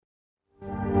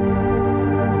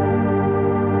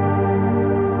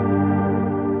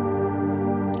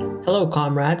Hello,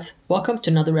 comrades. Welcome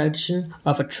to another edition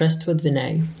of A Tryst with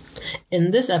Vinay. In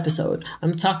this episode,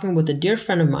 I'm talking with a dear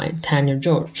friend of mine, Tanya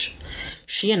George.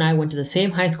 She and I went to the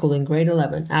same high school in grade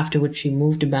 11, after which she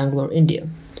moved to Bangalore, India.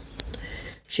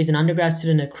 She's an undergrad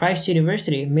student at Christ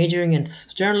University, majoring in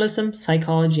journalism,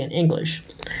 psychology, and English.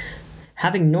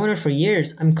 Having known her for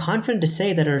years, I'm confident to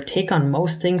say that her take on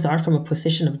most things are from a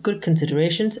position of good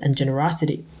considerations and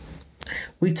generosity.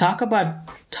 We talk about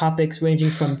topics ranging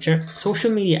from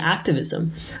social media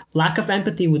activism, lack of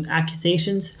empathy with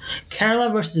accusations,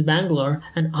 Kerala versus Bangalore,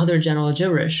 and other general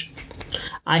gibberish.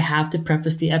 I have to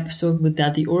preface the episode with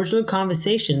that the original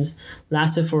conversations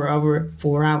lasted for over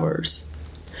 4 hours.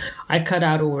 I cut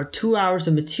out over 2 hours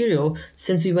of material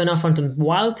since we went off on some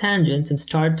wild tangents and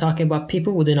started talking about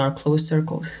people within our close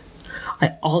circles.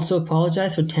 I also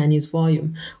apologize for Tanya's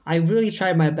volume. I really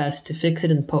tried my best to fix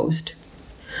it in post.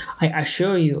 I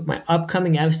assure you, my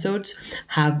upcoming episodes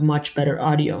have much better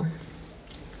audio.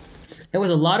 It was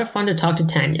a lot of fun to talk to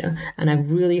Tanya, and I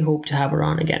really hope to have her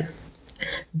on again.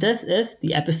 This is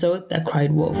the episode that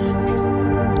cried wolf.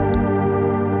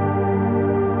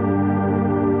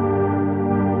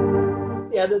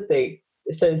 The other thing,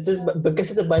 so it's just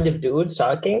because it's a bunch of dudes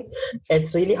talking,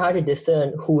 it's really hard to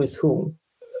discern who is whom.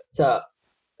 So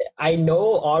I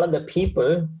know all of the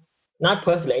people. Not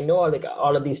personally, I know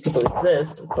all of these people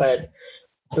exist, but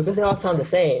because they all sound the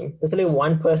same, there's only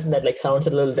one person that sounds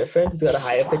a little different, who's got a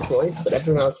higher pitched voice, but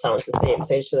everyone else sounds the same.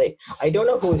 So it's I don't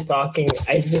know who's talking.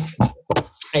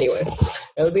 Anyway,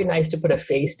 it'll be nice to put a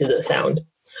face to the sound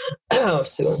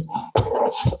soon.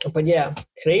 But yeah,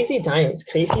 crazy times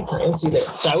you live.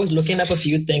 So I was looking up a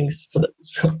few things for the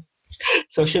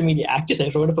social media actors.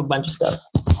 I wrote up a bunch of stuff.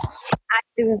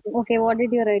 Activism. Okay, what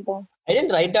did you write down? I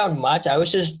didn't write down much. I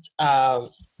was just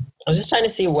trying to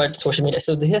see what social media.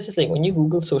 So here's the thing: when you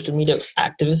Google social media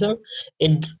activism,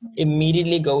 it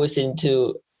immediately goes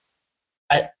into.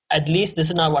 At least this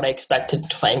is not what I expected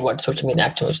to find. What social media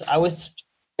activism?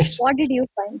 What did you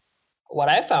find? What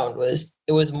I found was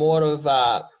it was more of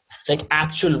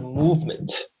actual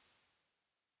movement.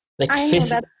 I know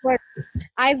that's what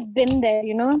I've been there,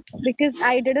 because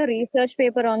I did a research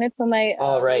paper on it for my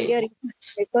year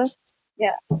research paper.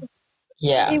 Yeah.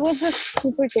 It was a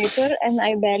stupid paper and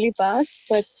I barely passed,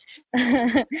 but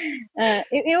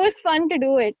it was fun to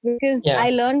do it because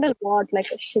I learned a lot, like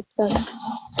a shit ton.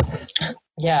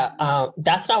 Yeah,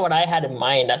 that's not what I had in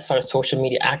mind as far as social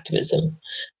media activism,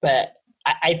 but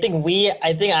I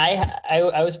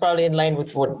was probably in line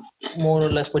with what more or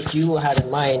less what you had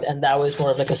in mind, and that was more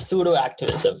of a pseudo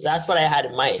activism. That's what I had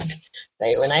in mind.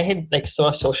 When I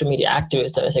saw social media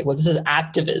activism, I was well, this is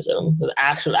activism,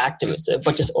 actual activism,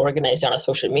 but just organized on a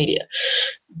social media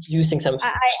using some.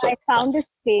 I found this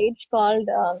page called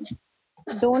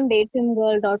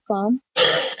don'tdateimgirl.com.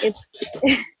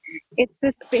 It's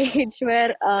this page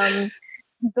where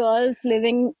girls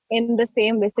living in the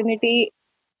same vicinity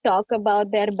talk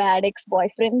about their bad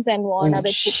ex-boyfriends and want other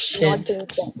chicks to not date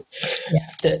them.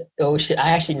 Yeah. I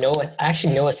actually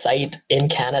know a site in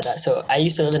Canada. So I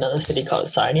used to live in another city called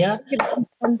Sarnia.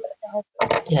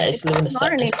 Yeah, I used to live in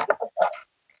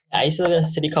I used to live in a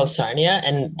city called Sarnia,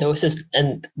 and there was this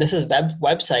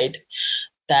website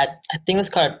that I think was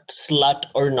called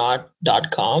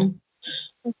slutornot.com.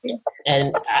 Okay.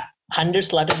 And under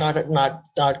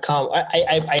slutornot.com,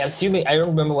 I assuming I don't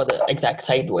remember what the exact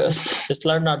site was. The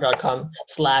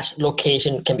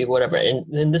slutornot.com/location can be whatever. And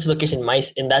in this location,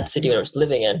 in that city where I was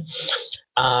living in,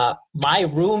 my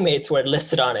roommates were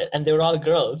listed on it, and they were all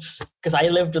girls because I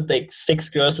lived with 6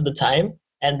 girls at the time,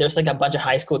 and there's a bunch of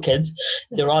high school kids.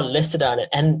 They were all listed on it,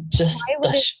 and just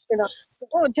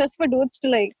just for dudes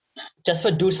to just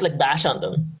for dudes to bash on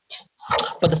them.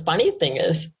 But the funny thing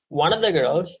is, one of the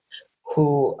girls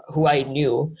who I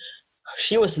knew,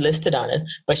 she was listed on it,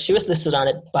 but she was listed on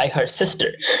it by her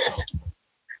sister.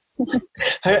 It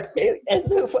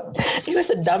was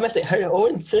the dumbest thing. Her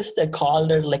own sister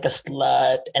called her a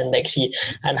slut, and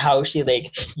how she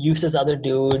uses other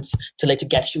dudes to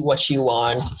get you what she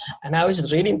wants. And I was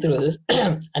just reading through this,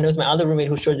 and it was my other roommate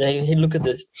who showed that, hey, look at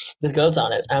this girl's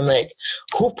on it. I'm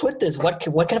who put this? What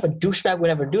kind of a douchebag would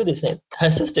ever do this? And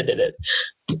her sister did it.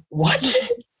 What?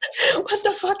 What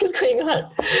the fuck is going on?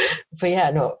 But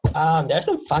yeah, no, there's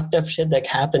some fucked up shit that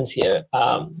happens here.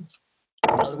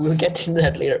 We'll get into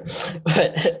that later.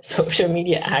 But social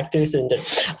media actors, and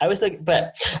I was I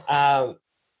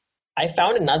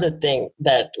found another thing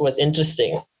that was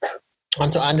interesting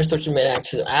under social media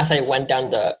actors as I went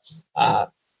down the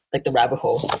rabbit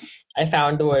hole. I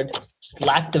found the word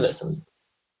slacktivism.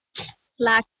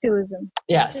 Slacktivism.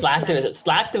 Yeah, slacktivism.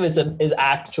 Slacktivism is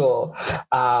actual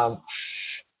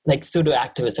like pseudo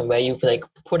activism, where you like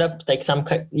put up like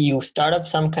you start up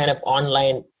some kind of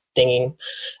online thing,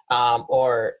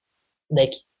 or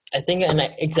like I think an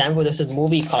example, there's a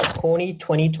movie called Kony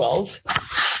 2012,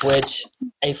 which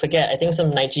I forget. I think it was some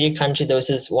Nigerian country. There was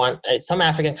this one, some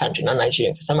African country, not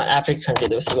Nigeria, some African country.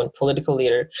 There was this one political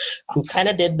leader who kind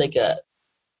of did like a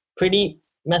pretty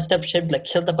messed up shit, like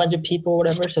killed a bunch of people,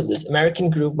 whatever. So this American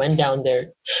group went down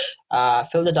there,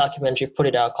 filmed a documentary, put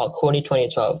it out called Kony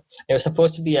 2012. It was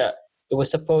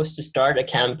supposed to start a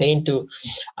campaign to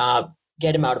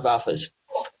get him out of office.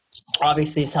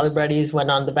 Obviously, celebrities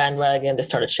went on the bandwagon. They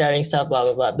started sharing stuff, blah,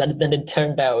 blah, blah. But then it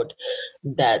turned out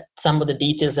that some of the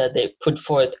details that they put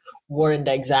forth weren't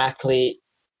exactly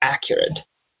accurate.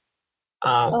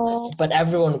 But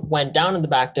everyone went down on the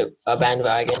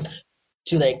bandwagon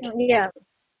to like,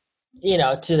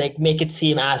 to like make it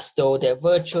seem as though they're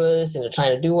virtuous and they're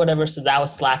trying to do whatever. So that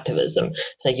was slacktivism.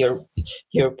 It's like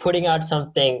you're putting out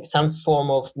some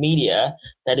form of media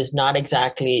that is not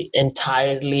exactly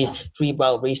entirely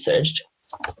well researched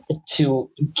to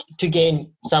gain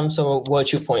some sort of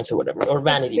virtue points or whatever, or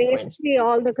vanity points. Basically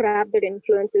all the crap that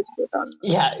influence is put on.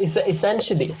 Yeah,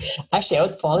 essentially. Actually, I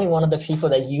was following one of the people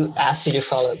that you asked me to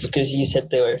follow because you said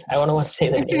they were, I don't want to say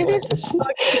the name of this.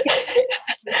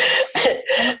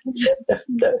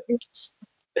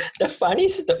 The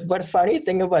funny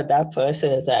thing about that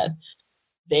person is that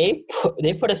they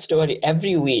put a story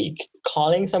every week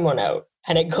calling someone out,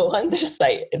 and I go on their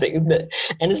site and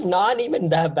it's not even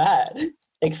that bad.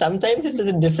 Like sometimes it's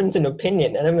a difference in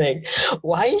opinion, and I'm like,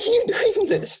 why are you doing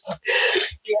this?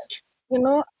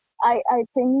 I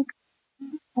think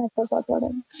I forgot what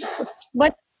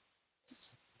but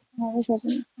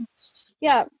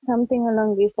yeah, something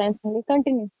along these lines.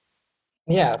 Continue.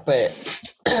 Yeah, but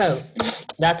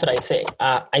that's what I say.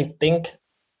 I think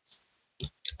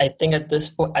at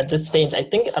this stage, I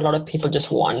think a lot of people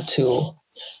just want to,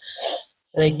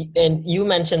 like, and you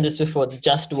mentioned this before, the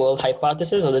just world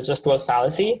hypothesis or the just world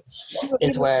fallacy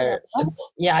is where,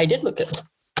 yeah, I did look at it.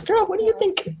 Girl, what do you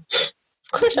think?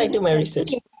 Of course I do my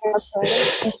research.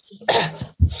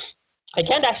 I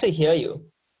can't actually hear you.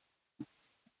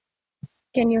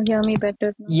 Can you hear me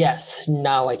better now? Yes,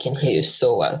 now I can hear you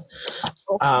so well.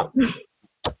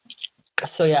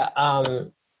 So yeah,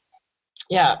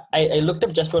 I looked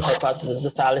up just world hypothesis,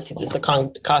 the fallacy, it's a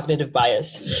cognitive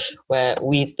bias, where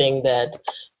we think that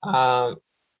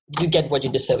you get what you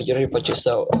deserve, you reap what you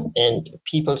sow, and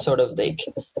people sort of like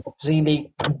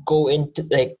really go into,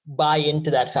 like, buy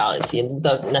into that fallacy and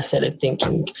without necessarily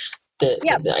thinking the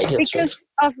ideal because truth.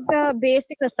 Of the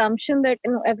basic assumption that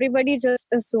everybody just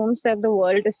assumes that the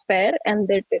world is fair and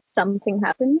that if something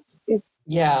happens, it's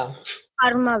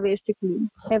karma basically.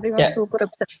 Everyone's super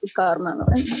obsessed with karma. No?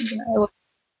 I was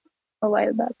a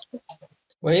while back.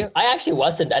 Were you? I actually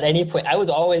wasn't at any point. I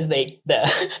was always like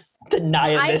the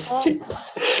nihilist.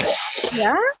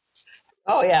 Yeah?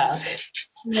 Oh yeah.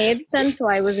 Made sense, so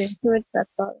I was into it, that's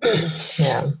all.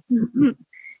 Yeah.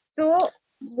 So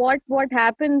what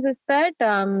happens is that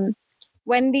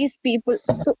when these people,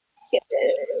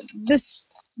 this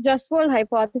just world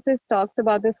hypothesis talks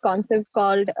about this concept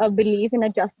called a belief in a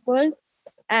just world,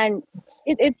 and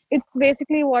it's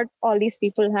basically what all these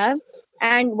people have.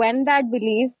 And when that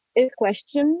belief is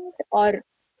questioned, or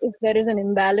if there is an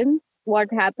imbalance, what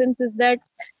happens is that,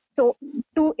 so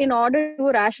in order to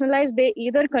rationalize, they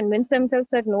either convince themselves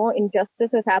that no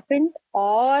injustice has happened,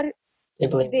 or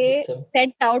they set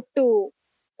out to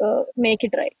make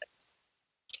it right.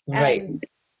 Right. And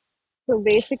so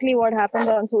basically what happens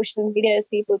on social media is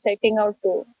people setting out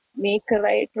to make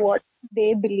right what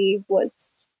they believe was.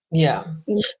 Yeah.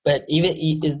 But even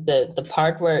the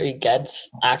part where it gets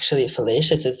actually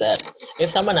fallacious is that if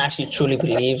someone actually truly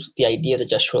believes the idea of the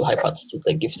just world hypothesis,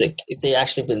 like if they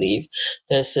actually believe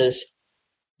it's a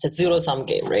zero-sum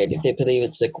game, right? If they believe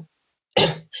it's like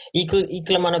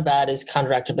equal amount of bad is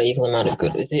counteracted by equal amount of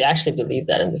good. If they actually believe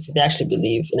that, and if they actually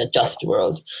believe in a just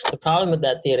world, the problem with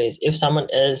that theory is if someone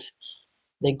is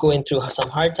going through some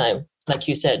hard time, like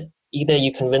you said, either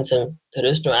you convince them there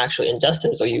is no actual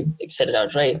injustice or you set it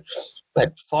out right.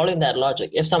 But following that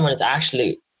logic, if something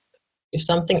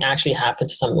actually happened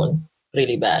to someone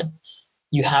really bad,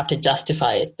 you have to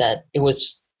justify it that it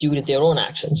was due to their own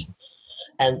actions.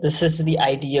 And this is the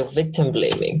idea of victim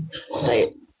blaming,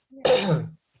 right?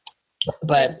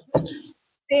 But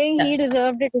saying he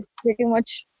deserved it is pretty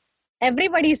much,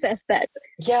 everybody says that.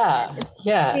 Yeah,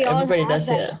 everybody does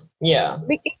it. Yeah,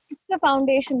 it's the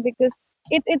foundation, because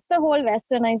it's the whole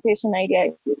westernization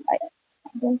idea.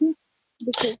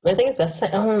 I think it's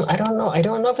Western. I don't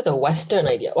know if it's a Western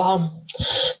idea. Well,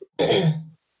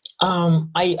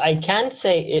 I can't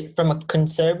say it from a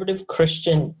conservative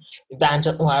Christian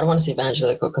evangelical. Well, I don't want to say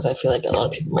evangelical because I feel like a lot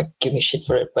of people might give me shit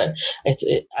for it. But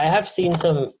I have seen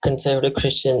some conservative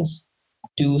Christians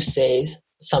do say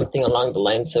something along the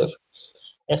lines of,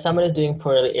 if someone is doing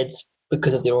poorly, it's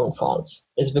because of their own faults.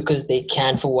 It's because they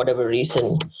can, for whatever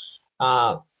reason.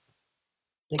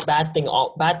 Like bad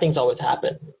things always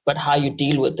happen, but how you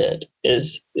deal with it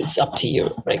is up to you.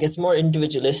 Like it's more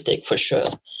individualistic for sure.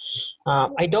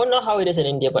 I don't know how it is in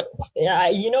India, but yeah,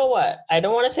 you know what? I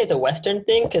don't want to say it's a Western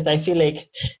thing because I feel like,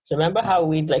 remember how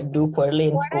we'd like do poorly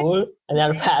in school and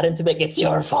our parents would be like, it's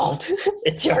your fault.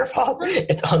 It's your fault.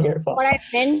 It's all your fault. What I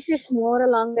meant is more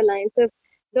along the lines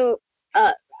of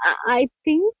I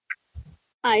think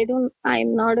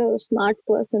I'm not a smart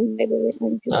person, by the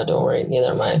way. No, don't worry.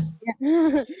 Neither am I.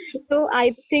 Yeah. So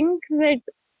I think that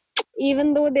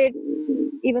even though it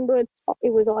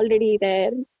was already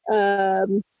there,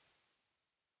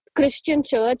 Christian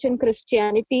church and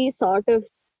Christianity sort of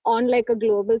on like a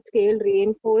global scale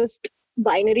reinforced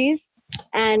binaries,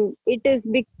 and it is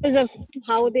because of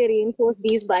how they reinforce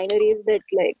these binaries that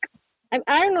like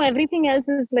I don't know, everything else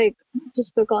is like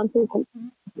just the consequence.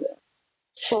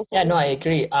 Yeah, no, I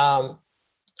agree. I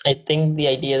think the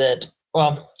idea that,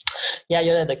 yeah,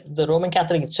 you're right. Like the Roman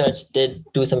Catholic Church did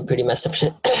do some pretty messed up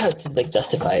shit to like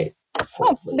justify.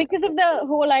 Because of the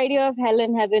whole idea of hell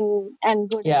and heaven and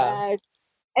good and bad,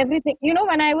 everything. You know,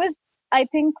 when I was, I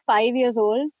think 5 years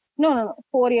old, no,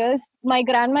 4 years, my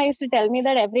grandma used to tell me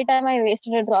that every time I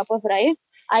wasted a drop of rice,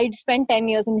 I'd spend 10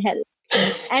 years in hell.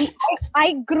 And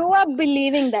I grew up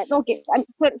believing that. Okay,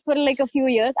 for like a few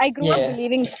years, I grew up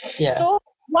believing that. Yeah. So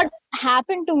what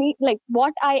happened to me, like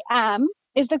what I am,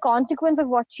 is the consequence of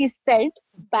what she said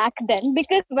back then.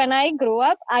 Because when I grew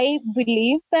up, I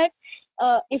believed that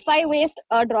if I waste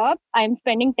a drop, I'm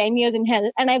spending 10 years in hell.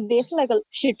 And I wasted like a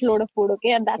shitload of food,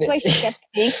 okay? And that's why she kept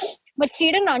saying. But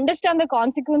she didn't understand the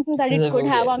consequences that it could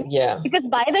have on me. Yeah. Because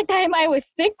by the time I was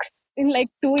 6, in like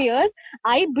 2 years,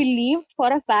 I believed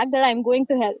for a fact that I'm going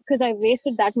to hell because I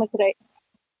wasted that much rice.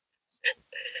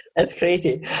 That's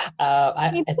crazy.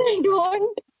 People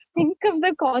don't think of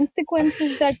the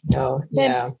consequences that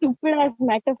their stupid ass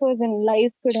metaphors and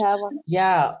lies could have on it.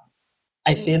 Yeah.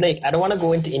 I feel like I don't want to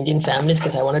go into Indian families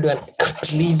because I want to do a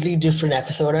completely different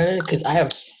episode on it because I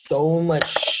have so much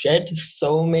shit,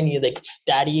 so many like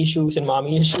daddy issues and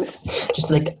mommy issues just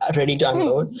like ready to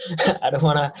unload. I don't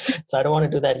want to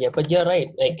do that yet. But you're right.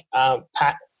 Like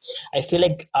I feel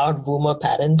like our boomer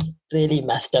parents really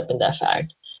messed up in that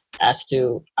fact as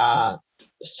to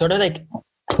sort of like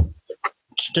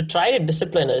to try to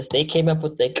discipline us. They came up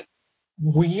with like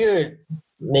weird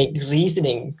like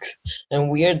reasonings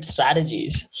and weird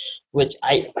strategies, which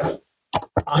I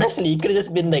honestly, you could have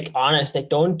just been like honest, like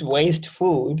don't waste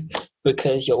food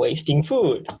because you're wasting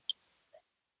food.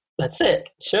 That's it.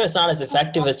 Sure, it's not as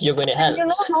effective as you're going to help. You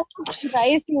know how much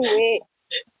rice you weigh,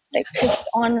 like just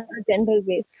on a general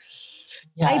basis.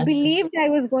 Yeah, I believed I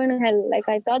was going to hell. Like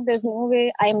I thought there's no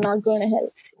way I'm not going to hell.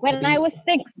 When I was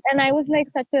 6 and I was like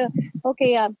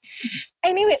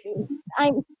Anyway,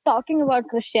 I'm talking about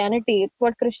Christianity. It's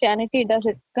what Christianity does.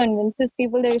 It convinces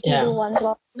people that if you do one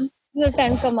wrong, the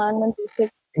 10 Commandments.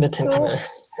 The 10 Commandments.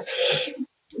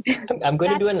 I'm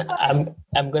going to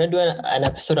do an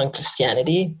episode on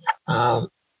Christianity.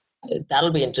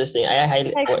 That'll be interesting. I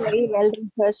highly like very well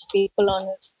researched people on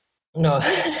it. No,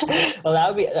 well that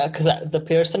would be because the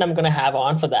person I'm going to have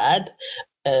on for that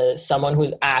is someone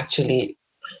who's actually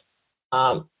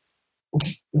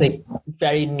like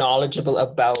very knowledgeable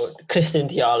about Christian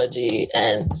theology,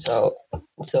 and so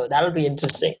that'll be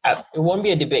interesting. It won't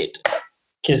be a debate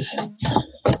because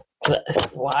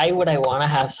why would I want to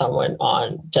have someone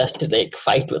on just to like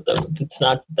fight with them?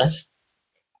 That's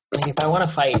like if I want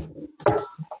to fight,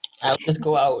 I'll just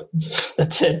go out.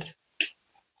 That's it.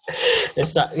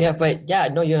 It's not, but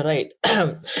no, you're right.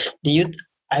 I've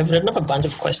written up a bunch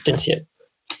of questions here.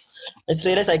 I just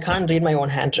realized I can't read my own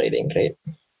handwriting, right?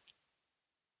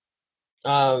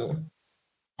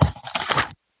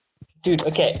 Dude,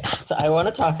 okay, so I want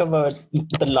to talk about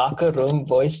the locker room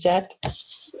voice chat.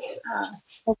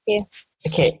 Okay.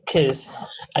 Okay, because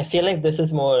I feel like this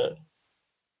is more,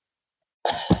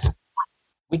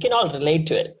 we can all relate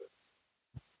to it.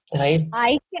 Right?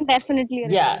 I can definitely relate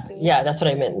to it. Yeah, that's what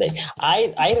I meant. Like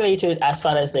I relate to it as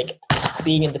far as like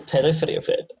being in the periphery of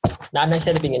it, not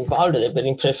necessarily being involved with it, but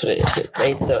in periphery of it,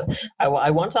 right? So I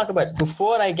want to talk about,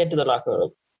 before I get to the locker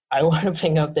room, I want to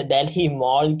bring up the Delhi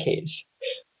Mall case.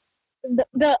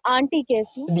 The auntie case.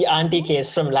 The auntie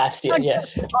case from last year,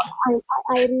 yes.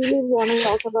 I really want to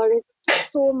talk about it.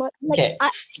 so much. Like,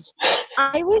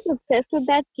 I was obsessed with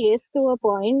that case to a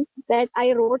point that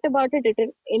I wrote about it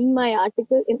in my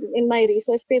article, in my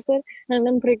research paper, and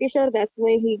I'm pretty sure that's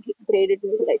why he graded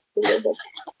me like below.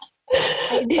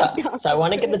 So I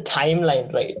want to get the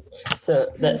timeline right. So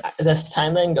the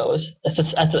timeline goes, as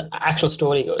the actual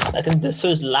story goes, I think this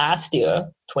was last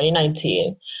year,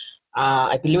 2019.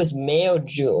 I believe it was May or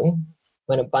June,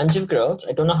 when a bunch of girls,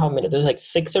 I don't know how many, there was like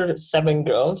 6 or 7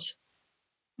 girls.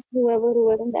 Whoever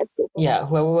were in that group. Yeah,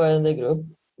 whoever were in the group,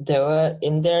 they were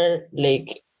in their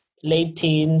like late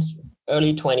teens,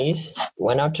 early 20s,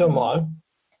 went out to a mall,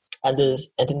 and then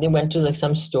they went to like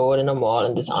some store in a mall,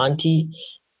 and this auntie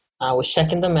was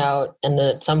checking them out, and then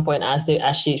at some point, as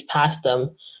she passed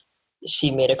them, she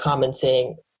made a comment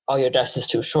saying, "Oh, your dress is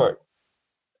too short.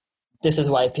 This is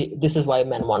why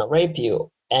men want to rape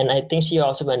you." And I think she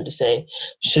also went to say,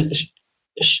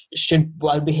 should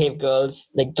well-behaved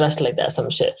girls like dress like that, some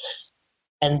shit.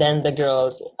 And then the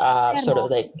girls sort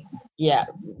of like, yeah,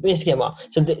 basically more.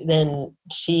 So then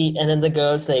the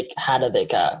girls like had a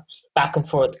back and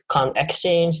forth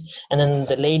exchange, and then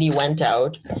the lady went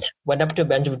up to a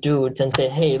bunch of dudes and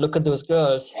said, "Hey, look at those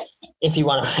girls. If you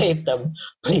want to rape them,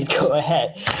 please go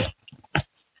ahead."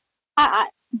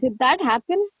 Did that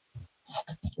happen?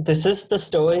 This is the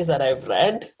stories that I've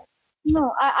read.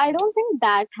 No, I don't think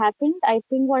that happened. I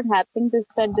think what happened is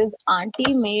that this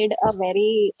auntie made a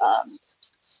very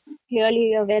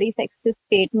clearly a very sexist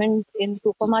statement in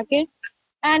supermarket,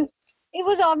 and it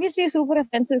was obviously super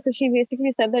offensive. So she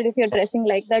basically said that if you're dressing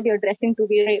like that, you're dressing to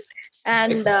be raped,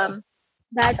 and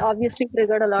that obviously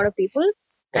triggered a lot of people.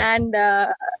 And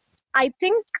I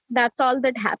think that's all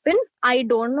that happened. I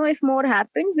don't know if more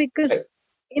happened, because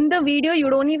in the video you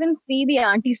don't even see the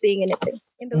auntie saying anything.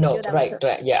 No, right,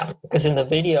 yeah. Because in the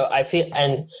video, I feel,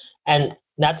 and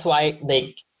that's why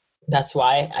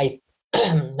I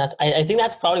think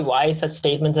that's probably why such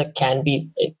statements can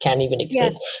even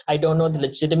exist. Yeah. I don't know the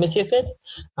legitimacy of it,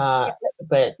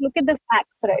 but look at the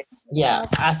facts, right? Yeah,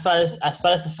 as far as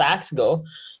the facts go,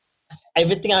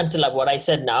 everything until what I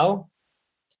said now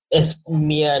is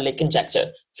mere like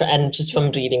conjecture, and just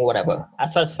from reading whatever.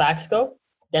 As far as facts go,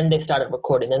 then they started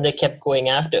recording. Then they kept going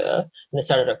after her, and they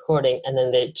started recording, and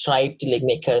then they tried to like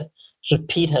make her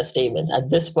repeat her statements. At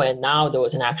this point, now there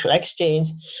was an actual exchange.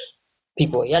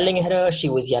 People were yelling at her, she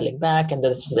was yelling back, and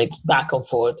there's like back and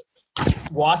forth.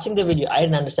 Watching the video, I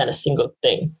didn't understand a single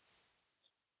thing.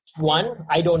 One,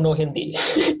 I don't know Hindi,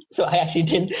 so I actually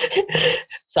didn't.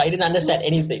 So I didn't understand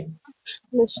anything.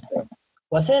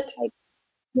 Was it?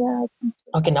 Yeah.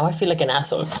 Okay, now I feel like an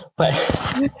asshole. But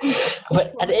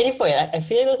at any point, I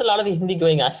feel like there was a lot of Hindi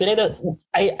going on. I feel like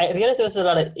I realized there was a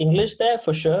lot of English there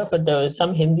for sure, but there was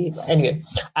some Hindi. Anyway,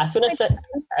 as soon as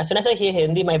I hear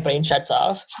Hindi, my brain shuts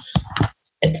off.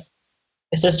 It's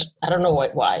just, I don't know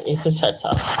why it just shuts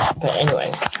off. But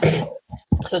anyway,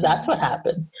 so that's what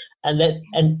happened, and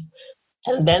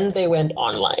then they went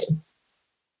online,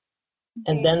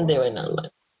 and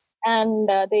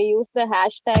they used the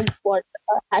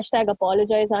hashtag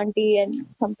apologize auntie and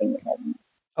something like that.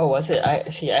 Oh, was it?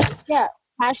 Yeah,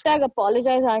 hashtag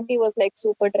apologize auntie was like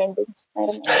super trending. I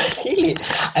don't know.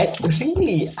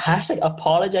 Really, hashtag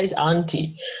apologize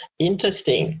auntie.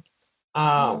 Interesting.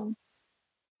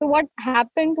 So what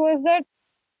happened was that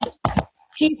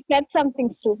she said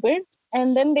something stupid,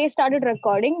 and then they started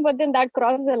recording, but then that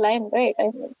crossed the line, right?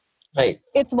 Right.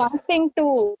 It's one thing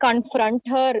to confront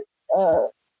her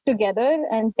together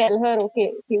and tell her,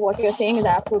 okay, see, what you're saying is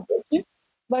absolute bullshit.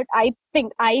 But I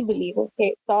believe,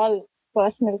 okay, it's all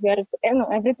personal here.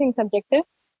 Everything's subjective.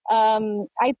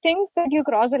 I think that you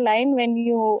cross a line when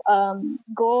you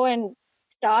go and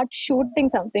start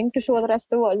shooting something to show the rest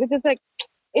of the world, because like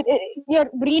you're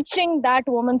breaching that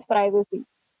woman's privacy.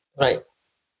 Right.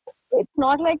 It's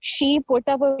not like she put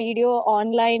up a video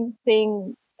online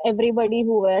saying everybody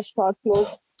who wears short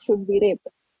clothes should be raped.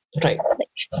 Right.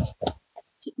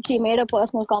 She made a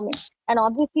personal comment, and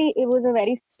obviously it was a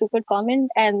very stupid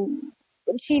comment, and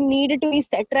she needed to be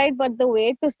set right. But the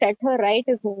way to set her right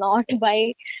is not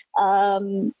by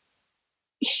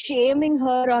shaming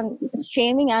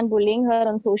and bullying her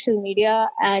on social media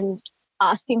and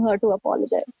asking her to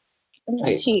apologize.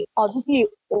 Right. She obviously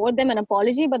owed them an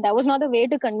apology, but that was not the way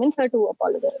to convince her to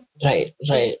apologize.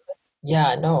 Right.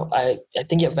 Yeah, no, I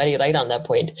think you're very right on that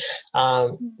point.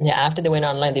 After they went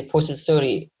online, they posted a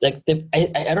story. Like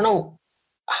I don't know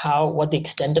what the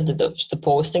extent of the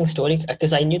posting story,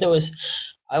 because I knew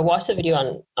I watched the video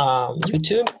on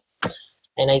YouTube,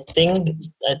 and I think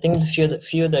a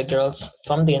few of the girls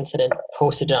from the incident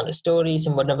posted it on the stories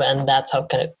and whatever, and that's how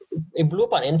it blew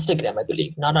up on Instagram, I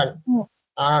believe, not on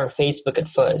on Facebook at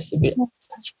first. It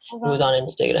was on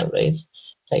Instagram, right?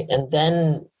 Like,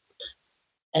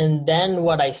 and then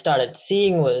what I started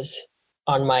seeing was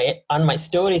on my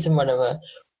stories and whatever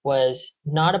was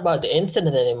not about the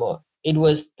incident anymore. It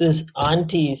was this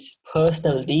auntie's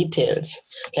personal details,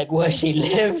 like where she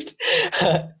lived,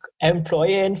 her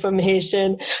employer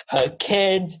information, her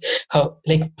kids, her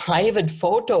like private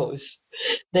photos,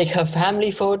 like her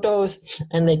family photos,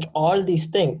 and like all these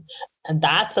things. And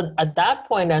that's at that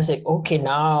point I was like, okay,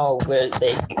 now we're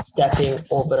like stepping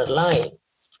over a line.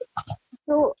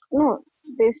 So no,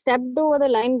 they stepped over the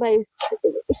line by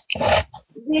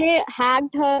they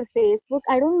hacked her Facebook.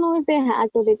 I don't know if they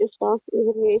hacked or they just stopped.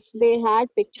 They had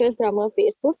pictures from her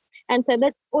Facebook and said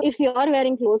that, oh, if you're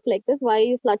wearing clothes like this, why are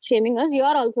you slut shaming us? You're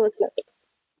also a slut.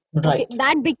 Right. Okay,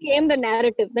 that became the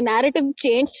narrative. The narrative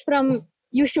changed from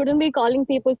you shouldn't be calling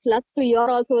people sluts to you're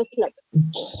also a slut.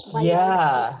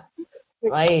 Yeah.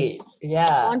 Right.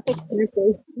 Yeah.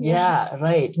 Yeah.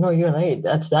 Right. No, you're right.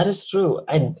 That is true.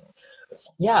 And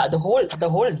yeah, the whole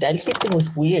Delphi thing was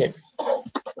weird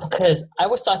because I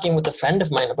was talking with a friend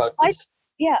of mine about this.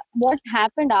 Yeah, what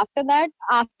happened after that?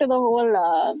 After the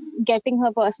whole getting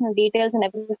her personal details and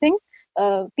everything,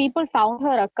 people found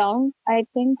her account, I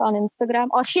think, on Instagram,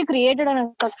 or she created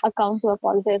an account to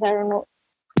apologize. I don't know.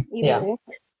 Either way.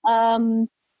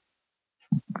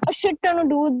 A shit ton of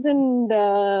dudes and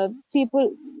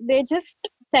people, they just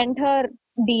sent her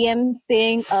DMs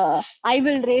saying, I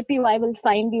will rape you, I will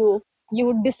find you,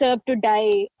 you deserve to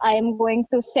die, I am going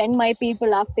to send my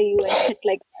people after you, and shit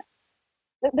like that.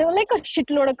 There were like a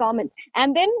shitload of comments.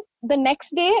 And then the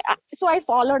next day, so I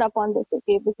followed up on this,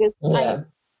 okay, because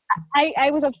I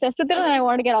was obsessed with it and I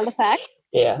wanted to get all the facts.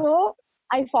 Yeah. So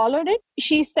I followed it.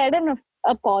 She said an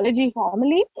apology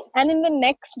formally, and in the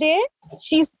next day,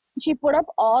 she put up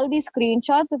all these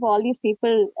screenshots of all these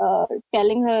people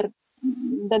telling her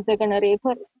that they're gonna rape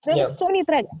her. There were so many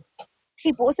threads.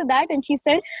 She posted that and she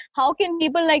said, how can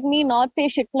people like me not say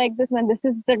shit like this when this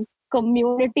is the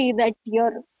community that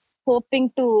you're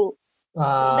hoping to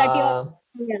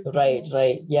right,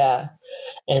 yeah.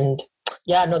 And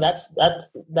yeah, no,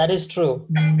 that is true.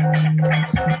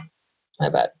 My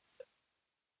bad.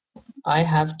 I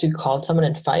have to call someone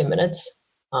in 5 minutes.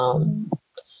 You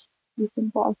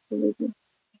can pause the video.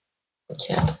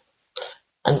 Yeah.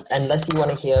 Unless you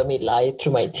want to hear me lie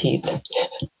through my teeth.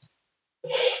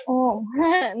 Oh,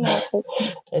 no.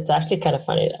 It's actually kind of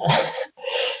funny.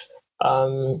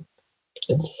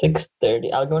 It's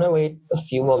 6:30. I'm going to wait a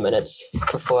few more minutes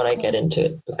before I get into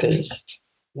it because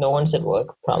no one's at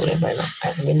work probably right now.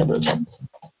 I'm in double check.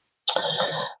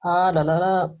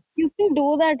 You can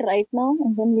do that right now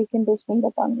and then we can just end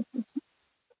the conversation.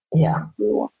 Yeah,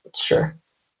 sure.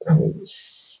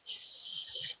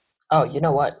 Oh, you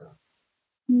know what?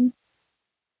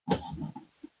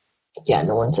 Yeah,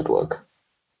 no one's at work.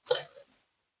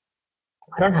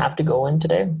 I don't have to go in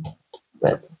today,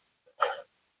 but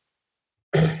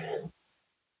 40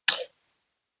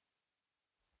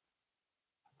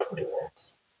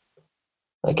 minutes.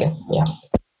 Okay, yeah.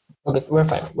 Okay, we're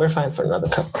fine. We're fine for another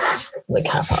like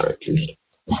half hour at least.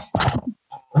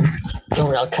 Don't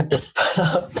worry, I'll cut this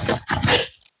up.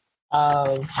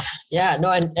 Yeah, no,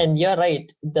 and you're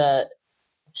right.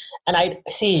 And I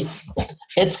see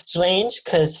it's strange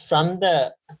because from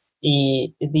the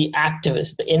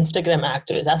activists, the Instagram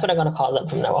activists, that's what I'm gonna call them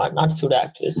from now on, not pseudo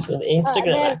activists. The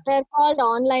Instagram they're called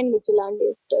online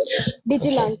vigilantes.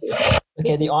 Vigilantes.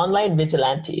 Okay, the online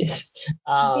vigilantes.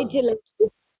 Digital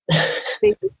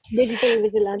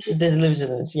vigilantes. Digital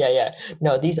vigilantes, yeah.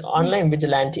 No, these online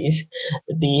vigilantes,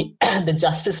 the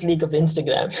Justice League of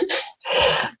Instagram.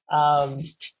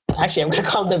 Actually, I'm going to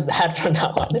call them that from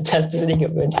now on, the Justice League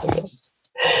of Instagram.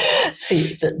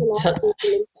 See,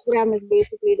 Instagram is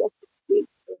basically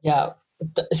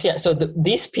so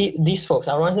these folks,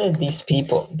 I don't want to say these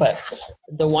people, but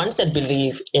the ones that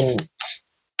believe in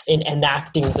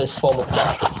enacting this form of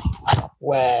justice,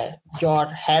 where you're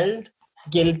held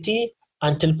guilty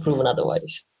until proven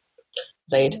otherwise,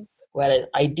 right? Whereas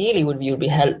ideally you'd be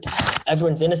held,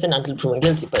 everyone's innocent until proven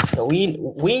guilty, but we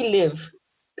live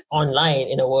online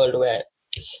in a world where,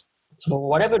 for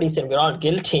whatever reason, we're all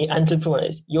guilty until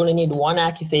proven. You only need one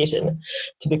accusation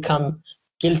to become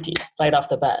guilty right off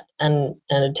the bat, and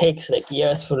it takes like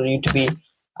years for you to be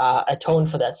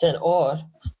atoned for that sin or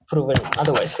proven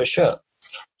otherwise, for sure.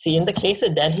 See, in the case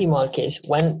of Delhi Mall case,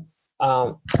 when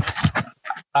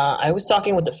I was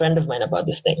talking with a friend of mine about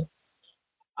this thing,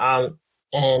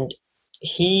 and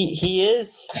he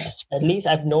is, at least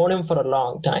I've known him for a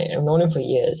long time. I've known him for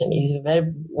years, and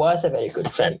was a very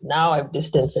good friend. Now I've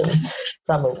distanced him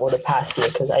from him over the past year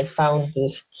because I found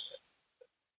this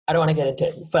I don't want to get into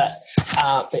it, but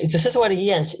this is what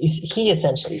he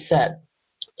essentially said.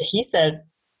 He said,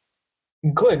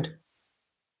 "Good.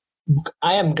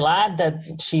 I am glad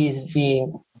that she's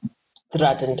being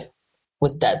threatened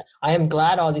with death. I am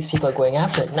glad all these people are going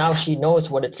after it. Now she knows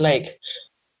what it's like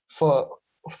for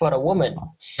a woman.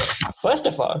 First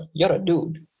of all, you're a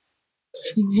dude.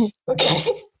 Okay?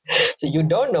 So you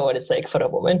don't know what it's like for a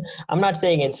woman. I'm not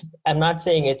saying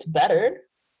it's better.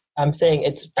 I'm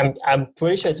saying I'm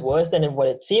pretty sure it's worse than what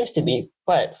it seems to be.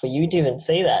 But for you to even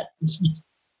say that, it's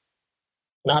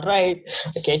not right.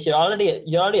 Okay, so you're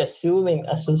already assuming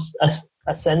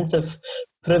a sense of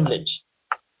privilege.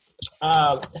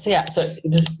 So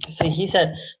he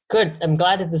said, "Good. I'm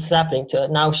glad that this is happening to her.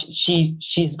 Now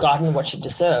she's gotten what she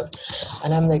deserved."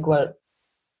 And I'm like, well,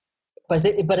 but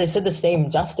is it the same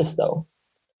justice though?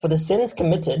 For the sins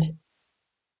committed,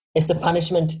 is the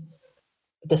punishment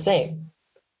the same?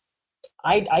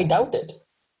 I doubt it.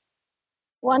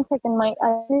 1 second, I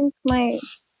think my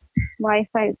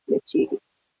Wi-Fi is glitchy.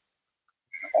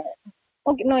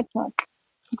 Okay, no, it's not.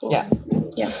 Yeah.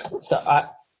 So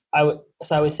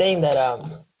I was saying that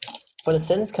for the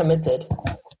sins committed,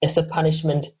 is the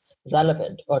punishment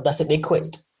relevant or does it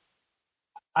equate?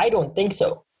 I don't think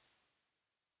so.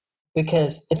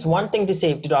 Because it's one thing to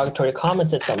say derogatory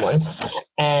comments at someone,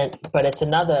 but it's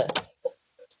another.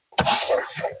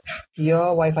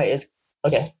 Your Wi-Fi is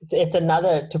okay. It's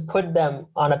another to put them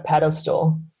on a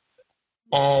pedestal,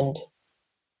 and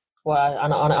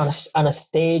on a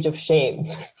stage of shame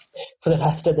for the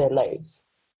rest of their lives.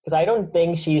 Because I don't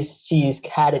think she's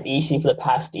had it easy for the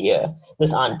past year.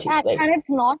 This auntie, and it's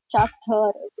not just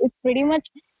her. It's pretty much.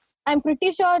 I'm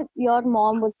pretty sure your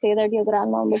mom would say that. Your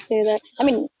grandmom would say that. I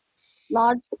mean,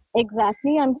 not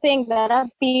exactly. I'm saying there are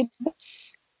people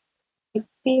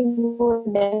who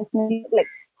definitely like.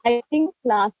 I think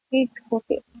last week.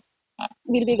 Okay,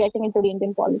 we'll be getting into the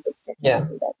Indian politics. Yeah.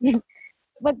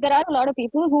 But there are a lot of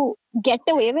people who get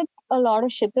away with a lot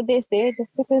of shit that they say just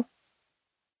because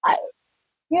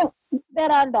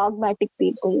there are dogmatic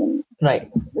people.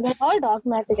 Right. They're all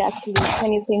dogmatic actually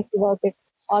when you think about it.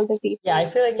 All the people. Yeah, I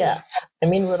feel like I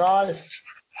mean, we're all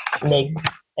like.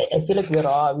 I feel like we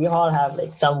all have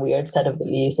like some weird set of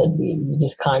beliefs that we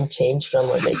just can't change from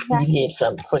or like deviate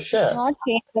from, for sure. Not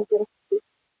change.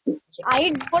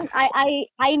 I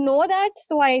know that,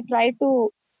 so I try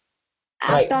to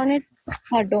act on it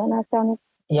or don't act on it.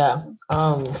 Yeah.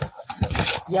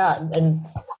 And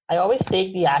I always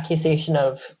take the accusation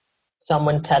of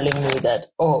someone telling me that,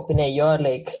 oh, Vinay, you're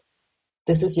like,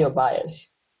 this is your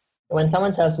bias. When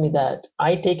someone tells me that,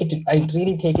 I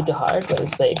really take it to heart when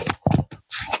it's like,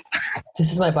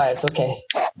 this is my bias, okay.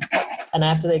 And I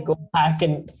have to like go back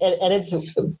and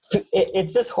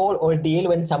it's this whole ordeal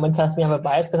when someone tells me I have a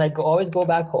bias, because I always go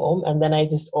back home and then I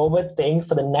just overthink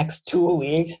for the next 2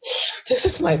 weeks. This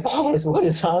is my bias. What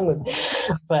is wrong with me?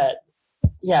 But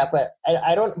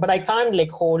I can't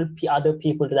like hold other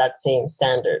people to that same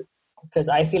standard, because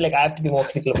I feel like I have to be more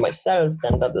critical of myself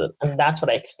than others, and that's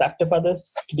what I expect of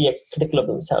others, to be critical of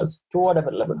themselves to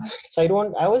whatever level. So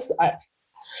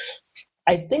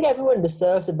I think everyone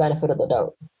deserves the benefit of the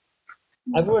doubt.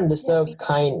 Everyone deserves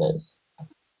kindness.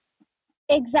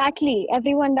 Exactly,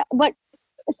 everyone. But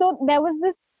so there was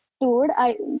this dude.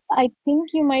 I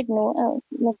think you might know.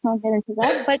 Let's not get into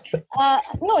that. But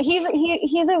no, he's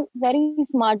a very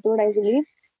smart dude, I believe.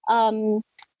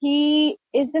 He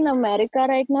is in America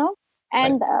right now,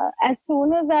 and as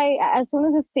soon as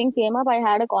this thing came up, I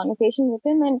had a conversation with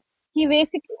him, and he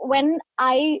basically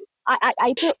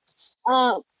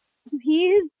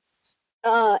he's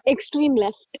extreme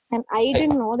left, and I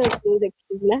didn't know that he was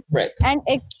extreme left. Right. And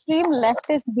extreme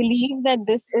leftists believe that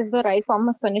this is the right form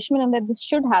of punishment and that this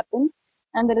should happen,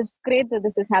 and that it's great that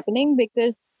this is happening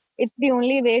because it's the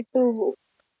only way to,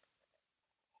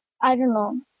 I don't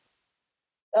know,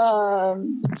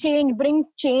 bring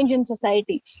change in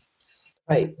society.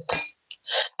 Right.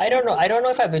 I don't know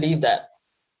if I believe that.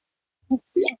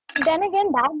 Then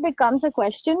again, that becomes a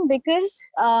question, because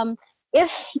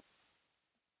if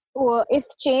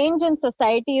change in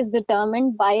society is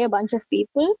determined by a bunch of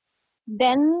people,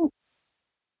 then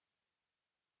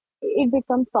it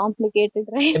becomes complicated,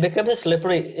 right? It becomes a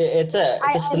slippery. It's a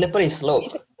slippery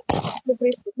slope.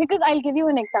 Because I'll give you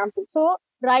an example. So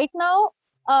right now,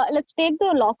 let's take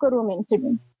the locker room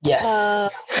incident. Yes.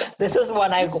 This is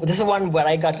one where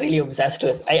I got really obsessed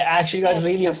with. I actually got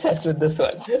really obsessed with this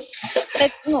one.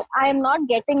 No, I am not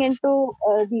getting into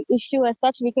the issue as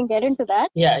such. We can get into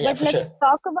that. Yeah, but let's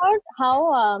talk about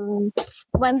how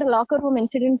when the locker room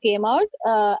incident came out,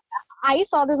 I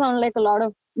saw this on like a lot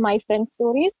of my friends'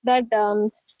 stories that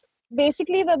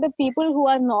basically the people who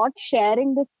are not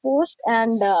sharing this post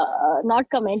and not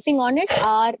commenting on it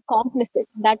are complicit.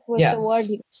 That was the word.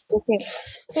 Okay.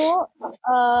 So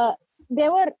they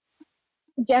were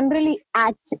generally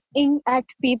acting at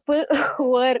people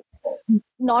who were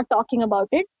not talking about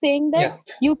it, saying that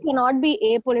you cannot be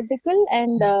apolitical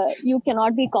and you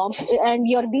cannot be and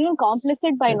you're being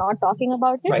complicit by not talking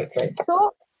about it. Right.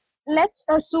 So let's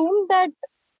assume that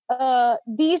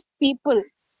these people,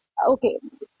 okay,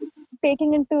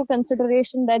 taking into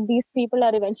consideration that these people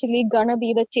are eventually gonna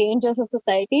be the change of a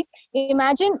society.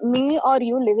 Imagine me or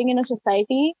you living in a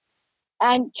society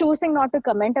and choosing not to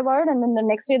comment about it, and then the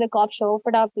next day the cops show up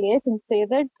at our place and say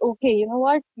that, okay, you know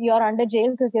what, you're under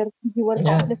jail because you were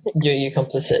complicit. You're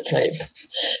complicit, right?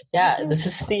 Yeah, this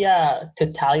is the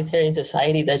totalitarian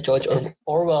society that George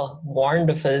Orwell warned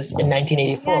of us in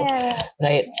 1984.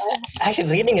 Right?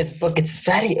 Actually, reading his book, it's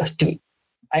very...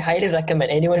 I highly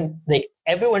recommend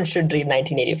everyone should read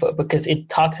 1984 because it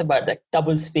talks about like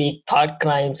doublespeak, thought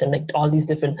crimes, and like all these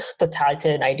different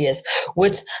totalitarian ideas,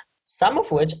 some of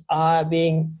which are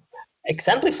being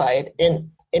exemplified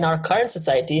in our current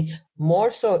society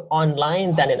more so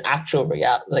online than in actual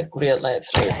real life.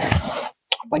 Right?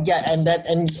 But yeah,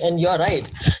 and you're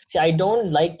right. See, I don't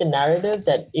like the narrative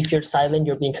that if you're silent,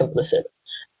 you're being complicit.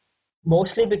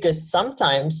 Mostly because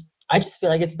sometimes I just feel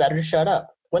like it's better to shut up.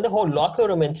 When the whole locker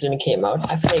room incident came out,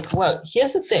 I feel like, well,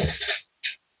 here's the thing.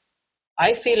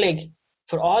 I feel like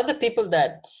for all the people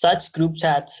that such group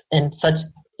chats and such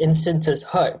instances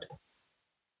hurt,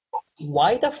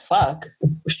 why the fuck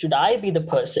should I be the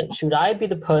person? Should I be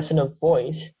the person of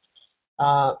voice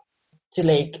to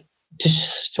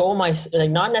show my,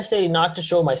 not necessarily not to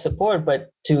show my support, but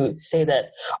to say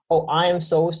that, oh, I am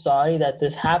so sorry that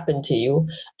this happened to you,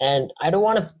 and I don't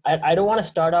want to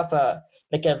start off a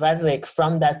rhetoric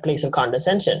from that place of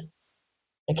condescension.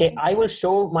 Okay, I will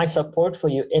show my support for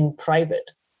you in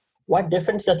private. What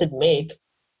difference does it make?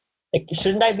 Like,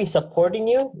 shouldn't I be supporting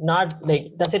you? Not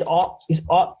like, is it all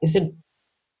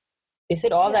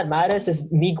that matters is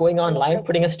me going online,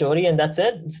 putting a story, and that's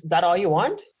it? Is that all you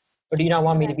want? Or do you not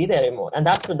want me to be there anymore? And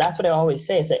that's what I always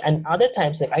say. And other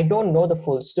times, I don't know the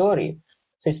full story.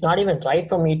 So it's not even right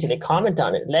for me to comment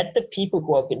on it. Let the people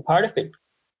who have been part of it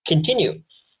continue.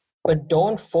 But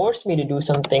don't force me to do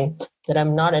something that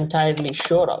I'm not entirely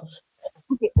sure of.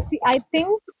 Okay. See, I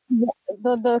think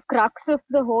the crux of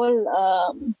the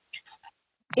whole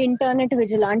internet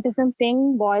vigilantism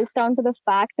thing boils down to the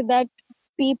fact that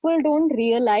people don't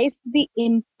realize the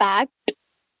impact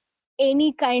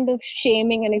any kind of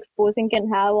shaming and exposing can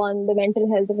have on the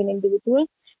mental health of an individual.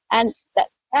 And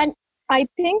I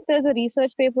think there's a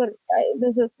research paper,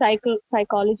 there's a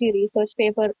psychology research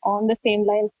paper on the same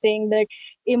line saying that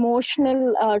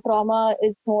emotional trauma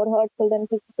is more hurtful than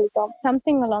physical trauma,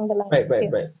 something along the line.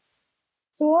 Right.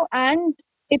 So, and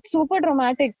it's super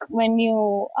dramatic when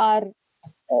you are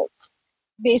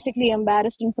basically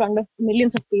embarrassed in front of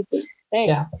millions of people, right?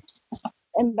 Yeah.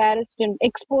 Embarrassed and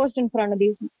exposed in front of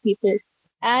these people.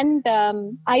 And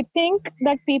I think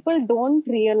that people don't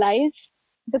realize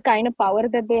the kind of power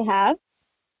that they have,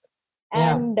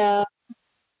 and they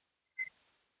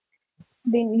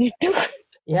need to.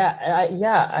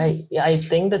 I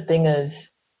think the thing is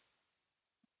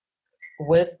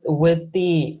with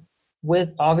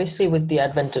obviously with the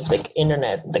advent of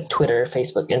internet, Twitter,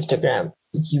 Facebook, Instagram,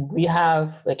 we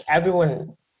have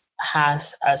everyone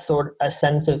has a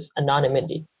sense of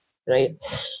anonymity, right?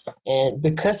 And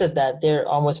because of that, they're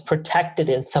almost protected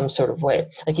in some sort of way.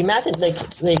 Imagine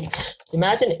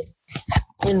imagine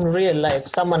in real life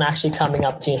someone actually coming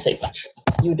up to you and saying,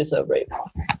 you deserve rape.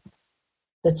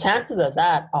 The chances of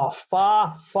that are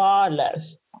far, far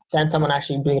less than someone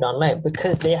actually doing it online,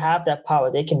 because they have that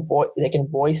power. They can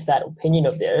voice that opinion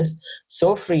of theirs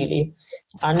so freely,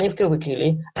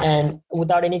 unequivocally, and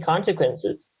without any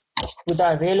consequences,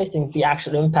 without realizing the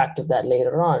actual impact of that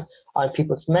later on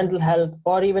people's mental health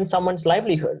or even someone's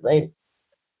livelihood, right?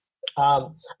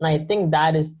 And I think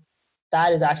that is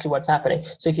actually what's happening.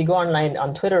 So if you go online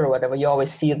on Twitter or whatever, you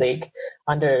always see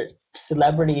under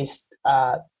celebrities'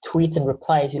 tweets and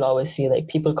replies, you'll always see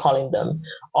people calling them,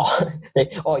 oh,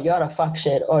 you're a fuck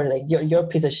shit, or you're a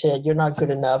piece of shit, you're not good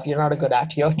enough, you're not a good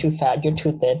actor, you're too fat, you're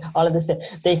too thin, all of this stuff.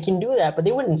 They can do that, but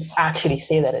they wouldn't actually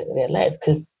say that in real life,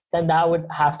 because then that would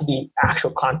have to be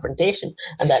actual confrontation,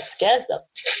 and that scares them.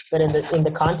 But in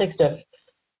the context of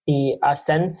the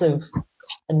sense of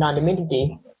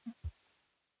anonymity,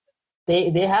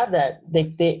 they have that.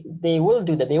 They will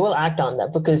do that. They will act on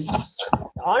that, because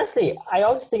honestly, I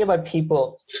always think about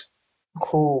people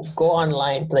who go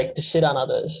online to shit on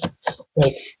others.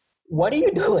 What are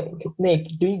you doing?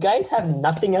 Do you guys have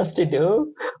nothing else to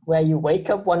do? where you wake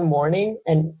up one morning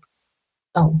and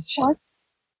what?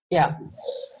 Yeah,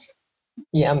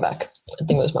 I'm back. I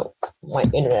think it was my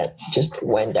internet just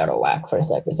went out of whack for a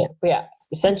second. But yeah,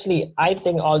 essentially, I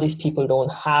think all these people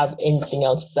don't have anything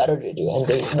else better to do, and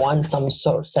they want some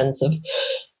sort of sense of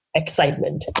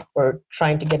excitement or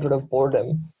trying to get rid of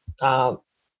boredom,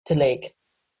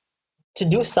 to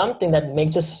do something that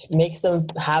makes them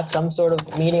have some sort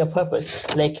of meaning or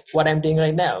purpose, like what I'm doing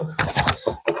right now.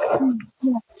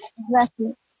 Yeah,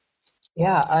 exactly.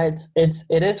 Yeah,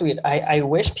 it is weird. I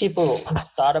wish people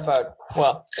thought about,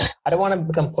 well, I don't want to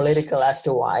become political as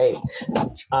to why,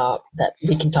 that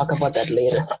we can talk about that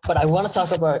later. But I want to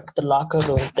talk about the locker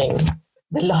room thing.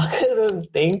 The locker room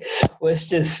thing was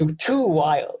just too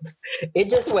wild. It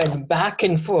just went back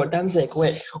and forth. I was like,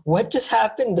 wait, what just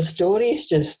happened? The stories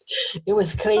it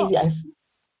was crazy.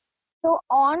 So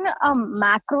on a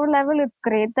macro level, it's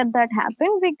great that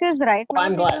happened, because right now,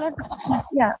 I'm glad.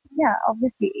 Yeah,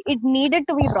 obviously, it needed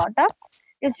to be brought up.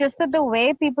 It's just that the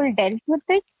way people dealt with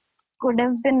it could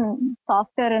have been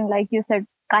softer and, like you said,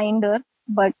 kinder.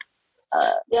 But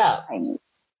yeah,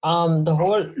 the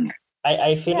whole,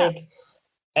 I feel like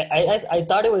I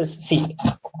thought it was,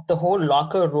 the whole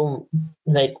locker room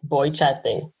like boy chat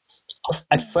thing.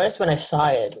 At first, when I saw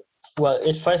it. Well,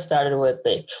 it first started with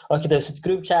there's this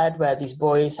group chat where these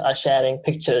boys are sharing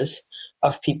pictures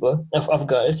of people, of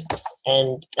girls,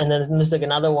 and then there's like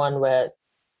another one where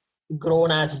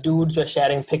grown-ass dudes were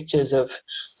sharing pictures of,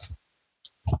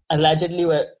 allegedly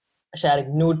were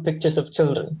sharing nude pictures of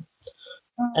children.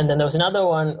 And then there was another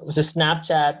one, it was a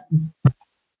Snapchat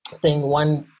thing,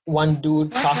 one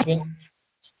dude talking.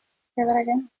 Say that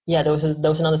again? Yeah, there was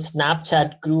another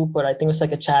Snapchat group, or I think it was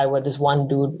like a chat where this one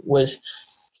dude was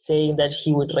saying that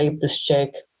he would rape this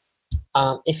chick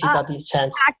if he got these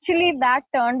chance. Actually, that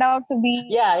turned out to be.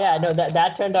 No,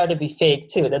 that turned out to be fake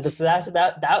too. It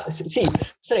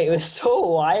was so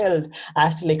wild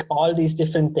as to like all these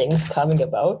different things coming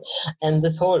about, and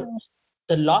the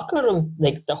locker room,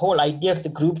 like the whole idea of the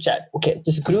group chat. Okay,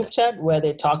 this group chat where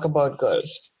they talk about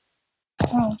girls.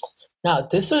 Now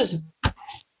this isn't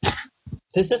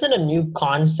a new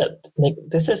concept. Like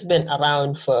this has been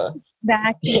around for.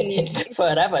 Exactly.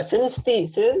 Forever, since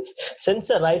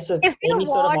the rise of any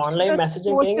sort of online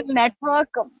messaging thing. Network,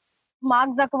 Mark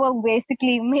Zuckerberg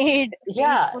basically made.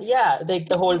 Like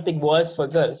the whole thing was for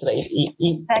girls, right?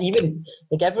 Even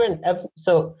like everyone.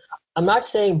 So I'm not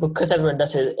saying because everyone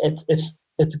does it,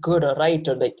 it's good or right,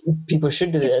 or like people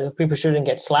should do it. People shouldn't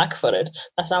get slack for it.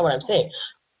 That's not what I'm saying.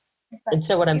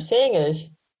 Instead, what I'm saying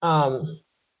is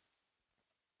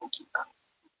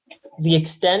the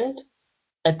extent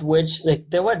at which, like,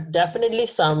 there were definitely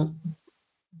some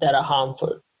that are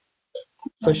harmful,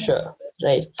 for sure,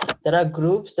 right? There are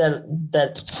groups that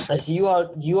as you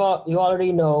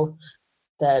already know,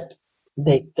 that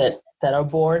are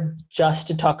born just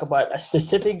to talk about a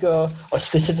specific girl or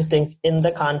specific things in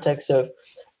the context of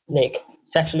like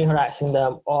sexually harassing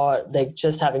them, or like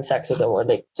just having sex with them, or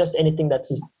like just anything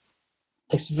that's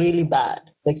really bad.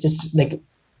 Like just like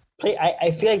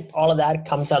I feel like all of that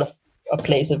comes out of a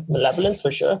place of malevolence,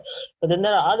 for sure. But then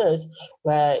there are others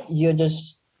where you're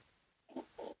just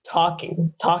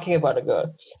talking about a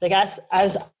girl. Like as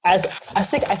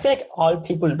like, I feel like all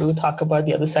people do talk about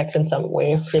the other sex in some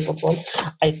way, shape, or form.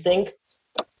 I think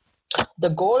the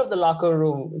goal of the locker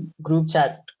room group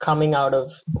chat coming out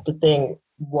of the thing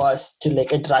was to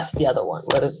like address the other one,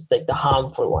 whereas like the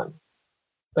harmful one.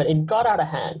 But it got out of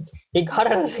hand. It got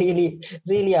really,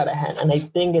 really out of hand. And I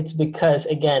think it's because,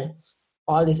 again,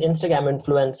 all these Instagram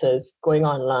influencers going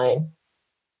online,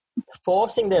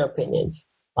 forcing their opinions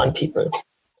on people.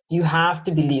 You have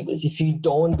to believe this. If you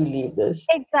don't believe this.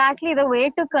 Exactly. The way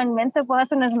to convince a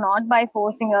person is not by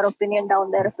forcing your opinion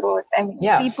down their throat. I mean,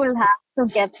 people have to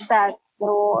get that,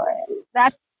 bro.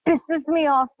 That pisses me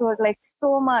off, dude, like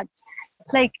so much.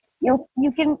 Like, you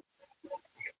can...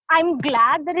 I'm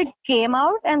glad that it came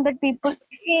out and that people... It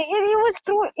was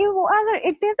true.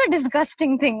 It is a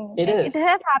disgusting thing. It is. It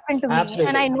has happened to Absolutely. me.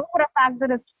 And I know for a fact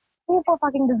that it's super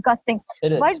fucking disgusting.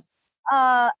 It is. But,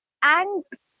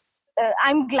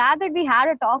 I'm glad that we had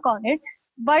a talk on it.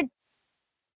 But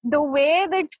the way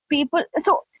that people...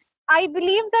 So, I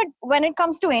believe that when it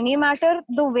comes to any matter,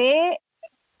 the way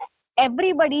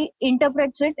everybody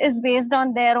interprets it is based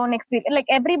on their own experience. Like,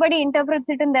 everybody interprets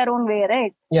it in their own way,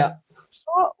 right? Yeah.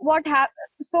 So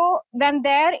So when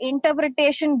their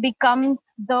interpretation becomes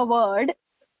the word,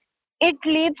 it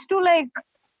leads to like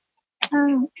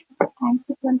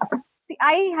consequences.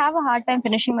 I have a hard time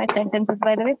finishing my sentences,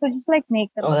 by the way. So just like make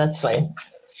them. Oh, that's fine.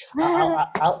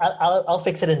 I'll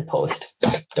fix it in post.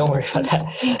 Don't worry about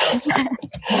that.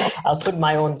 I'll put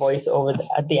my own voice over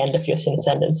at the end of your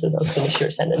sentences. I'll finish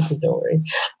your sentences. Don't worry.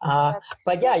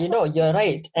 But yeah, you're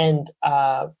right. And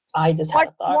I just had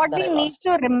a thought what we need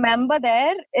to remember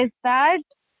there is that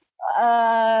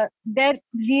they're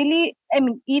really, I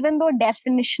mean, even though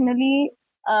definitionally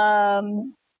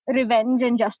revenge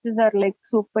and justice are like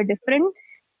super different,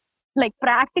 like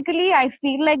practically I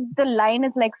feel like the line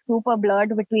is like super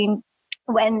blurred between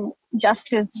when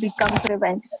justice becomes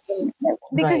revenge,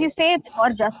 because you say it's for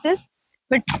justice,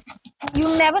 but you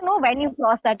never know when you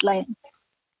cross that line.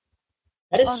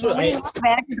 That is true.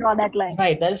 Where to draw that line.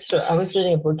 Right, that is true. I was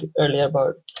reading a book earlier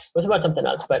it was about something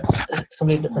else, but it's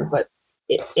completely different. But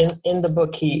in the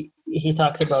book, he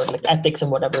talks about like ethics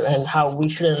and whatever, and how we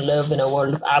shouldn't live in a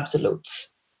world of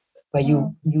absolutes, where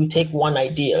you take one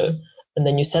ideal and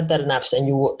then you set that in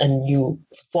absolute, and you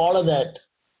follow that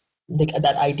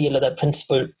ideal or that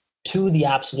principle to the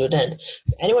absolute end.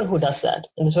 Anyone who does that,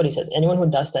 and this is what he says, anyone who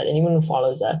does that, anyone who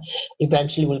follows that,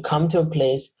 eventually will come to a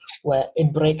place where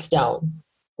it breaks down,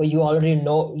 where you already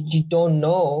know, you don't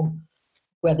know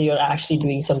whether you're actually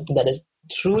doing something that is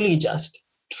truly just,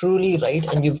 truly right,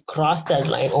 and you've crossed that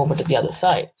line over to the other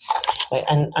side. Right?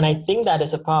 And I think that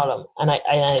is a problem. And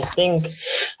I think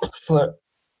for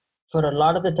a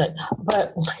lot of the time,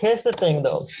 but here's the thing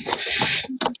though.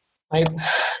 I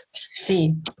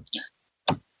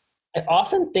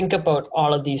often think about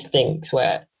all of these things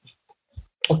where,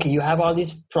 okay, you have all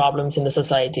these problems in the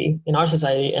society, in our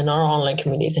society, in our online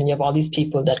communities, and you have all these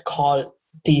people that call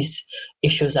these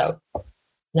issues out.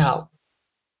 Now,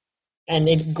 and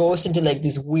it goes into like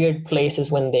these weird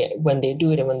places when they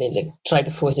do it and when they like try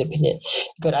to force their opinion.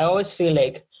 But I always feel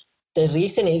like the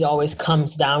reason it always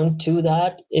comes down to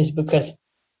that is because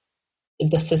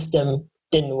the system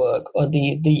didn't work, or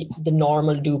the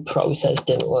normal due process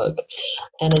didn't work,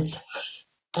 and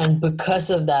because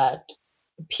of that,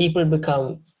 people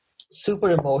become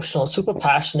super emotional, super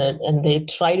passionate, and they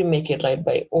try to make it right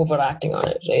by overacting on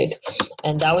it, right?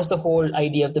 And that was the whole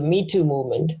idea of the Me Too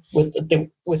movement.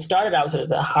 What started out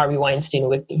as a Harvey Weinstein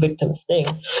victims thing,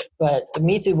 but the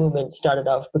Me Too movement started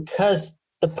off because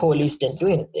the police didn't do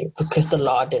anything, because the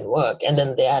law didn't work, and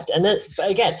then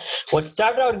again, what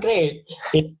started out great,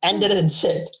 it ended in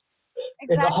shit.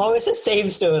 Exactly. It's always the same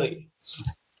story.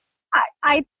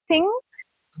 I think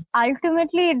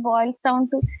ultimately it boils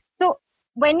down to, so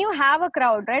when you have a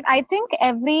crowd, right? I think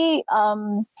every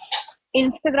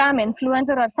Instagram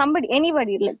influencer or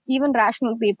anybody, like even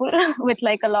rational people with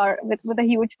like with a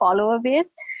huge follower base,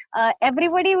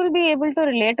 everybody will be able to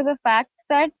relate to the fact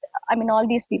that, I mean, all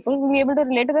these people will be able to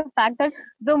relate to the fact that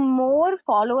the more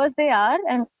followers they are,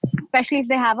 and especially if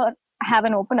they have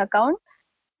an open account,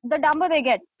 the dumber they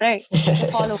get, right? The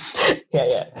follow.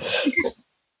 Yeah.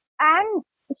 And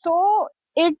so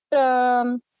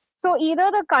so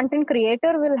either the content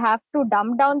creator will have to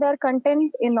dumb down their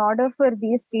content in order for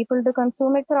these people to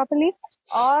consume it properly,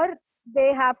 or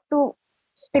they have to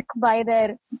stick by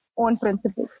their own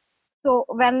principles. So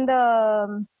when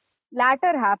the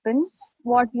latter happens,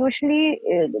 it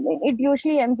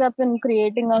usually ends up in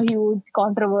creating a huge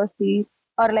controversy,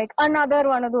 or like another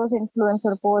one of those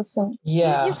influencer posts.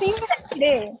 Yeah. You see it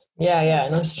today. Yeah,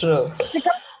 that's true.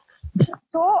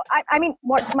 So, I mean,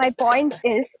 what my point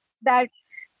is that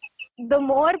the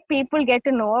more people get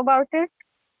to know about it,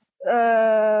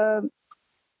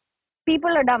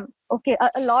 people are dumb. Okay,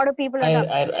 a lot of people are dumb.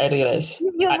 I realize.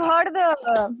 You've heard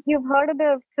of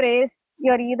the phrase,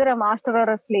 "You're either a master or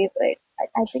a slave," right?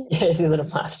 I think. Yes, either a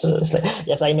master or a slave.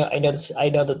 Yes, I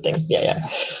know the thing. Yeah.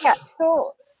 Yeah.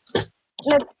 So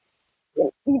let's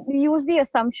use the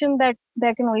assumption that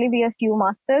there can only be a few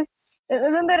masters,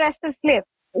 and then the rest are slaves.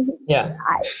 Yeah.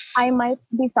 I might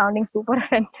be sounding super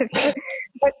offensive,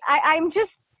 but I'm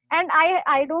just, and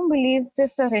I don't believe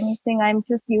this or anything. I'm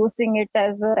just using it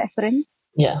as a reference.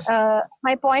 Yeah.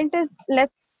 My point is,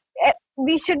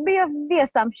 we should be of the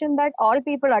assumption that all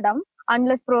people are dumb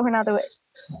unless proven otherwise.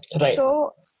 Right.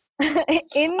 So,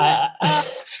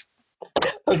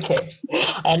 okay,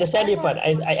 I understand your point.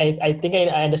 I think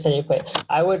I understand your point.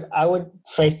 I would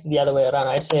phrase it the other way around.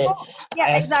 I'd say,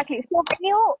 exactly. So when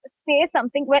you say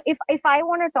something, well, if I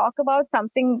want to talk about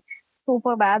something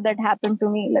super bad that happened to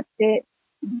me, let's say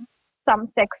some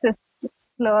sexist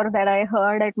slur that I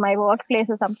heard at my workplace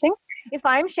or something, if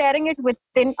I'm sharing it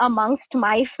amongst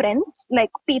my friends,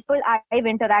 like people I've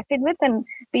interacted with and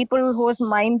people whose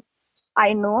minds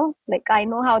I know, like I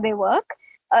know how they work,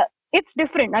 it's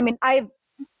different. I mean,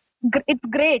 it's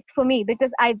great for me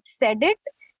because I've said it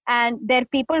and there are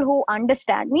people who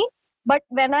understand me. But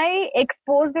when I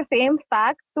expose the same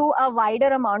fact to a wider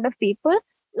amount of people,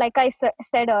 like I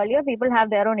said earlier, people have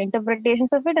their own interpretations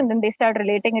of it, and then they start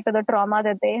relating it to the trauma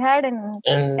that they had, and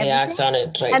they act on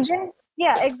it, right? And then,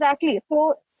 yeah, exactly.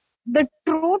 So the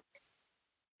truth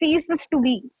ceases to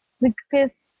be,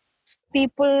 because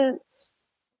people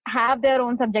have their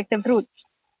own subjective truth.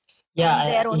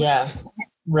 Yeah,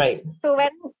 right. So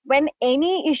when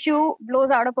any issue blows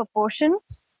out of proportion,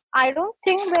 I don't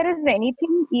think there is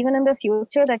anything even in the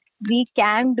future that we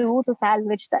can do to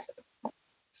salvage that.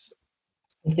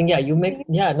 I think I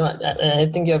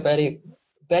think you're very,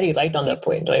 very right on that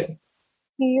point, right?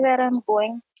 See where I'm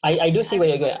going. I do see where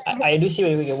you're going. I do see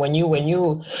where you're going. When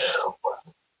you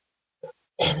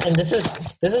and this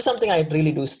is something I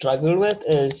really do struggle with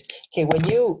is, okay,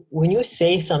 when you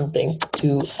say something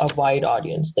to a wide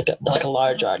audience, like a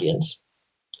large audience,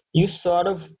 you sort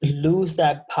of lose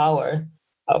that power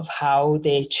of how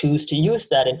they choose to use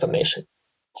that information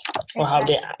or how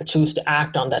they choose to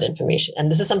act on that information.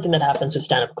 And this is something that happens with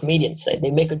stand-up comedians, right?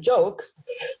 They make a joke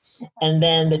and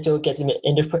then the joke gets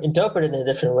interpreted in a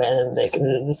different way, and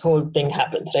then this whole thing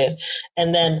happens, right?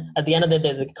 And then at the end of the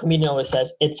day, the comedian always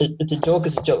says, it's a joke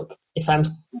is a joke. If I'm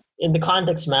in the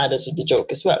context matters with the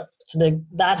joke as well. So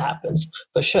that happens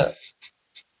for sure.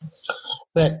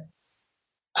 But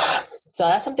so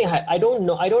that's something I don't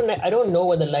know. I don't know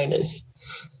what the line is.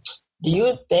 Do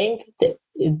you think that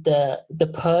the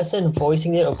person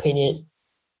voicing their opinion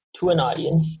to an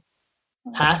audience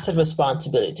has the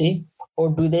responsibility, or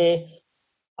do they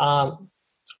are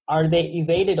they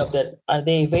evaded of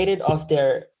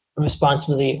their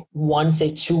responsibility once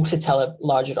they choose to tell a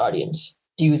larger audience?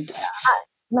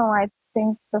 No, I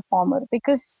think the former,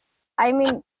 because I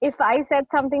mean, if I said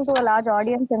something to a large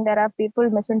audience and there are people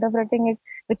misinterpreting it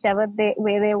whichever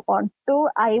way they want to,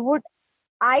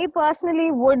 I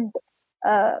personally would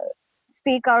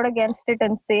speak out against it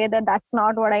and say that that's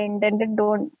not what I intended.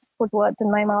 Don't put words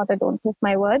in my mouth or don't twist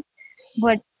my words.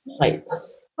 But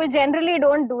people generally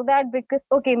don't do that because,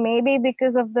 maybe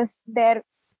because of their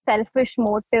selfish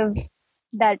motive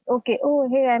that,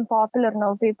 hey, I'm popular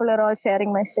now. People are all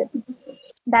sharing my shit.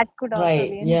 That could also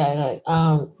be. Yeah,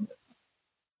 right.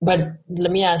 But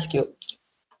let me ask you,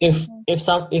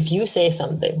 if you say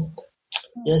something,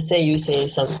 let's say you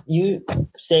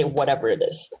say whatever it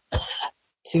is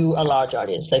to a large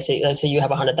audience. Let's say you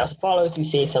have 100,000 followers, you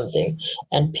say something,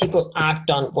 and people act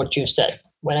on what you said.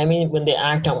 When they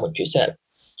act on what you said,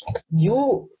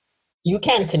 you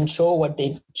can't control what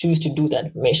they choose to do with that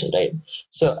information, right?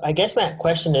 So I guess my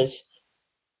question is,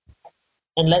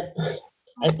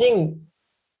 I think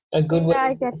a good way,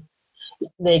 I get.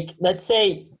 Like, let's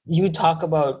say you talk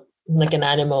about like an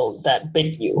animal that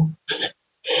bit you,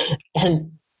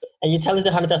 and you tell this to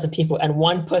 100,000 people, and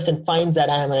one person finds that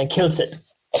animal and kills it.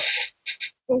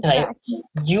 Exactly.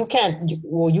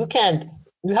 Right?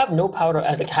 You have no power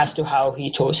as to how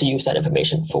he chose to use that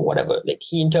information for whatever. Like,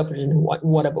 he interpreted it in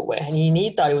whatever way, and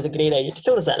he thought it was a great idea to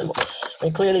kill this animal,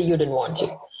 and clearly you didn't want to.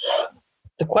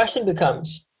 The question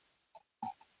becomes,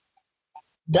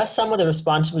 does some of the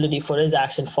responsibility for his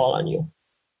action fall on you?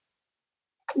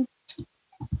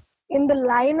 In the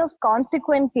line of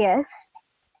consequence, yes.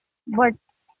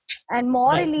 And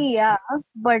morally, yeah.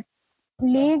 But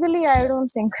legally, I don't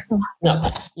think so. No.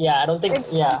 Yeah, I don't think,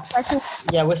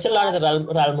 Yeah, we're still out of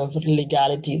the realm of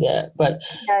legality there. But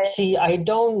see, I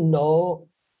don't know.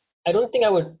 I don't think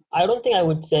I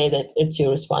would say that it's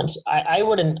your response. I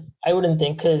wouldn't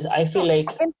think, because I feel like...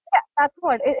 That's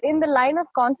what. In the line of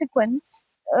consequence,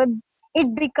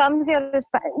 it becomes your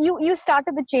response. You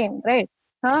started the chain, right?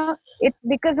 It's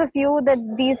because of you that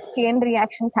these chain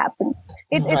reactions happen.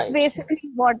 It's basically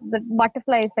what the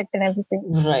butterfly effect and everything.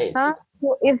 Right.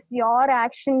 So if your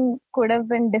action could have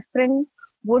been different,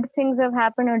 would things have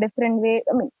happened a different way?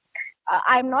 I mean,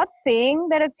 I'm not saying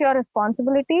that it's your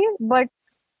responsibility, but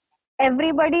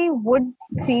everybody would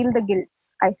feel the guilt,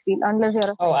 I feel, unless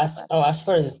you're as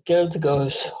far as guilt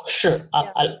goes, sure.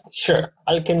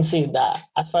 I'll concede that.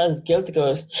 As far as guilt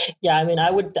goes, yeah, I mean,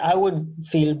 I would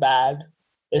feel bad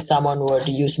if someone were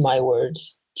to use my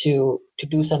words to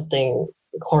do something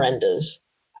horrendous,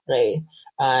 right?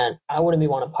 And I wouldn't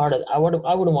want a part of that. I wouldn't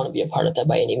want to be a part of that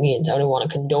by any means. I wouldn't want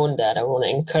to condone that. I wouldn't want to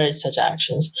encourage such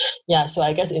actions. Yeah, so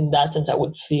I guess in that sense, I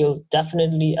would feel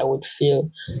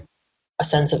a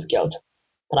sense of guilt.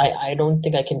 But I don't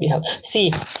think I can be held.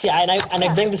 See, and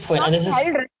I bring this point, and this is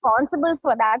held responsible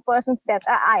for that person's death.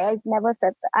 I never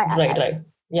said that. Right.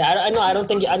 Yeah, I know. I don't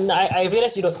think. I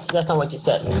realize you don't. That's not what you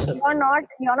said.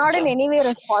 You're not in any way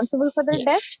responsible for the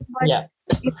death. But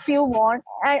if you want,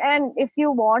 and if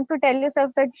you want to tell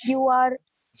yourself that if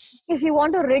you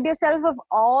want to rid yourself of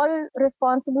all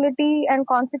responsibility and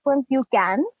consequence, you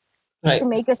can. to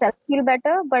make yourself feel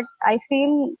better. But I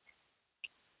feel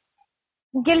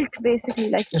guilt, basically.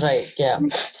 Like right, yeah.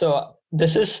 So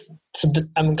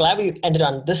I'm glad we ended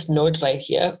on this note right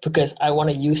here, because I want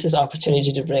to use this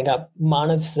opportunity to bring up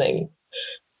Manav Singh.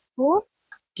 Who?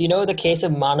 Do you know the case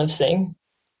of Manav Singh?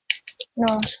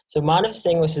 No. So Manav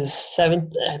Singh was his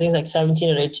 17 or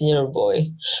 18-year-old boy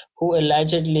who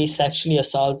allegedly sexually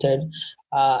assaulted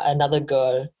another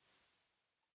girl.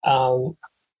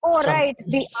 Right.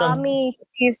 The army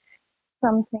chief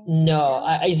something. No,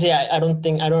 I don't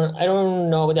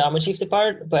know what the army chief's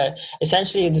part, but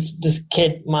essentially this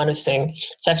kid, Manav Singh,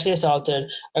 sexually assaulted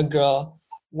a girl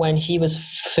when he was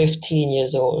 15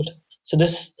 years old. So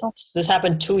this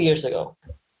happened 2 years ago.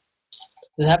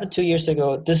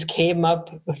 This came up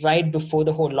right before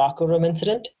the whole locker room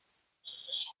incident.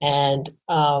 And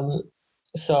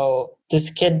so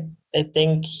this kid, I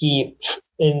think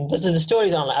the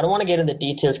story's online. I don't want to get into the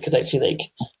details because I feel like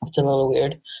it's a little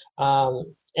weird.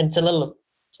 And it's a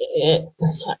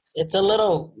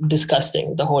little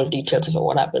disgusting, the whole details of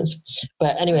what happens.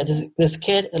 But anyway, this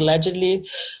kid allegedly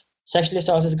sexually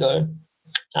assaults this girl.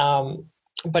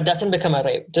 But doesn't become a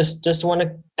rape. Just want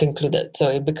to conclude that. So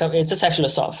it's a sexual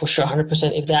assault for sure,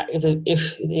 100%. If the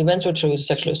events were true, it's a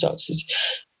sexual assault.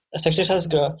 A sexual assault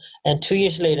girl, and 2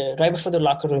 years later, right before the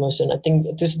locker room incident, I think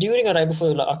this during or right before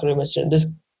the locker room incident,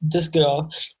 this girl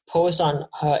posts on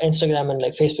her Instagram and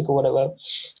like Facebook or whatever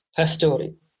her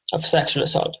story of sexual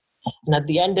assault, and at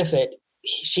the end of it,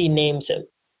 she names him.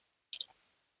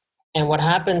 And what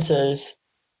happens is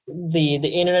the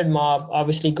internet mob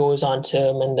obviously goes on to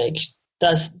him and like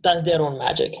does their own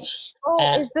magic.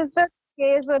 Is this the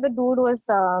case where the dude was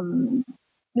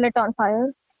lit on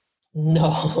fire?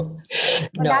 No.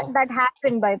 That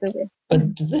happened, by the way.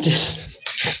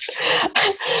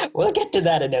 We'll get to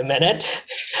that in a minute.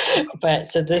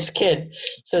 But so this kid,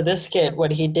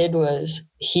 what he did was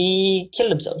he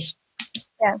killed himself.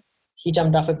 Yeah. He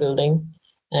jumped off a building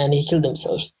and he killed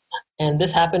himself. And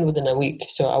this happened within a week.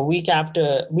 So a week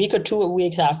or 2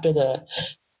 weeks after the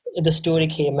story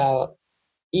came out,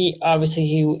 he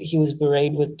was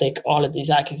berated with like all of these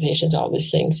accusations, all these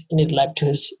things, and it led to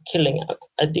his killing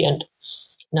at the end.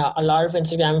 Now, a lot of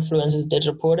Instagram influencers did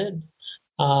report it,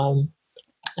 and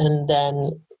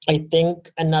then I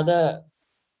think another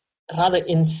rather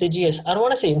insidious, I don't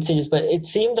want to say insidious, but it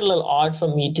seemed a little odd for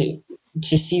me to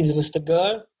see this was the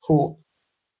girl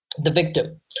the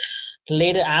victim.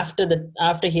 Later, after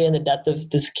hearing the death of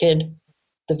this kid,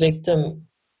 the victim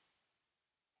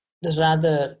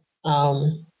rather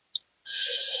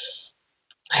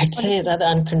I'd say rather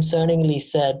unconcerningly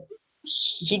said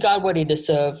he got what he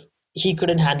deserved. He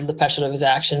couldn't handle the pressure of his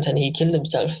actions and he killed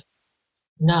himself.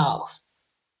 Now,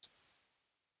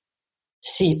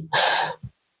 see,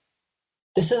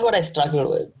 this is what I struggled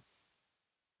with.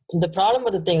 The problem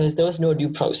with the thing is there was no due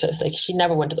process. Like, she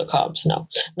never went to the cops. Now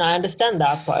I understand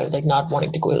that part, like not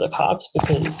wanting to go to the cops,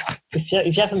 because if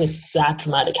you have something that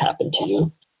traumatic happen to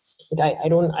you, like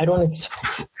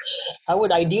I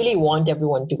would ideally want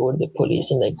everyone to go to the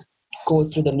police and like go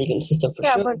through the legal system for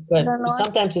sure. But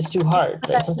sometimes it's too hard.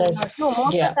 Right? Sometimes of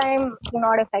the time you're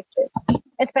not affected.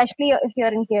 Especially if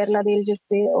you're in Kerala, they'll just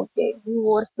say, okay, you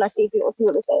wore slutty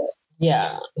clothes.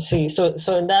 Yeah. See, so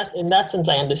in that sense,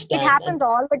 I understand. It happens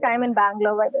all the time in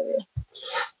Bangalore, by the way.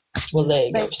 Well, there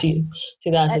you go. See,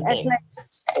 that's the thing.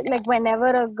 Like whenever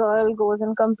a girl goes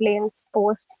and complains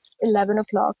post 11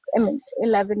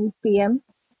 p.m.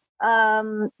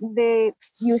 They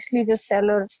usually just tell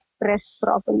her rest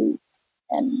properly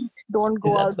and don't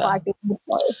go out partying with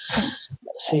boys.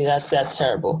 See, that's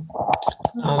terrible.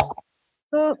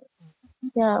 So,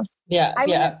 yeah. I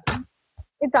mean,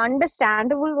 it's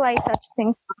understandable why such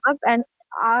things come up, and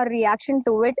our reaction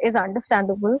to it is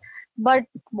understandable. But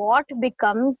what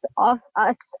becomes of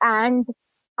us and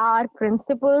our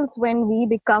principles when we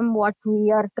become what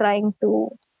we are trying to?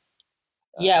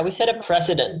 Yeah, we set a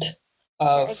precedent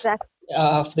of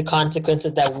the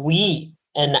consequences that we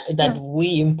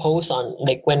impose on,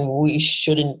 like when we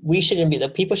shouldn't be the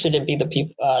people shouldn't be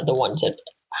the ones that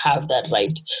have that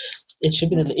right. It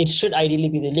should ideally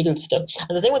be the legal stuff.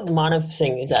 And the thing with Manav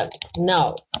Singh is that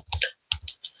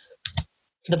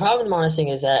the problem with Manav Singh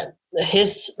is that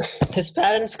his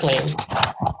parents claim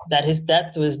that his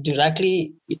death was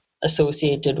directly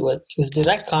associated with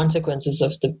direct consequences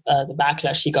of the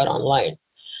backlash he got online,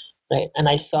 right? And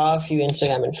I saw a few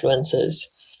Instagram influencers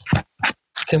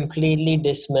completely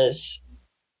dismiss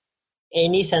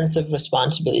any sense of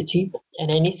responsibility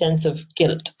and any sense of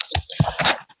guilt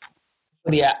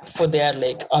for their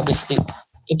like obviously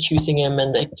accusing him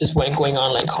and like just going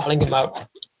on like calling him out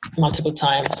multiple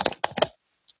times,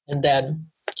 and then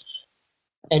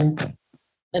and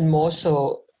more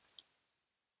so,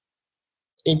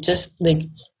 it just like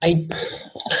I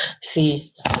see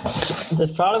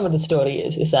the problem with the story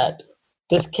is that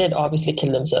this kid obviously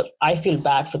killed himself. I feel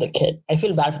bad for the kid. I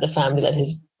feel bad for the family that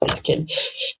his kid.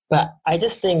 But I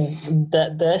just think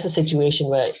that there's a situation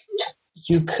where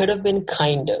you could have been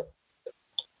kinder,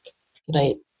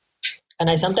 right? And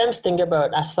I sometimes think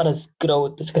about, as far as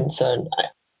growth is concerned,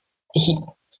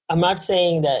 I'm not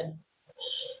saying that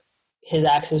his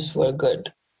actions were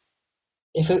good.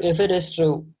 If it is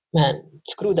true, man,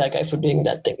 screw that guy for doing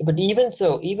that thing. But even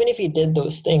so, even if he did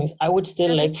those things, I would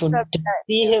still like to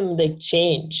see him like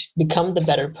change, become the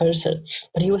better person.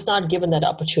 But he was not given that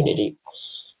opportunity,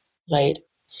 right?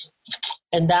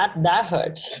 And that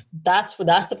hurts. That's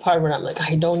the part where I'm like,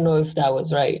 I don't know if that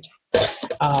was right.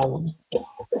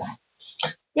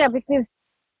 Yeah, because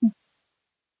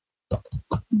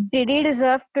did he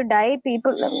deserve to die?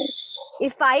 People,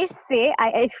 if I say,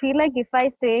 I feel like if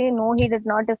I say no, he did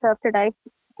not deserve to die,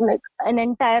 like an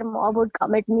entire mob would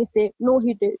come at me, say no,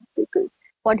 he did, because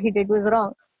what he did was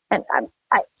wrong. And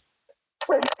I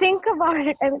think about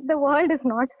it. I mean, the world is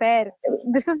not fair.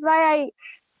 This is why I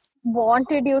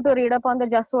wanted you to read up on the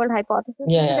just world hypothesis,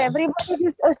 because everybody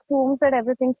just assumes that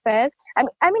everything's fair.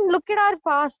 I mean, look at our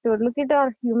past, dude. Look at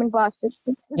our human past. It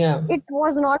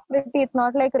was not pretty. It's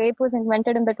not like rape was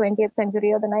invented in the 20th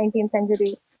century or the 19th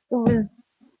century. It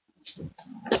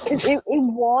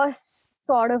was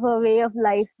sort of a way of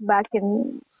life back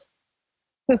in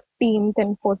 15th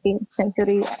and 14th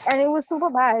century, and it was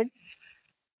super bad.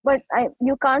 But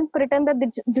you can't pretend that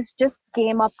this just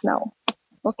came up now.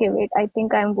 Okay, wait, I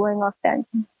think I'm going off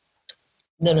tangent.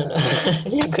 No.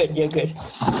 You're good.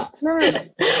 No.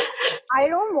 I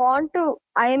don't want to.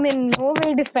 I'm in no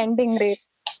way defending rape.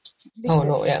 Oh,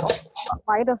 no, yeah.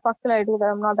 Why the fuck will I do that?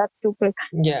 I'm not that stupid.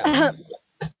 Yeah.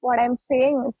 What I'm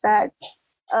saying is that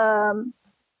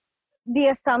the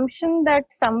assumption that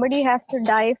somebody has to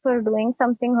die for doing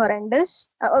something horrendous,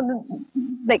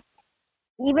 like,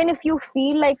 even if you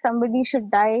feel like somebody should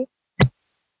die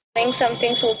doing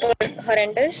something super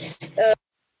horrendous.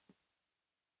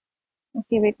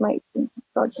 Okay, wait, my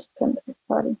thought just came.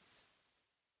 Sorry,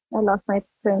 I lost my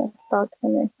train of thought.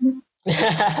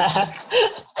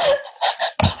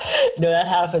 No, that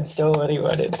happens. Don't worry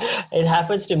about it. It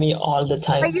happens to me all the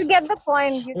time. But you get the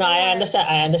point. I understand.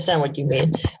 I understand what you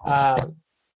mean. I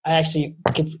actually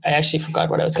forgot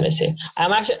what I was going to say.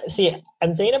 I'm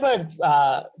thinking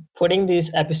about putting these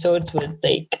episodes with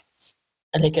like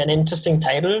an interesting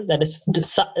title that is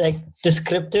like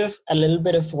descriptive, a little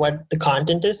bit of what the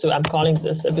content is. So I'm calling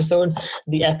this episode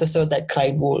the episode that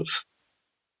cried wolf.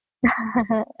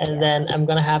 And then I'm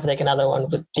gonna have like another one,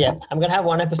 but I'm gonna have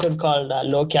one episode called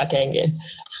Log Kya Kahenge.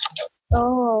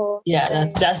 Oh,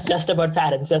 yeah, that's just about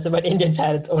parents. That's about Indian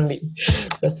parents only.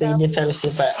 That's the Indian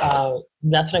fellowship. But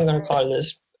that's what I'm gonna call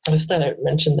this. I just thought I'd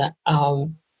mention that.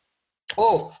 Oh,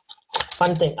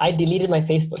 fun thing! I deleted my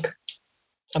Facebook.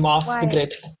 I'm off the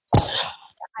grid.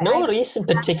 No reason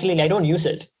particularly. I don't use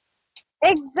it.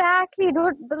 Exactly,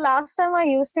 dude. The last time I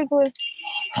used it was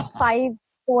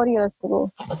 4 years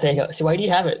ago. Oh, there you go. So why do you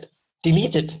have it?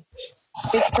 Delete it.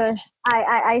 Because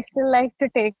I still like to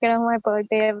take care of my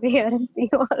birthday every year and see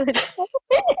all it.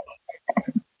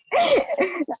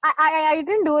 I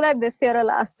didn't do that this year or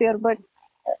last year, but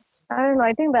I don't know.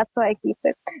 I think that's why I keep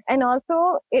it. And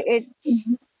also, it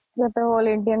with the whole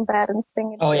Indian parents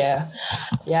thing. Oh yeah.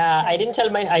 I didn't tell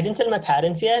my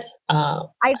parents yet.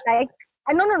 No.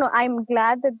 I'm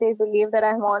glad that they believe that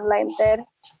I'm online there,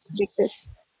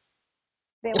 because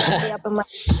they won't be up in my.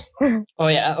 Oh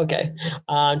yeah, okay.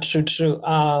 True.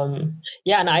 And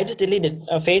I just deleted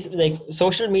Facebook. Like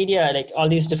social media, like all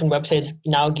these different websites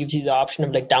now gives you the option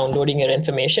of like downloading your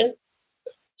information.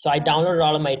 So I downloaded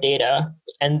all of my data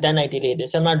and then I deleted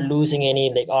it. So I'm not losing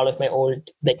any, like all of my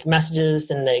old like messages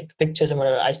and like pictures and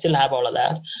whatever. I still have all of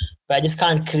that, but I just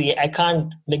can't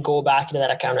like go back into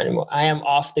that account anymore. I am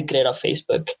off the grid of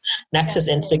Facebook. Next is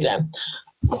Instagram.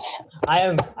 I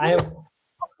am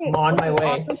on my way.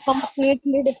 On a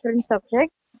completely different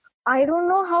subject. I don't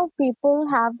know how people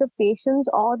have the patience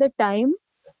or the time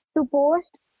to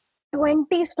post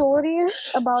 20 stories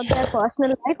about their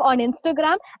personal life on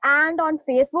Instagram and on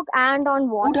Facebook and on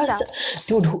WhatsApp.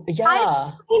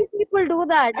 I've seen people do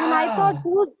that. And I thought,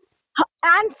 dude,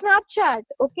 and Snapchat.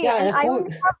 Okay, and I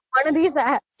only have one of these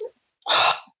apps.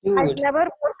 Dude. I've never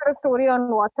posted a story on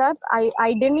WhatsApp.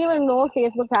 I didn't even know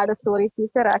Facebook had a story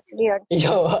feature actually.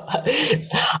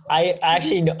 I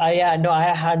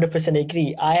 100%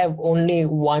 agree. I have only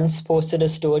once posted a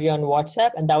story on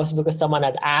WhatsApp, and that was because someone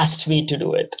had asked me to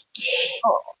do it.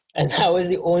 Oh. And that was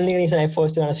the only reason I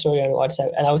posted on a story on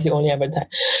WhatsApp, and that was the only ever time.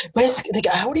 But it's like,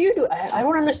 how do you do? I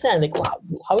don't understand. Like,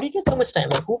 how do you get so much time?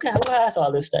 Like, who has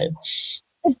all this time?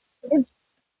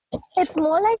 It's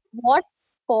more like, what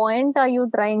point are you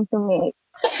trying to make?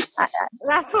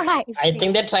 That's what I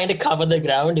think they're trying to cover the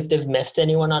ground. If they've missed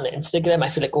anyone on Instagram, I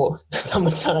feel like, oh,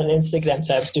 someone's on Instagram,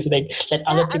 so I have to like let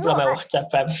other people on my WhatsApp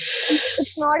have.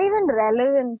 It's not even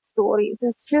relevant stories.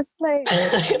 It's just like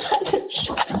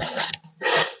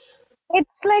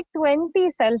it's like 20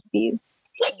 selfies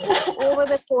over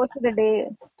the course of the day.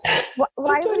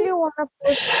 Why would you want to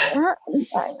post?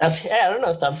 I don't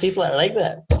know. Some people are like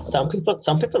that. Some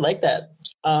people like that.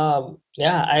 I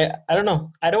don't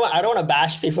know. I don't want to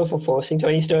bash people for posting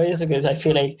 20 stories, because I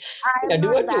feel like do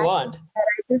what you want.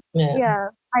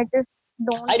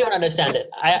 I don't understand it.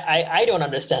 I don't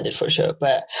understand it for sure.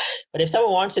 But if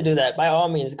someone wants to do that, by all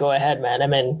means, go ahead, man. I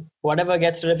mean, whatever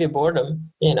gets rid of your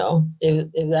boredom,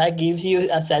 if that gives you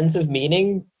a sense of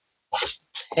meaning,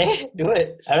 hey, do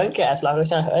it. I don't care, as long as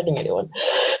it's not hurting anyone.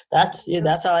 That's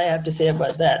all I have to say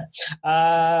about that.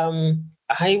 I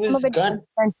was gone.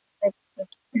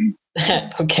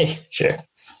 Okay, sure.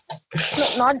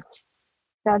 No,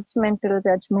 not judgmental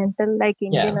like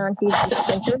Indian aunties.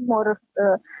 More of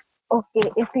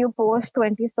okay, if you post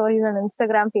 20 stories on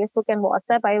Instagram, Facebook, and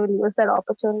WhatsApp, I will use that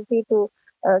opportunity to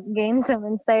gain some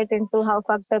insight into how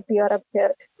fucked up you are up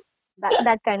here.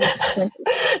 That kind of thing.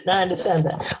 No, I understand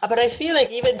that. But I feel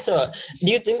like, even so,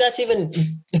 do you think that's even...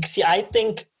 See, I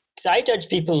think... I judge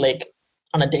people like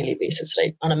on a daily basis,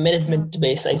 right? On a minute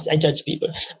basis, I judge people.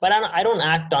 But I don't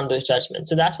act on those judgments.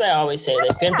 So that's why I always say,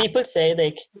 like, when people say,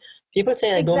 don't be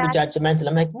judgmental.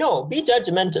 I'm like, no, be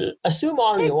judgmental. Assume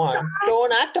all you want.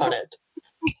 Don't act on it.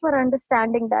 For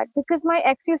understanding that, because my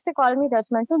ex used to call me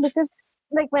judgmental, because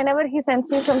like whenever he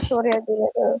sends me some story, I'd be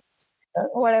like,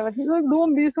 whatever. He's like,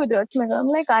 don't be so judgmental. I'm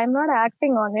like, I'm not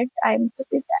acting on it.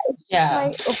 It's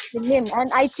my opinion,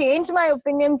 and I change my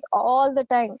opinions all the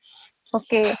time.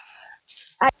 Okay.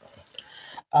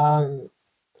 Anyway.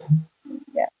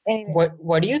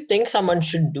 What do you think someone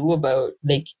should do about,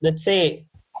 like, let's say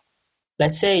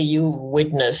you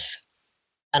witness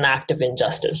an act of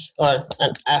injustice or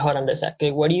a horrendous act?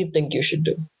 What do you think you should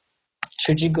do?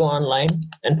 Should you go online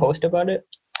and post about it?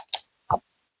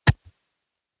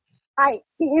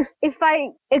 If I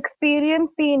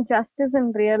experience the injustice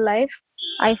in real life,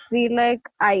 I feel like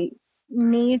I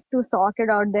need to sort it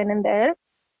out then and there,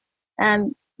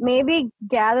 and maybe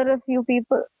gather a few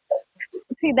people.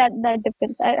 See, that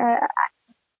depends.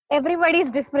 Everybody's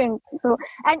different. So,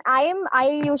 and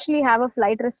I usually have a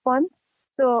flight response.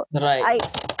 So right.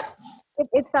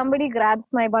 If somebody grabs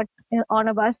my butt on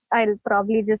a bus, I'll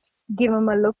probably just give him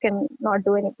a look and not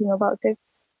do anything about it.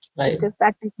 Right. Because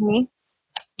that is me.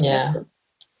 Yeah.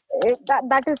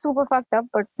 That is super fucked up,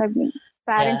 but I mean,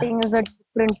 parenting is a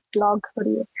different vlog for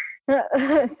you.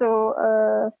 So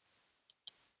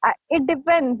it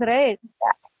depends, right?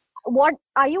 What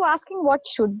are you asking? What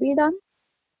should be done?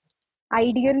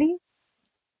 Ideally,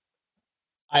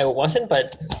 I wasn't,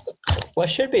 but what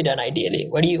should be done ideally?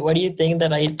 What do you think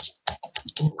that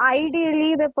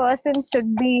Ideally, the person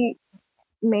should be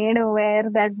made aware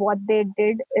that what they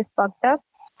did is fucked up.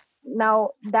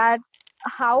 Now, that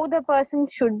how the person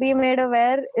should be made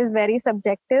aware is very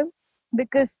subjective,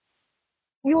 because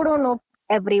you don't know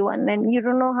everyone and you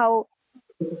don't know how.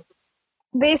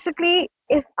 Basically,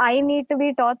 if I need to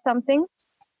be taught something,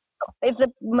 if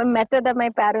the method that my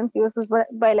parents used was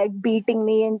by like beating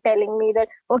me and telling me that,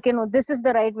 okay, no, this is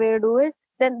the right way to do it,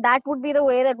 then that would be the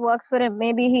way that works for him.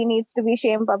 Maybe he needs to be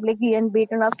shamed publicly and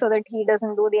beaten up so that he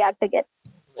doesn't do the act again.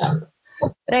 Yeah.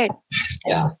 Right.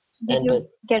 Yeah. Did you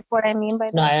get what I mean by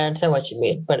that? No, I understand what you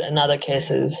mean. But in other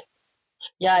cases,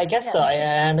 I guess so. I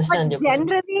understand your point.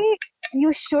 Generally,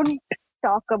 you should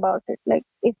talk about it. Like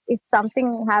if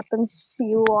something happens to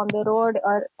you on the road,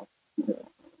 or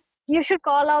you should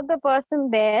call out the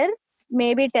person there,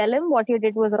 maybe tell him what you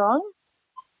did was wrong,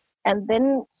 and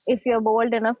then if you're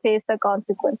bold enough, face the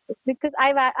consequences. Because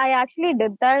I actually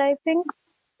did that. I think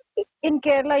in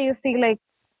Kerala you see like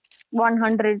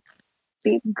 100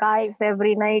 guys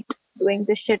every night doing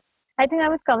this shit. I think I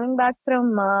was coming back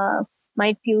from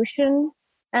my tuition,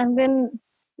 and then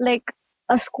like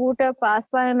a scooter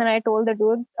passed by, and then I told the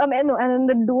dude, and then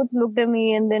the dude looked at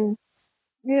me and then,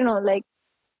 like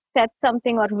said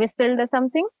something or whistled or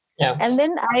something. Yeah. And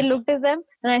then I looked at them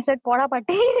and I said, "Poda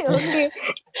patti." Okay.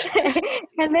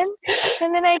 and then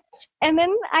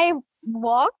I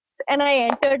walked and I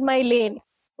entered my lane.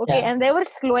 Okay. Yeah. And they were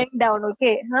slowing down.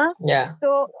 Okay. Huh? Yeah.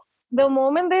 So the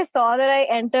moment they saw that I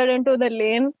entered into the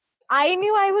lane, I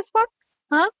knew I was fucked.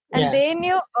 huh? And they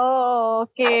knew, oh,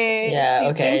 okay. Yeah,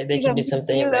 okay, they can do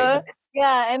something. Right?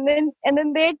 Yeah, and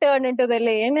then they turn into the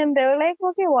lane and they were like,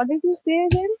 okay, what did you say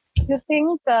again? You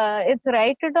think it's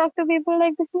right to talk to people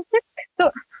like this?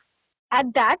 So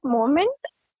at that moment,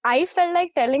 I felt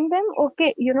like telling them,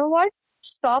 okay, you know what?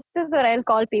 Stop this or I'll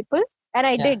call people. And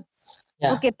I did.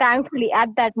 Yeah. Okay, thankfully at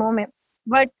that moment.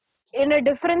 But in a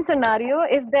different scenario,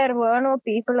 if there were no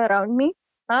people around me,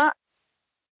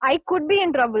 I could be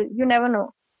in trouble. You never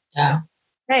know. Yeah.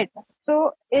 Right.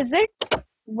 So is it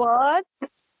worth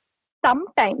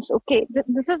sometimes? Okay,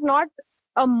 this is not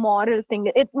a moral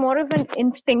thing. It's more of an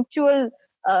instinctual,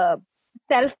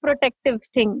 self-protective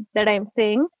thing that I'm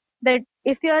saying. That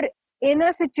if you're in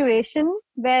a situation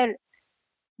where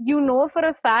you know for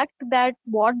a fact that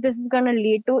what this is going to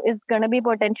lead to is going to be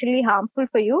potentially harmful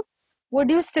for you, would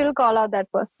you still call out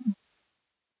that person?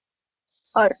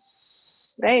 Or,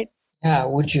 right? Yeah,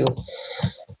 would you?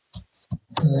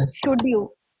 Should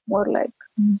you? More like.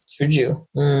 Should you?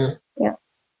 Yeah.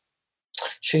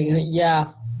 Should you?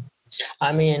 Yeah.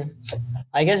 I mean,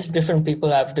 I guess different people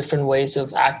have different ways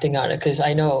of acting on it. Because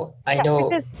I know.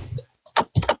 Because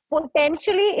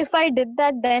potentially, if I did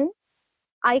that, then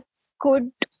I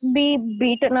could be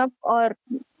beaten up, or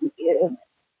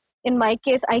in my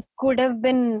case, I could have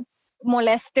been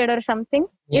molested or something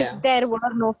if there were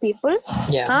no people.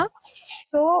 Yeah. Huh?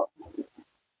 So,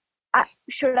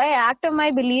 should I act on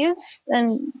my beliefs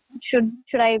and should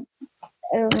I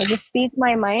just speak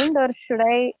my mind, or should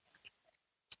I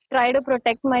try to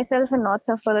protect myself and not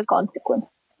suffer the consequences?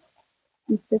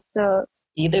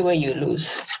 Either way, you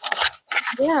lose.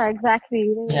 Yeah,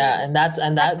 exactly. Yeah, and that's the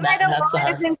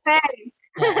hard.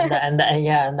 And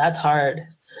that's hard.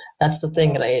 That's the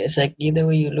thing, right? It's like either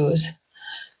way you lose.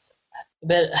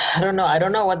 But I don't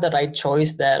know what the right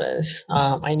choice there is.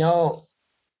 I know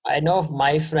of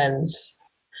my friends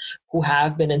who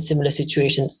have been in similar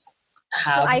situations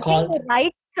have I think the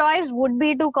right choice would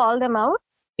be to call them out.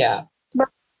 Yeah. But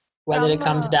whether it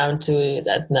comes down to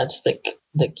that's like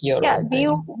your own do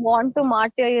you want to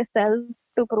martyr yourself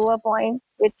to prove a point?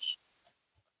 Which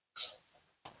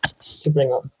to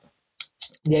bring up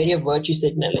the idea of virtue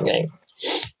signaling, right?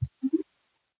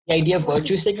 The idea of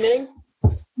virtue signaling,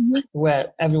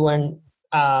 where everyone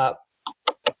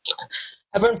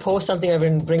posts something,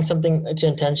 everyone brings something to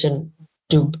attention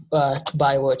to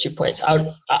buy virtue points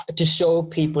out, to show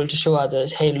people, to show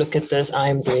others, hey, look at this,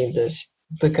 I'm doing this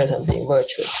because I'm being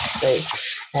virtuous, right?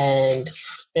 And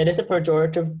it is a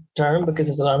pejorative term because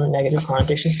there's a lot of negative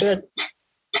connotations to it.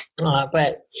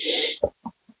 But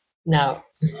now,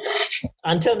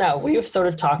 until now, we've sort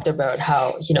of talked about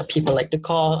how, people like to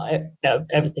call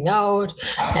everything out,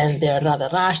 and they're rather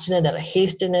rash in it, they're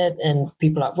hasty in it, and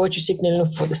people are virtue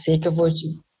signaling for the sake of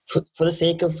virtue, for the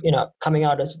sake of, coming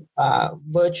out as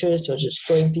virtuous, or just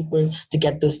showing people to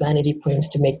get those vanity points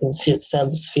to make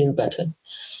themselves feel better.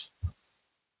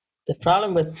 The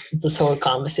problem with this whole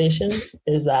conversation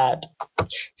is that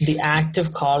the act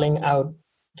of calling out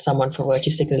someone for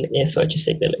virtue signaling is virtue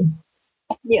signaling.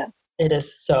 Yeah. It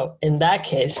is. So in that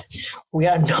case, we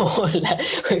are no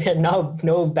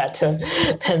better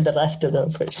than the rest of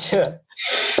them, for sure.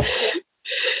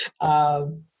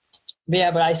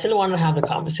 But I still want to have the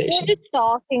conversation. We're just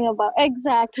talking about,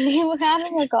 exactly, we're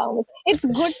having a conversation. It's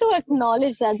good to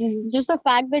acknowledge that. Just the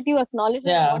fact that you acknowledge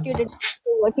what you did,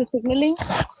 what you're signaling,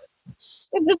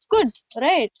 it's good,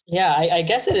 right? Yeah, I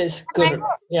guess it is good.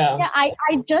 Yeah, I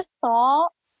just saw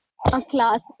a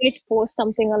classmate post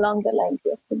something along the lines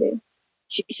yesterday.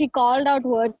 She called out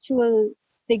virtual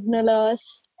signalers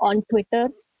on Twitter,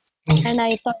 and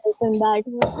I thought, isn't that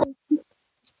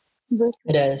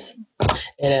it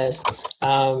is.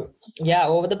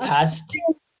 Over the past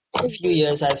few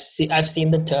years, I've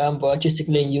seen the term virtue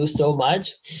signaling used so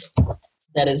much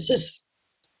that it's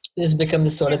just become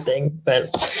the sort of thing.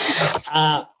 But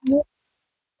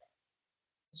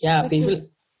people.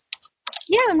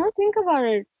 Yeah, no, think about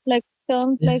it. Like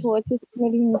terms like virtue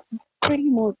signaling, pretty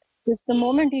much. The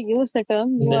moment you use the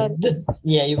term,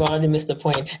 you've already missed the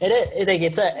point.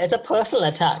 It's a personal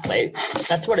attack, right?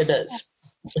 That's what it is.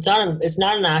 It's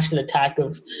not an actual attack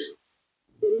of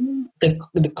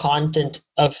the content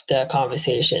of the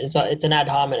conversation. So it's an ad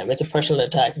hominem. It's a personal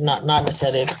attack, not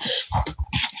necessarily.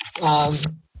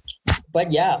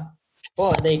 But yeah.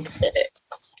 Oh,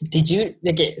 did you?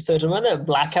 Okay, so remember the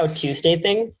Blackout Tuesday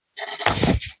thing,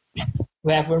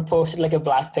 where everyone posted like a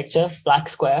black picture, black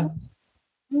square.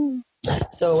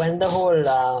 So when the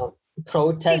whole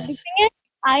protest,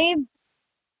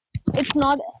 it's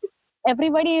not.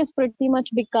 Everybody is pretty much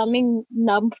becoming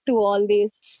numb to all these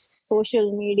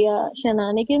social media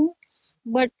shenanigans.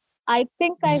 But I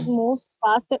think I've moved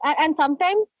faster. And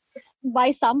sometimes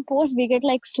by some posts we get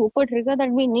like super trigger that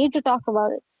we need to talk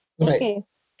about it. Right. Okay.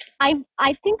 I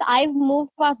think I've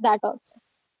moved past that also.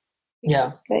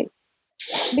 Yeah. Right.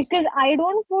 Because I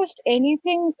don't post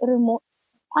anything remote.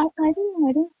 I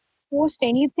don't post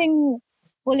anything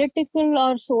political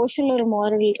or social or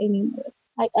moral anymore.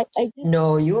 I just...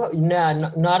 No,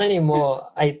 not anymore.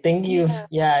 I think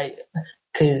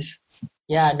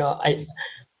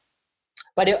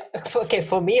but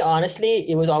for me, honestly,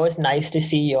 it was always nice to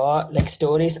see your like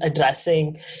stories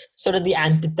addressing sort of the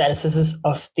antithesis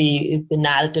of the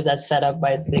narrative that's set up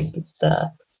by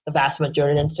the vast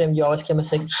majority. And so you always came and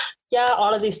say, yeah,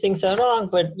 all of these things are wrong,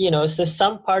 but so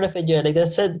some part of it, you're like,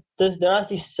 there are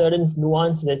these certain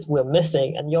nuances that we're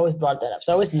missing, and you always brought that up.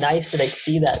 So it was nice to like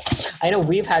see that. I know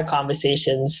we've had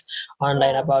conversations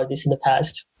online about this in the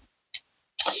past.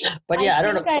 But I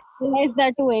don't know. I realize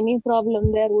that to any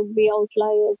problem there would be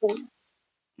outliers.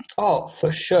 Oh,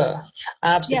 for sure.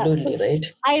 Absolutely, right.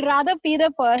 I'd rather be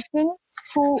the person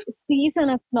who sees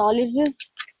and acknowledges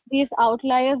these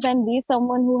outliers than be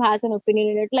someone who has an opinion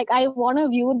in it. Like I want to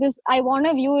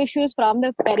view issues from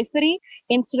the periphery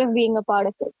instead of being a part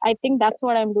of it. I think that's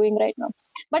what I'm doing right now.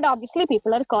 But obviously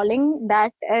people are calling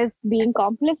that as being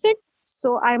complicit.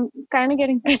 So I'm kind of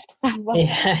getting pissed off.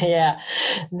 Yeah.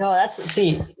 No, I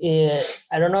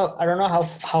don't know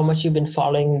how much you've been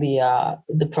following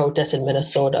the protests in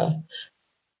Minnesota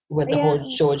with the whole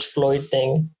George Floyd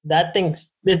thing. That thing, as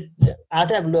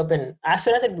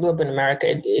soon as it blew up in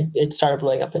America, it started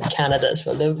blowing up in Canada as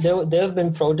well. There have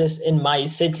been protests in my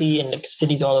city and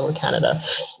cities all over Canada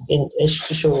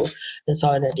to show in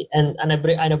solidarity. And I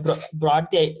brought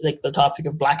the topic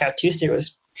of Blackout Tuesday.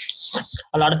 Was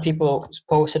a lot of people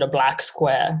posted a black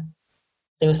square.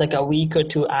 It was like a week or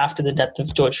two after the death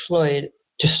of George Floyd,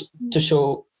 just to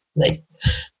show their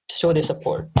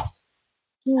support.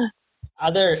 Yeah.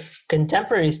 Other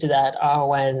contemporaries to that are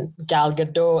when Gal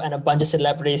Gadot and a bunch of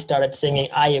celebrities started singing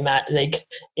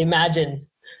Imagine,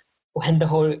 when the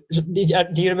whole...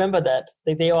 Do you remember that?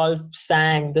 They all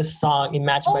sang this song,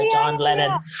 Imagine, by John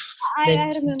Lennon.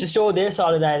 To show their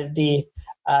solidarity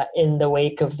in the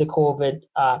wake of the COVID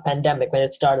pandemic when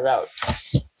it started out.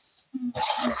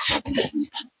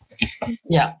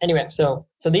 Yeah, anyway, so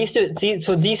these two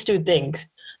things.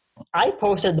 I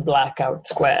posted the blackout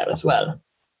square as well.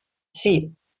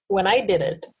 See, when I did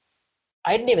it,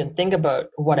 I didn't even think about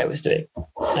what I was doing.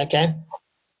 Okay,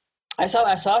 I saw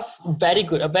a very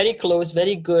close,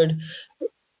 very good,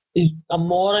 a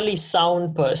morally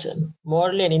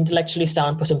and intellectually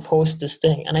sound person post this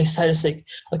thing, and I started to say,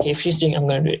 okay, if she's doing it, I'm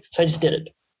going to do it. So I just did it.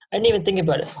 I didn't even think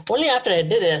about it. Only after I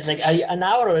did it, it's like an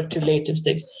hour or two later, it's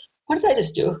like, what did I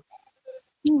just do?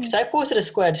 Because I posted a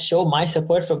square to show my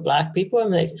support for Black people.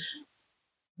 I'm like,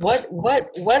 what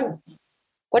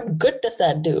good does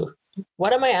that do?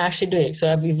 What am I actually doing?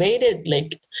 So I've evaded,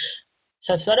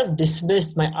 so I've sort of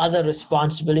dismissed my other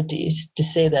responsibilities to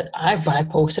say that I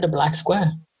posted a black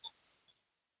square.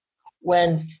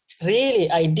 When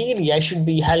really, ideally, I should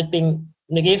be helping,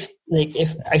 if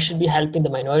I should be helping the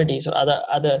minorities or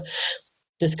other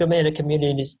discriminated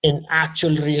communities in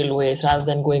actual real ways rather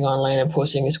than going online and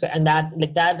posting a square. And that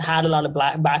had a lot of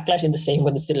backlash, in the same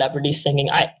with the celebrities singing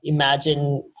I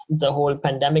Imagine the whole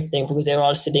pandemic thing, because they were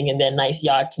all sitting in their nice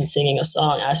yachts and singing a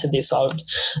song as if they solved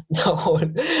the whole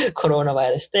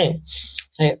coronavirus thing.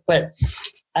 Right? But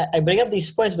I bring up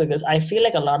these points because I feel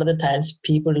like a lot of the times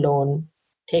people don't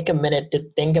take a minute to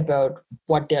think about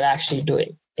what they're actually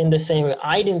doing. In the same way,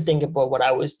 I didn't think about what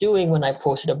I was doing when I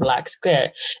posted a black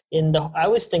square. I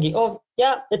was thinking, oh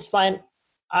yeah, it's fine,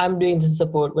 I'm doing this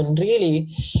support, when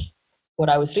really what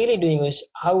I was really doing was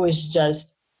I was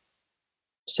just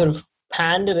sort of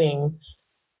pandering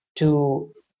to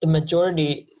the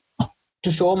majority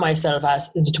to present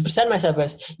myself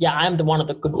as, yeah, I'm the one of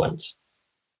the good ones.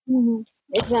 Mm-hmm.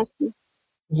 Exactly.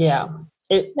 Yeah.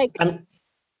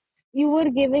 You were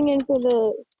giving into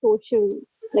the social,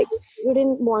 you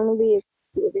didn't want to be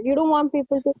excluded. You don't want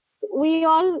people to, we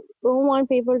all don't want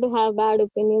people to have bad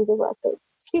opinions of ourselves.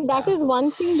 See, that is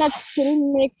one thing that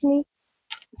still made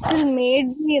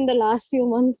me in the last few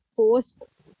months post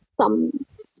some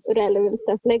relevant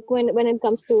stuff, like when it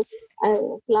comes to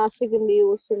plastic in the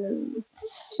ocean and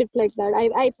shit like that.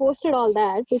 I posted all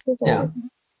that because I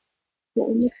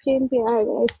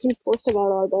still post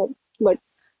about all that. But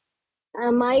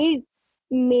am I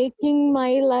making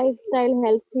my lifestyle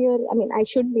healthier? I mean, I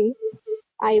should be.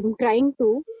 I'm trying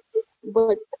to,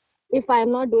 but if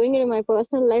I'm not doing it in my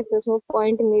personal life, there's no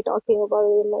point in me talking about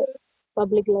it in my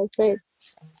public life, right?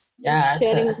 Yeah,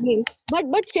 sharing a meme.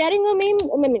 But sharing a meme,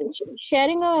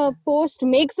 sharing a post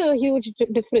makes a huge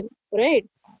difference, right?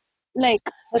 Like,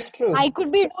 that's true. I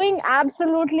could be doing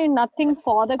absolutely nothing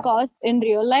for the cause in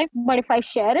real life, but if I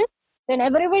share it, then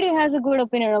everybody has a good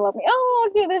opinion about me. Oh,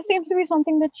 okay, there seems to be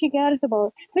something that she cares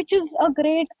about, which is a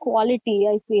great quality,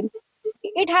 I feel.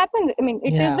 It happens. I mean,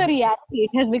 it is the reality. It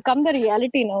has become the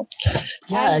reality now.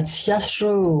 Yeah, it's just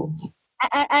true.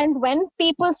 And when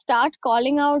people start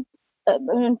calling out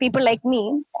people like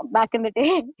me back in the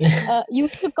day,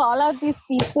 used to call out these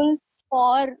people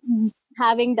for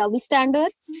having double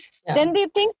standards, then they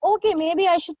think, okay, maybe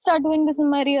I should start doing this in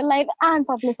my real life and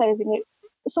publicizing it.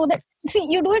 So that, see,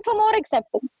 you do it for more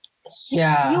acceptance.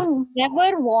 Yeah. You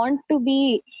never want to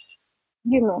be,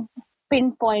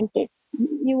 pinpointed.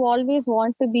 You always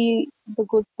want to be the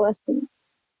good person.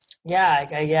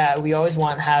 Yeah. We always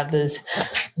want to have this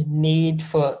need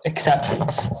for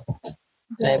acceptance.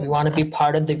 Right? We want to be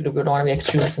part of the group. We don't want to be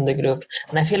excluded from the group.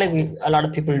 And I feel like a lot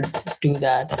of people do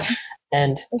that.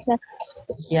 And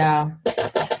yeah.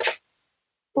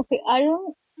 Okay,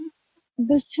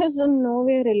 this is in no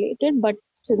way related, but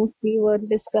since we were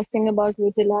discussing about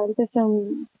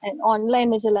vigilantism and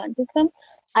online vigilantism,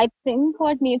 I think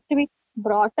what needs to be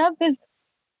brought up is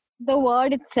the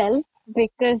word itself,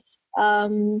 because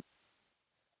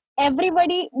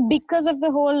everybody, because of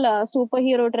the whole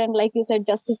superhero trend, like you said,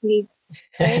 Justice League,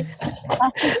 right?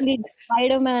 Justice League,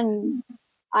 Spider-Man,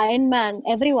 Iron Man,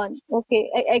 everyone,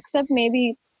 okay, except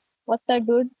maybe, what's that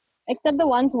dude? Except the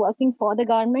ones working for the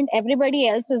government, everybody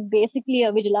else is basically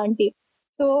a vigilante.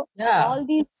 So all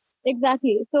these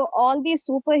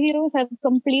superheroes have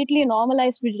completely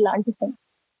normalized vigilantism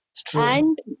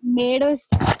and made us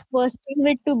perceive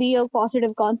it to be a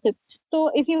positive concept. So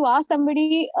if you ask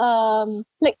somebody,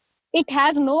 like, it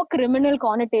has no criminal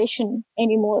connotation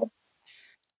anymore.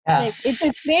 Like, it's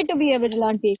great to be a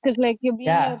vigilante because, like, you're being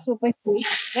a superhero,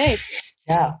 right?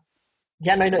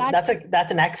 Yeah, no,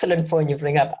 that's an excellent point you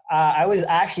bring up. I was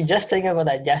actually just thinking about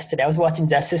that yesterday. I was watching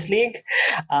Justice League,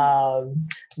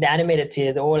 the animated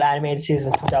series, the old animated series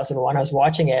of 2001. I was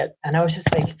watching it, and I was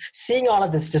just like seeing all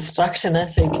of this destruction. I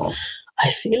was like, I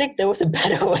feel like there was a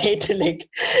better way to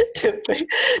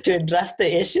address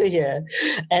the issue here.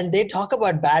 And they talk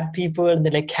about bad people and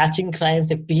they're like catching crimes,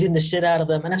 like beating the shit out of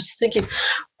them. And I was just thinking,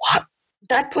 what?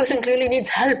 That person clearly needs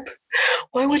help.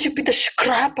 Why would you beat the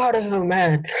crap out of him,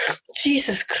 man?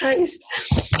 Jesus Christ.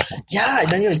 Yeah,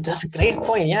 no, that's a great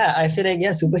point. Yeah, I feel like,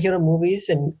 superhero movies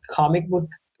and comic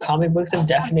books have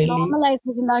definitely normalized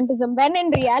vigilantism. When in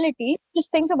reality,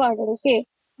 just think about it, okay?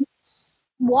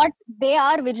 What they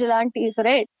are vigilantes,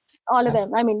 right? All of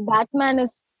them. I mean, Batman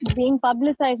is being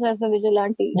publicized as a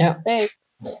vigilante, right?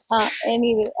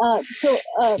 Anyway,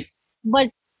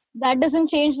 but that doesn't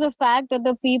change the fact that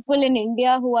the people in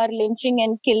India who are lynching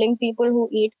and killing people who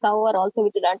eat cow are also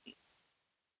vigilantes,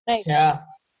 right? Yeah.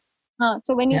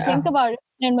 So when you think about it,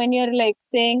 and when you're like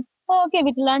saying, oh, okay,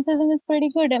 vigilantism is pretty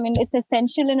good, I mean, it's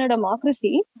essential in a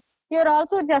democracy, you're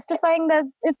also justifying that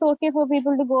it's okay for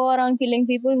people to go around killing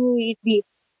people who eat beef.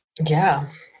 Yeah.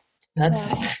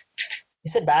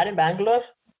 Is it bad in Bangalore?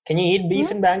 Can you eat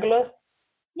beef in Bangalore?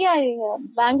 Yeah.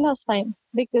 Bangalore's fine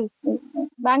because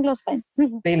Bangalore's fine.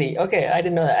 Really? Okay, I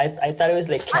didn't know that. I thought it was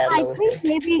like Kerala. I think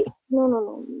maybe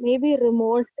no. Maybe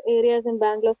remote areas in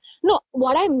Bangalore. No,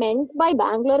 what I meant by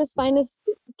Bangalore is fine is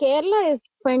Kerala is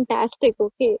fantastic.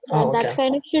 Okay, that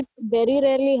kind of shit very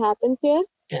rarely happens here.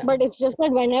 Yeah. But it's just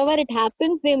that whenever it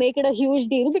happens, they make it a huge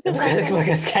deal because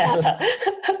Kerala.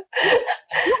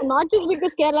 No, not just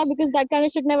because Kerala, because that kind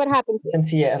of shit never happens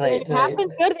here. Yeah, right. When it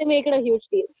happens here, they make it a huge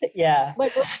deal. Yeah.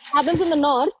 But what happens in the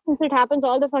north, since it happens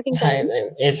all the fucking time,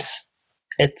 it's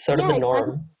sort of the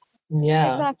norm. Exactly.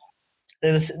 Yeah.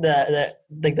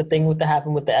 Exactly. The thing with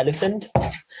happened with the elephant.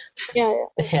 Yeah.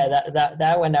 Yeah,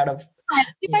 that went out of.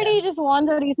 Everybody just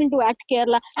wants a reason to act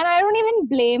Kerala, and I don't even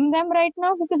blame them right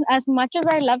now because as much as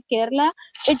I love Kerala,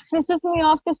 it pisses me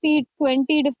off to see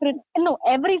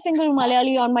every single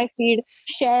Malayali on my feed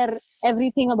share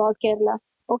everything about Kerala.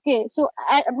 Okay, so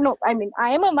I am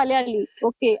a Malayali.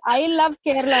 Okay, I love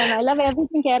Kerala and I love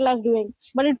everything Kerala is doing,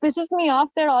 but it pisses me off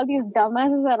that all these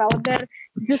dumbasses are out there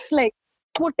just like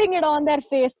putting it on their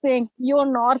face saying, "Yo,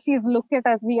 Northeast, look at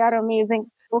us, we are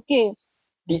amazing." Okay.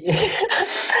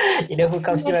 You know who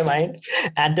comes to my mind?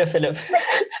 Anto Philip.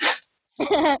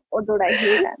 Oh, dude, I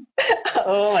hate that.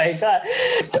 Oh my god.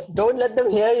 Don't let them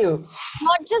hear you.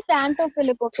 Not just Anto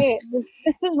Philip, okay?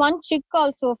 This is one chick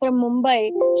also from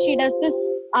Mumbai. She does this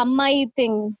Ammai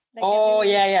thing. Like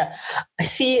yeah.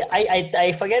 See,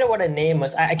 I forget what her name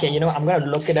was. I'm going to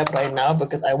look it up right now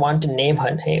because I want to name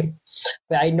her name.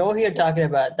 But I know who you're talking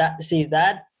about. That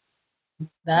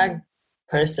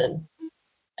person.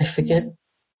 I forget.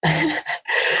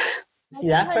 See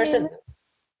that person?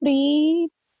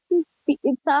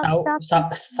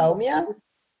 Saumya?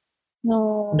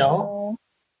 No. No?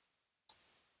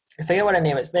 I forget what her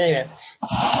name is. But anyway,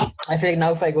 I feel like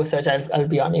now if I go search, I'll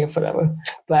be on here forever.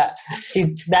 But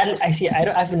see,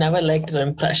 I've never liked her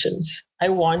impressions. I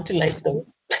want to like them.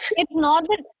 It's not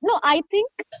that. No, I think.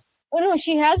 Oh no,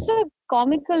 she has a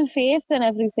comical face and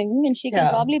everything, and she can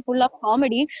probably pull off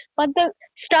comedy. But the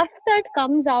stuff that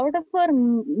comes out of her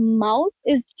mouth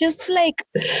is just like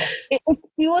it's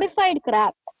purified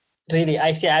crap. Really,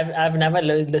 I see. I've never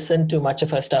listened to much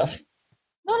of her stuff.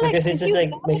 No, because it just like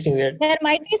makes me weird. There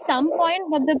might be some point,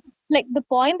 but the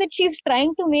point that she's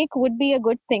trying to make would be a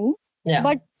good thing. Yeah.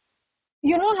 But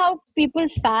you know how people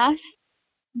faff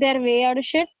their way out of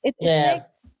shit? It's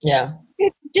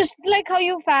just like how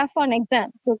you faff on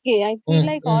exams. Okay, I feel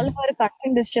like all of our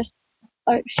content is just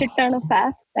a shit ton of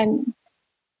faff and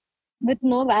with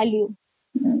no value.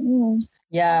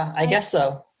 Yeah, I guess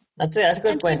so. That's a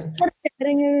good point.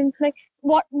 It's like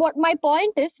what my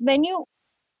point is, when you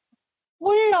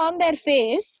pull it on their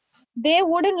face, they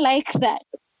wouldn't like that.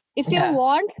 If you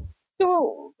want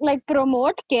to like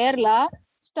promote Kerala,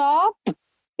 stop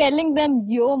telling them,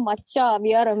 yo macha,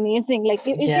 we are amazing. Like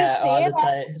if you say all the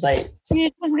time, right?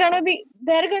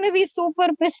 They're gonna be super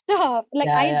pissed off. Like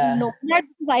I know that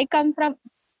I come from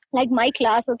like my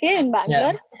class, okay, in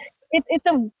Bangalore. It's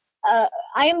a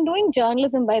I am doing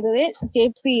journalism, by the way,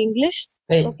 JP English.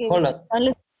 Wait, hold up.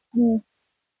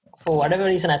 For whatever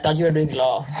reason, I thought you were doing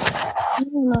law.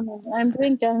 No. I'm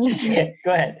doing journalism. Okay,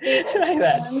 go ahead. Like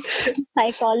that.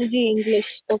 Psychology,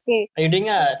 English. Okay. Are you doing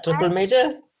a triple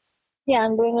major? Yeah,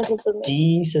 I'm doing a triple major.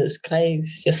 Jesus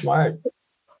Christ, you're smart.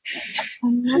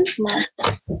 I'm not smart.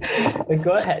 But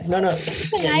go ahead. No.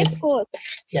 It's a nice course.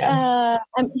 Yeah.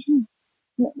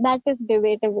 That is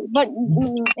debatable. But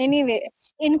anyway,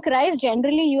 in Christ,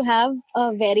 generally you have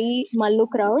a very Mallu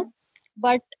crowd.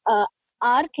 But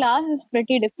our class is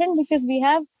pretty different because we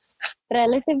have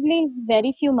relatively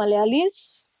very few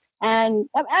Malayalis, and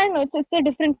I don't know, it's a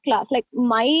different class. Like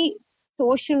my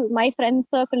friend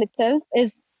circle itself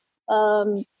is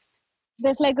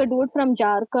there's like a dude from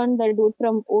Jharkhand, a dude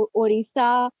from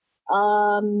Orissa,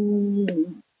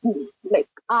 like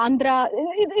Andhra.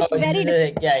 It's very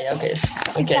different. Okay,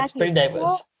 exactly. It's pretty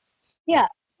diverse.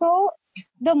 So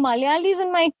the Malayalis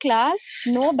in my class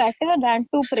know better than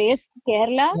to praise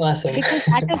Kerala because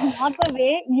that is not the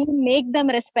way you make them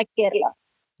respect Kerala.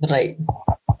 Right.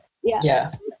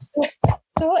 Yeah.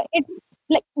 So it's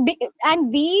like,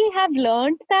 and we have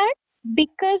learned that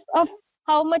because of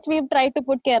how much we've tried to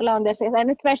put Kerala on their face,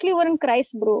 and especially we're in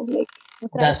Christ, bro. Like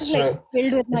that's true. Like,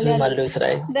 filled with Mallus,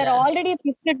 right? They're already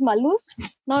pissed at Mallus.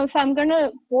 Now, if I'm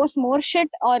gonna post more shit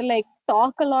or like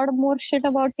talk a lot more shit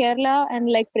about Kerala and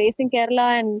like praising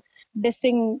Kerala and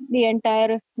dissing the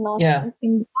entire north,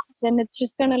 then it's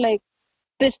just gonna like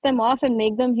piss them off and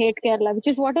make them hate Kerala, which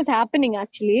is what is happening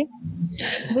actually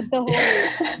with the whole.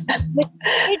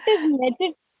 It is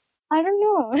legit. I don't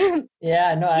know.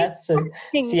 Yeah, no, that's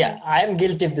see, I'm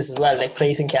guilty of this as well, like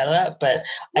praising Kerala, but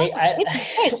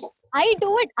I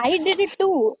do it. I did it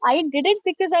too. I did it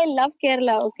because I love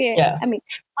Kerala. Okay. Yeah. I mean,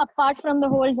 apart from the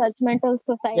whole judgmental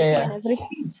society and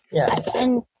everything. Yeah.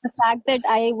 And the fact that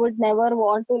I would never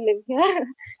want to live here.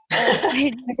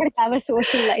 I'd never have a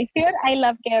social life here. I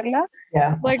love Kerala.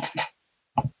 Yeah. But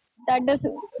that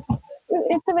doesn't.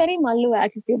 It's a very Mallu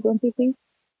attitude, don't you think?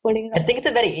 I think it's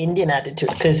a very Indian attitude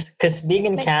because being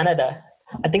in Canada,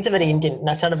 I think it's a very Indian.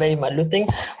 That's not a very Mallu thing.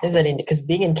 It's very Indian because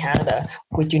being in Canada,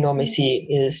 what you normally see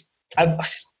is.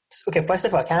 Okay, first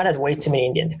of all, Canada has way too many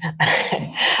Indians.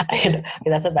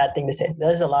 That's a bad thing to say.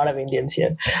 There's a lot of Indians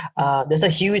here. There's a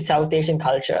huge South Asian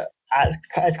culture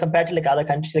as compared to like other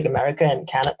countries like America and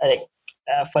Canada, like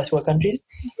first world countries.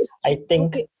 I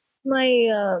think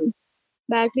my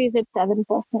battery is at 7%.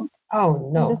 Oh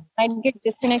no! I'd get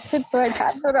disconnected, so I'd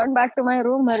have to run back to my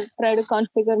room or try to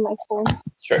configure my phone.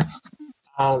 Sure.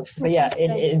 But yeah,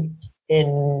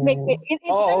 Wait,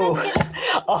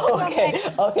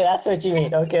 okay, that's what you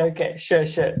mean. Okay, sure.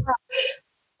 Should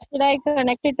I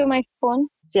connect it to my phone?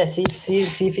 Yeah, see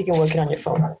if you can work it on your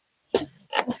phone.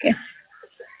 Okay.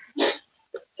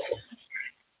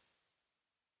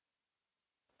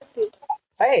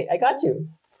 Hey, I got you.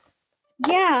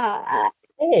 Yeah.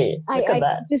 Hey, look at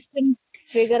that. I just didn't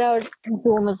figure out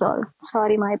Zoom is all.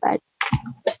 Sorry, my bad.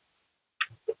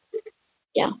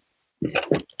 Yeah.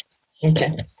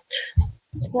 Okay.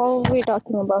 What were we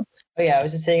talking about? Oh yeah, I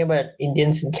was just saying about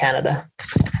Indians in Canada.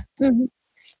 Mm-hmm.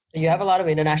 You have a lot of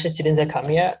international students that come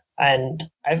here, and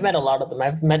I've met a lot of them.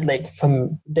 I've met like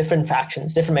from different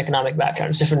factions, different economic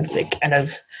backgrounds, different like, and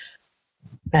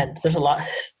there's a lot.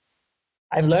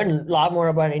 I've learned a lot more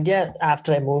about India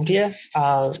after I moved here.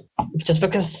 Just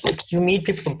because you meet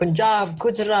people from Punjab,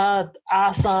 Gujarat,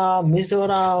 Assam,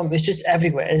 Mizoram, it's just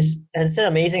everywhere. It's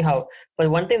amazing how. But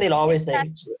one thing they'll always like,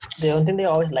 the one thing they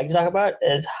always like to talk about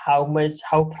is how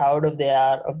proud they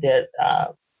are of their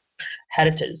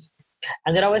heritage,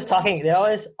 and they're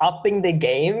always upping the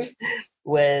game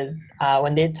with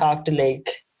when they talk to like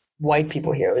white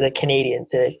people here, the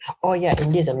Canadians. They're like, oh yeah,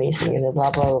 India's amazing, and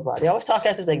blah blah blah blah. They always talk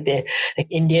as if like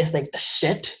India's like the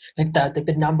shit, like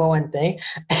the number one thing.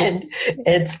 And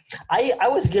I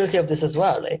was guilty of this as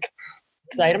well, like,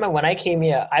 because I remember when I came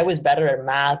here, I was better at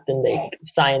math and like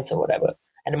science or whatever.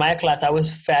 And in my class, I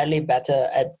was fairly better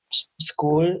at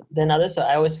school than others, so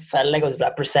I always felt like I was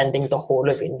representing the whole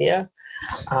of India.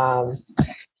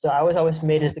 So I was always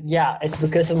made as it's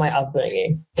because of my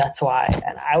upbringing, that's why.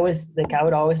 And I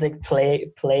would always like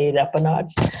play it up a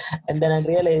notch, and then I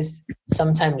realized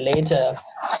sometime later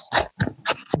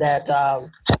that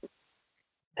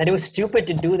it was stupid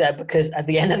to do that, because at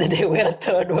the end of the day we're a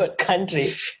third world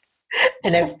country.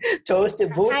 And I chose to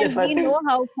boot it first. You know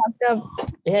how fucked up.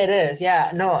 Yeah, it is.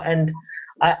 Yeah, no, and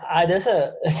I there's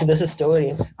a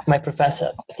story. My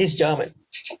professor, he's German.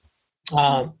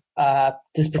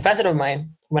 This professor of mine,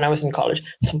 when I was in college,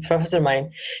 some professor of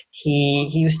mine,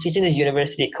 he was teaching his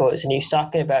university course, and he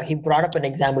brought up an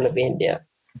example of India,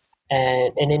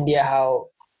 and in India how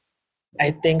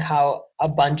a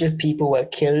bunch of people were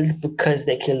killed because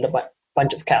they killed a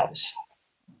bunch of cows.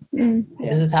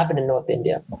 This has happened in North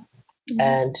India,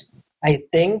 and I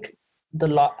think a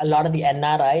lot of the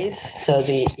NRIs, so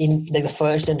the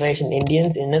first generation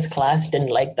Indians in his class didn't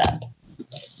like that.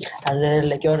 And then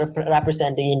like, you're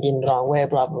representing Indian the wrong way,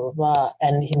 blah blah blah.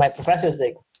 And my professor was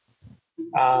like,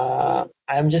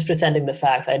 I'm just presenting the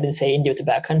facts. I didn't say India was a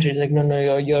bad country. He's like,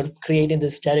 no, you're creating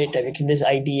this stereotype, this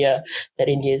idea that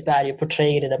India is bad. You're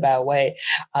portraying it in a bad way.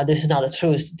 This is not the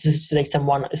truth. This is like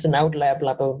it's an outlier,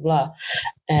 blah blah blah.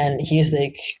 And he's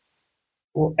like,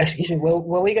 well, excuse me, where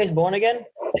were you guys born again?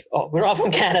 Oh, we're all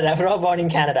from Canada. We're all born in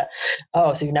Canada.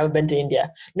 Oh, so you've never been to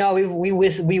India? No, we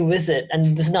visit,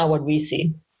 and this is not what we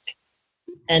see.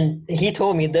 And he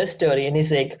told me this story, and he's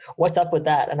like, "What's up with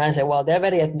that?" And I said, "Well,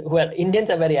 Indians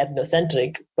are very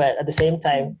ethnocentric, but at the same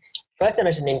time, first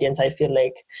generation Indians, I feel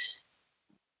like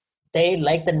they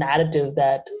like the narrative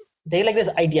that they like this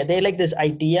idea. They like this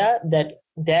idea that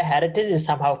their heritage is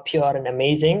somehow pure and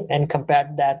amazing, and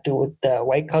compared that to the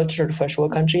white culture of first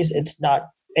world countries, it's not.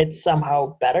 It's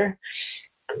somehow better.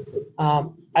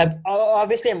 I'm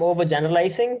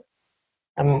overgeneralizing.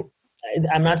 I'm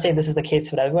not saying this is the case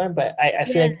for everyone, but I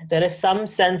feel like there is some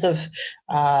sense of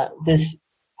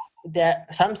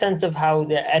some sense of how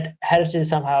their heritage is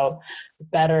somehow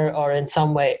better, or in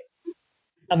some way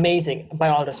amazing, by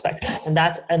all respect. And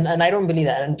I don't believe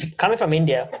that. And coming from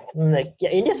India, I'm like, yeah,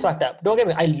 India's fucked up.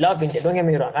 I love India. Don't get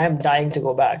me wrong. I am dying to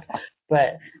go back.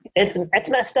 But it's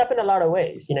messed up in a lot of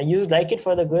ways. You know, you like it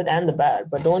for the good and the bad,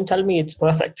 but don't tell me it's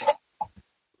perfect.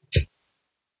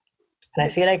 And I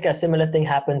feel like a similar thing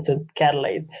happens with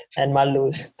Keralites and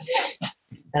Mallus.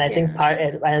 And I think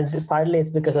partly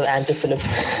it's because of Anto Philip.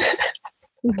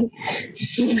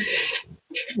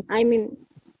 I mean,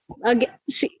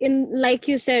 again, like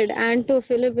you said, Anto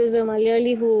Philip is a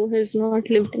Malayali who has not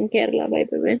lived in Kerala, by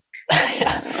the way.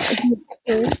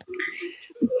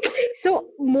 So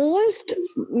most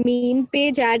meme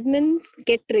page admins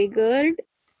get triggered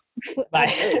by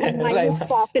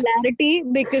popularity,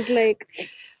 because like,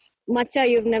 Macha,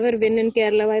 you've never been in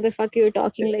Kerala. Why the fuck are you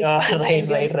talking like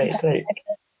Right.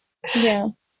 Yeah.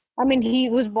 I mean, he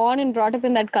was born and brought up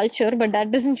in that culture, but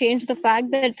that doesn't change the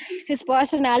fact that his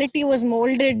personality was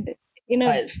molded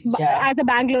as a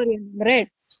Bangalorean, right?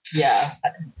 Yeah.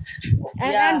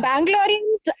 And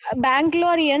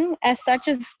Bangalorean as such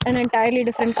is an entirely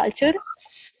different culture,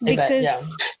 because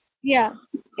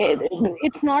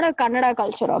it's not a Kannada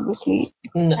culture, obviously.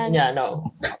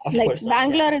 No. Of course not,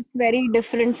 Bangalore is very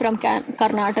different from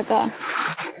Karnataka.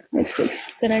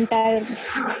 It's an entire.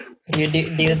 Do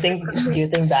you think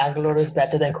Bangalore is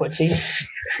better than Kochi?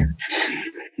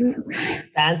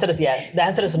 The answer is yes. The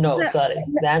answer is no. Sorry.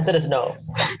 The answer is no.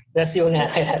 That's the only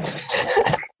answer I have.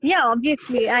 Yeah,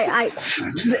 obviously.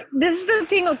 This is the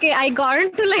thing. Okay, I got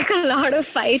into like a lot of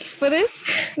fights for this,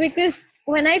 because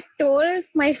when I told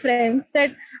my friends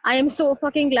that I am so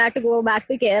fucking glad to go back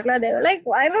to Kerala, they were like,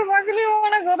 why the fuck do you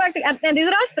want to go back to... And these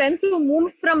are all friends who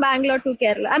moved from Bangalore to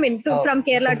Kerala. I mean, from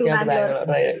Kerala to Bangalore.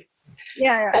 Right.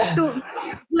 Yeah, to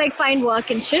like find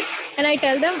work and shit. And I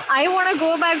tell them, I want to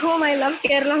go back home. I love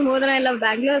Kerala more than I love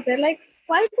Bangalore. They're like,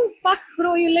 why the fuck,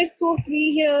 bro? You're like so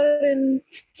free here, and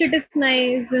shit is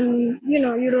nice, and you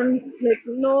don't like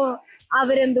know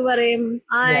Avarendu Varem,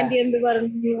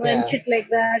 and shit like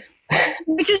that,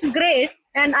 which is great.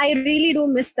 And I really do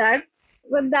miss that.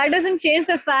 But that doesn't change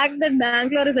the fact that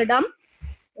Bangalore is a dump.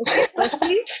 Okay,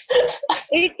 firstly,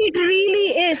 it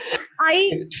really is.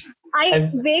 I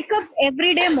wake up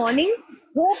every day morning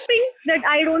hoping that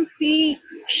I don't see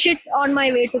shit on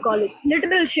my way to college.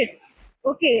 Literal shit.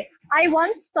 Okay. I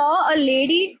once saw a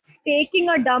lady taking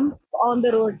a dump on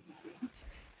the road.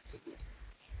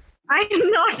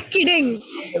 I'm not kidding.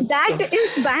 That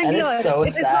is Bangalore. That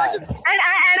is so sad. And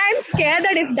I'm scared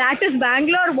that if that is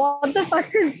Bangalore, what the fuck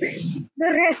is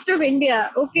the rest of India?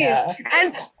 Okay. Yeah.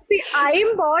 And see,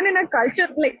 I'm born in a culture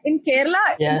like in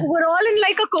Kerala. Yeah. We're all in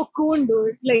like a cocoon,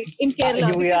 dude. Like in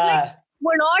Kerala, we are. Like,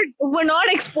 we're not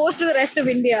exposed to the rest of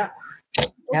India.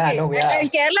 Okay. Yeah, no, we are. And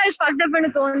Kerala is fucked up in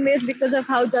its own ways because of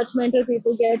how judgmental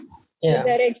people get with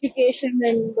their education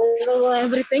and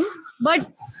everything.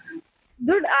 But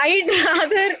dude,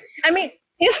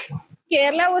 if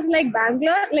Kerala was like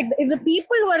Bangalore, like if the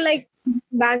people were like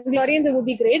Bangaloreans, it would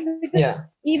be great. Because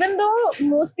even though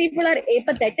most people are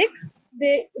apathetic,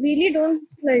 they really don't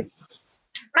like,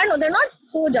 I don't know, they're not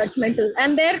so judgmental.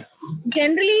 And they're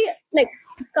generally like,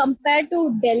 compared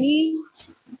to Delhi,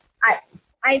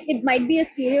 it might be a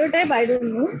stereotype, I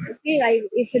don't know. Okay,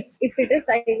 if it is,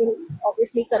 I will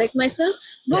obviously correct myself.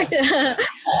 But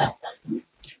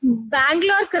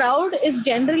Bangalore crowd is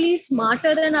generally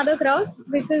smarter than other crowds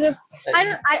because of I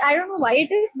don't know why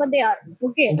it is, but they are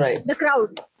okay. Right. The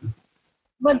crowd,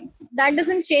 but that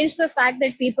doesn't change the fact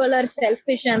that people are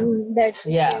selfish and that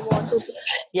they want to.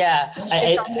 Yeah,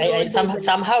 I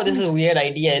somehow this is a weird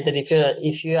idea that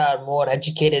if you are more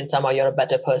educated, somehow you're a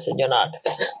better person. You're not.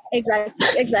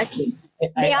 Exactly.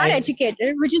 They are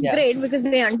educated, which is great because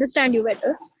they understand you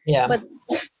better. Yeah. But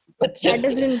that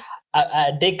doesn't.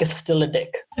 A dick is still a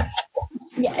dick.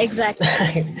 Yeah,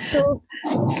 exactly. So,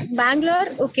 Bangalore,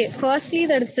 okay, firstly,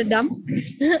 that it's a dump.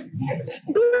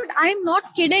 Dude, I'm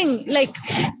not kidding. Like,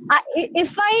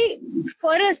 if I,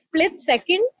 for a split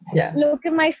second, look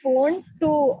at my phone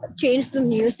to change the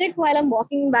music while I'm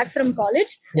walking back from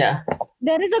college,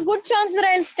 there is a good chance that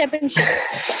I'll step in shit.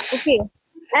 Okay.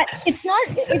 It's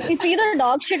either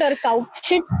dog shit or cow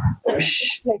shit.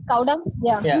 Like cow dung.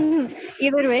 Yeah.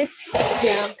 Either ways.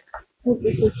 Yeah.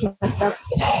 It's messed up.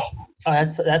 Oh,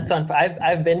 that's fun.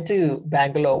 I've been to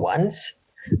Bangalore once,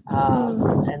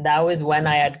 and that was when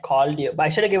I had called you. But I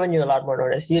should have given you a lot more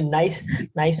notice. You nice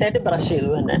to brush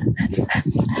you,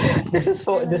 This is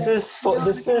 4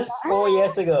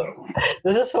 years ago.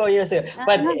 This is 4 years ago.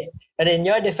 But in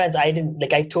your defense, I didn't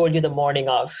like. I told you the morning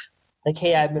of. Like,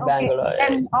 hey, I'm in Bangalore.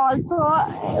 And also,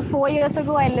 4 years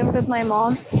ago, I lived with my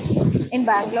mom in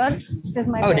Bangalore.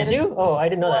 Did you? Oh, I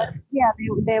didn't know that. Yeah,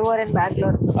 they were in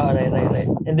Bangalore. Oh, right.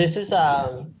 And this is,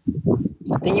 I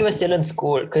think you were still in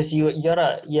school because you're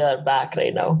a year back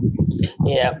right now.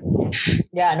 Yeah.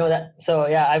 Yeah, I know that. So,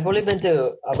 yeah, I've only been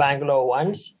to Bangalore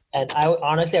once. And I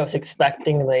was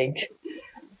expecting like,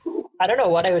 I don't know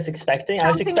what I was expecting. I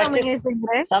was expecting amazing,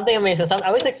 right? something amazing.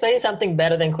 I was expecting something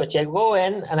better than Kochi. I go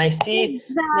in and I see,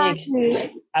 like,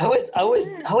 I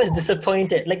was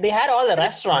disappointed. Like, they had all the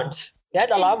restaurants. They had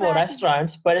a lot more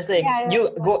restaurants, but it's like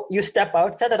you step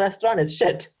outside the restaurant, it's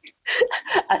shit.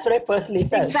 That's what I personally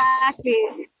felt. Exactly.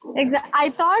 I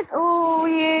thought,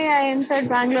 I entered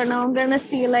Bangalore. Now I'm gonna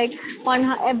see like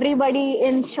everybody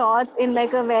in shorts in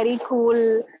like a very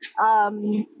cool,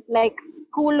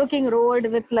 cool looking road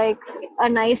with like a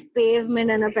nice pavement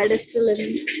and a pedestal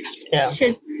and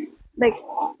shit. Like,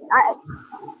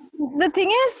 the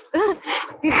thing is,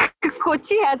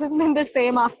 Kochi hasn't been the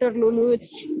same after Lulu.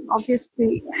 It's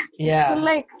obviously. Yeah. So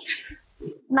like,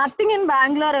 nothing in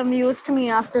Bangalore amused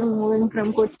me after moving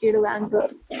from Kochi to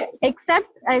Bangalore. Except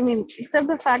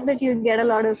the fact that you get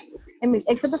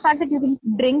except the fact that you can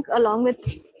drink along with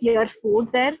your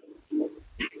food there.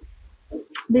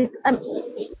 There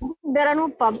are no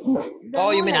pubs.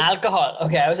 You mean alcohol?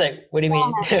 Okay, I was like, what do you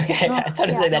mean? Okay, I thought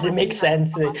it was like that didn't make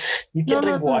sense. You can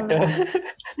drink water. No.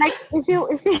 Like if you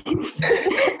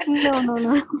no.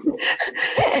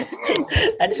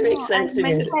 That just makes sense to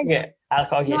me.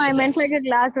 Alcohol. No, I meant like a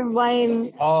glass of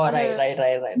wine. Oh, right.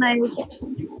 Nice,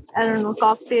 I don't know,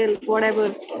 cocktail,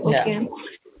 whatever. Okay. Yeah.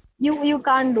 You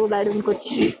can't do that in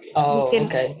Kochi. Oh,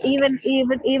 okay. Even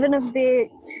if they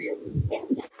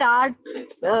start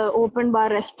open bar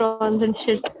restaurants and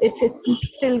shit, it's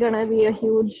still gonna be a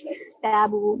huge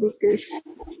taboo because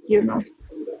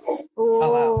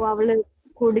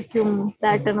kudikum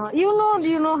that and all.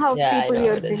 You know how people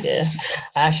here think. Yeah.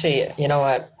 Actually, you know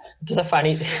what? Just a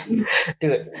funny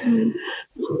dude.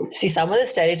 See, some of the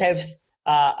stereotypes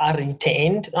are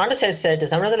retained. Not necessarily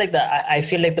stereotypes. Some of the I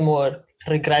feel like the more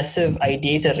regressive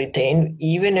ideas are retained,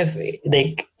 even if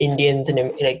like Indians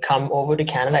and like come over to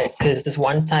Canada. Because this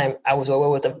one time I was over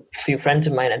with a few friends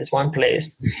of mine at this one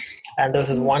place, and there was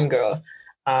this one girl.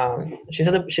 She's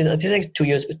like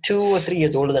 2 or 3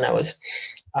 years older than I was.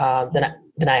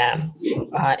 Than I am,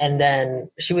 and then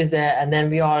she was there, and then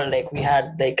we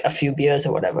had like a few beers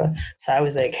or whatever. So I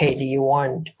was like, "Hey, do you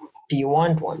want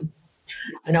one?"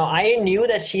 Now I knew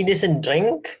that she doesn't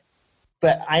drink,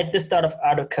 but I just thought of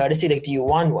out of courtesy, like, "Do you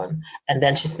want one?" And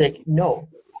then she's like, "No."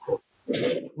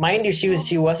 Mind you,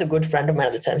 she was a good friend of mine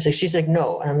at the time, so she's like,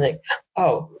 "No," and I'm like,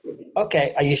 "Oh,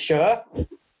 okay. Are you sure?"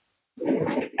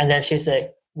 And then she's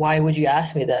like, "Why would you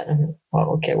ask me that?"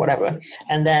 Oh, okay, whatever.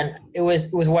 And then it was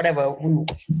whatever. We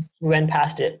went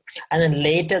past it. And then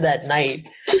later that night,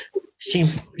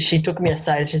 she took me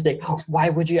aside and she's like, "Why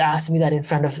would you ask me that in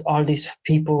front of all these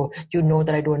people? You know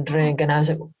that I don't drink." And I was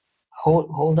like,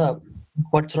 hold up.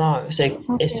 What's wrong? It's like,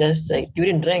 okay. It's just like, you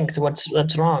didn't drink, so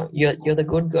what's wrong? You're the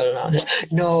good girl now.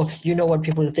 Like, no, you know what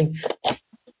people think.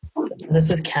 This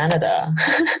is Canada.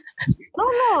 No,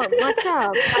 what's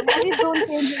up? Canadians don't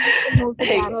change to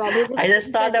Canada. I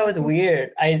just thought that was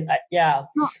weird. Yeah.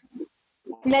 No.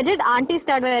 Legit, auntie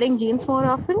start wearing jeans more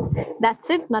often. That's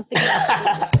it. Nothing else.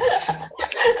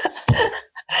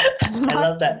 I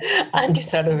love that. Auntie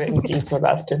started wearing jeans more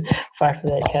often. After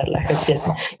that, Kerala.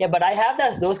 Yeah, but I have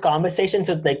those conversations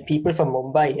with like people from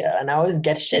Mumbai here, and I always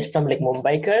get shit from like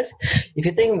Mumbaikers. If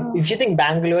you think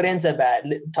Bangaloreans are bad,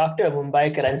 talk to a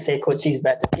Mumbaiker and say Kochi is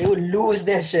better. They will lose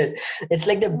their shit. It's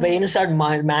like the brain start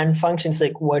man functions.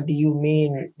 Like, what do you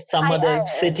mean? Some other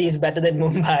city is better than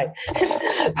Mumbai,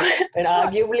 and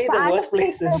arguably the worst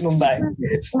place is Mumbai.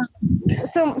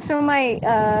 So my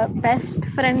best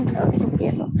friend,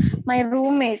 my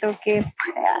roommate, okay,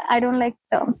 I don't like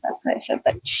terms, that's why I said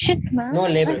that. Shit, man. No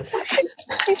labels.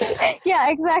 Yeah,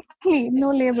 exactly.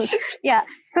 No labels. Yeah.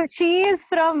 So she is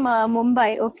from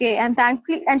Mumbai, okay, and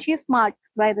thankfully, and she's smart,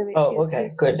 by the way. Oh,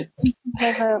 okay, good.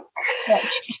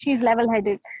 She's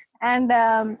level-headed. And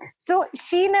so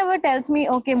she never tells me,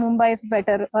 okay, Mumbai is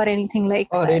better or anything like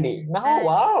that. Oh, really? No,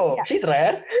 wow. Yeah. She's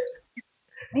rare.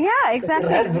 Yeah, exactly.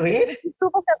 Rare breed?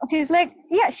 She's like,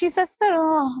 yeah, she says,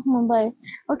 Mumbai.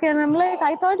 Okay, and I'm like,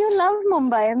 I thought you loved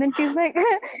Mumbai. And then she's like,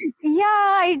 yeah,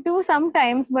 I do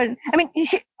sometimes. But I mean,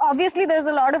 obviously there's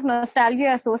a lot of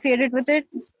nostalgia associated with it.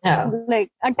 Yeah.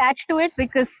 Like attached to it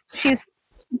because she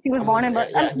was born and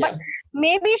brought up. But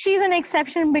maybe she's an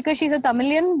exception because she's a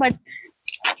Tamilian, but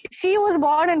she was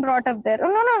born and brought up there.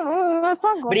 No, that's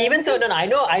not good. But even so, I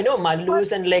know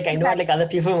Mallus and like I know like other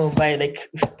people from Mumbai. Like,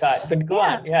 God, but go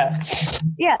on, yeah.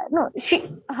 Yeah, no,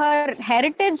 her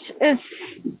heritage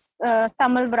is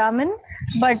Tamil Brahmin,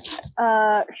 but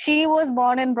she was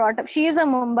born and brought up. She is a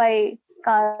Mumbai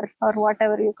car or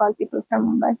whatever you call people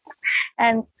from Mumbai,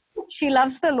 and she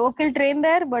loves the local train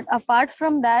there. But apart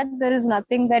from that, there is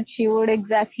nothing that she would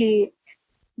exactly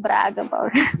brag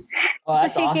about. Oh,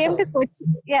 so she came to Kochi.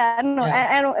 Yeah, no,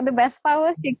 yeah. And the best part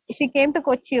was she came to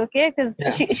Kochi, okay, because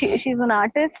she's an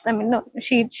artist. I mean, no,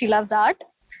 she loves art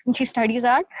and she studies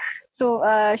art.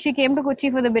 So she came to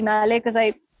Kochi for the Biennale because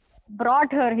I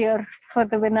brought her here for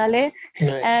the Biennale,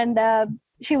 right. And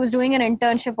she was doing an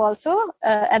internship also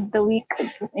at the week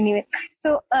anyway.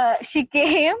 So she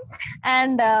came,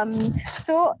 and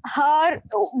so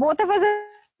both of us are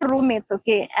roommates,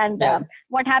 okay, and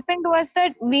what happened was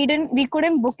that we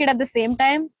couldn't book it at the same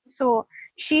time, so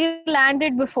she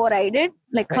landed before I did,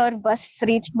 like her bus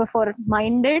reached before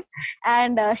mine did,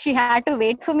 and she had to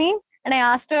wait for me. And I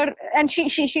asked her, and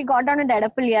she got down at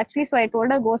Edapalli actually, so I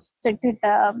told her go sit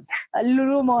at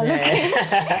Lulu Mall.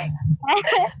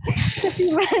 So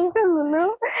she went to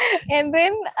Lulu, and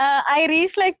then I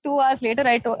reached like 2 hours later.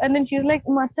 And then she's like,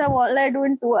 "Macha, what will I do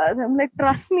in 2 hours?" I'm like,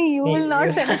 "Trust me, you will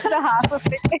not finish the half of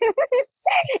it."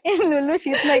 In Lulu,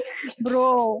 she's like,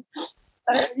 "Bro,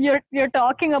 you're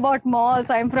talking about malls.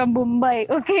 I'm from Mumbai."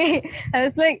 Okay. I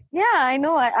was like, yeah, I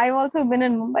know. I've also been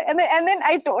in Mumbai. And then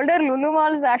I told her Lulu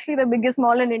Mall is actually the biggest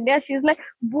mall in India. She's like,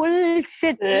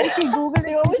 bullshit. She Googled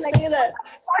it. Always like, say that.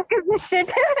 What is this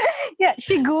shit? Yeah,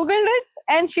 she Googled it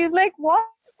and she's like, what?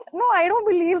 No, I don't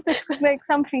believe this. It's like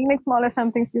some Phoenix Mall or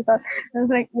something. She thought. I was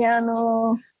like, yeah,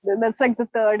 no, that's like the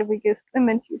third biggest. And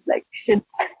then she's like, shit.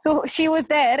 So she was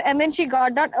there, and then she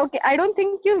got down. Okay, I don't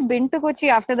think you've been to Kochi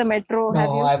after the metro. No, have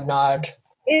you? I've not.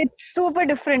 It's super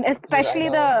different, especially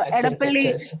the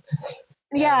Edapalli.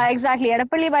 Yeah, exactly.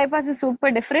 Edapalli bypass is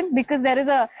super different because there is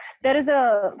a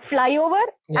flyover,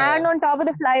 and on top of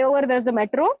the flyover there's the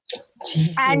metro.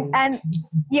 Jesus. And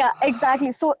yeah,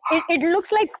 exactly. So it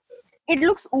looks like. It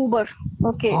looks Uber,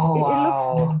 okay. Oh, it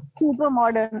looks super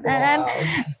modern, and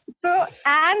So,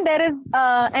 and there is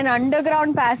an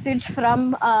underground passage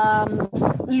from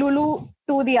Lulu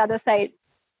to the other side.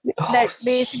 That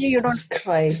basically you don't.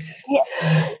 Christ.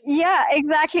 Yeah,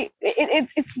 exactly.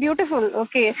 It's beautiful.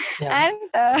 Okay, and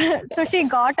so she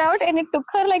got out, and it took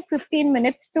her like 15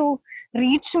 minutes to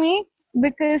reach me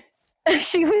because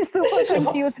she was super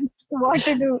confused what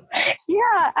to do.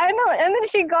 Yeah, I know. And then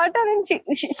she got out and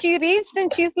she reached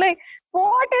and she's like,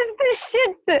 what is this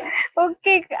shit?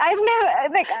 Okay, I've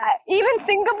never, like, even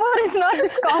Singapore is not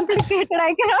this complicated.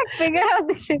 I cannot figure out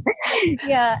this shit.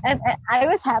 Yeah, and I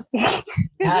was happy.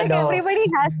 Because everybody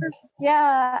has this.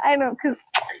 Yeah, I know.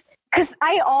 Because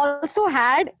I also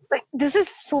had, like, this is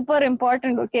super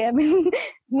important, okay? I mean,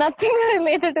 nothing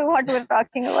related to what we're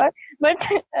talking about. But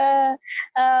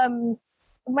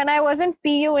when I was in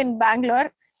PU in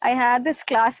Bangalore, I had this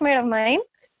classmate of mine,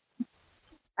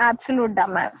 absolute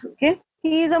dumbass, okay?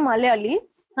 He's a Malayali,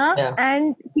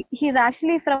 and he's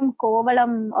actually from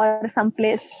Kovalam or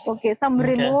someplace, okay? Some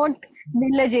remote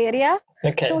village area.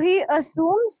 Okay. So he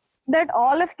assumes that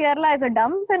all of Kerala is a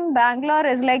dump and Bangalore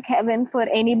is like heaven for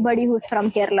anybody who's from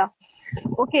Kerala.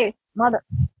 Okay, mother.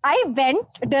 I went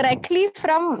directly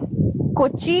from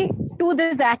Kochi to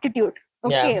this attitude.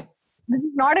 Okay. Yeah. This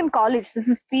is not in college. This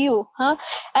is PU.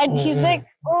 And he's like,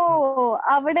 oh,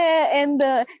 avade, and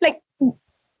like,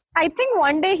 I think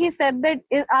one day he said that,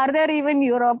 are there even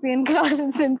European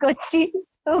closets in Kochi?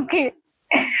 Okay.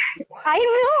 I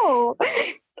know.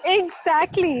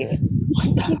 Exactly.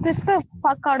 He pissed the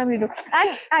fuck out of me too.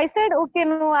 And I said, okay,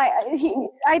 no,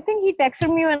 I think he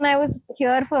texted me when I was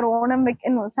here for Onam,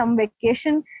 some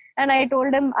vacation. And I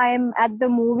told him I'm at the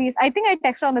movies. I think I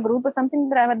texted on the group or something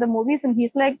that I'm at the movies. And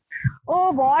he's like,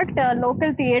 oh, what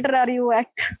local theater are you at?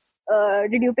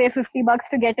 Did you pay $50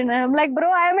 to get in? And I'm like, bro,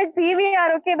 I'm at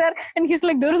PVR, okay, there. And he's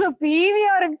like, there's a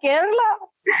PVR in Kerala.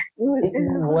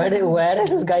 Where is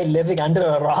this guy living under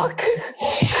a rock?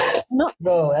 No,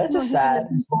 bro, that's so sad.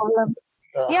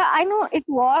 Yeah, I know it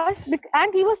was,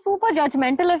 and he was super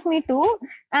judgmental of me too.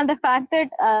 And the fact that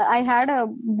I had a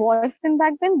boyfriend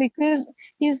back then, because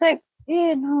he's like,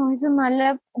 hey, no, it's a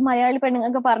Malayali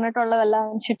penninga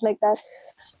parnattulla and shit like that.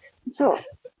 So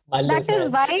that is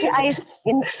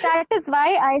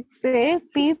why I say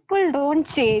people don't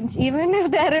change. Even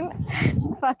if they're in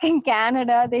fucking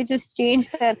Canada, they just change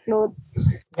their clothes.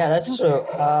 Yeah, that's true.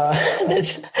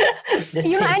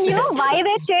 You know why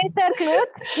they change their clothes?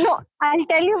 No, I'll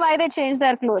tell you why they change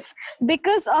their clothes.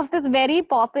 Because of this very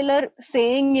popular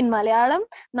saying in Malayalam,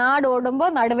 Naad odumbo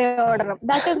naduve odanam.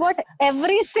 That is what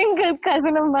every single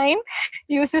cousin of mine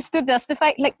uses to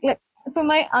justify. Like, so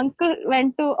my uncle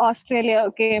went to Australia,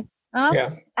 okay?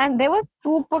 And they were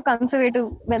super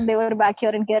conservative when they were back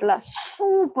here in Kerala.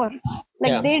 Super.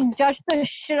 Like, they judged the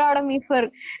shit out of me for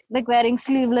like wearing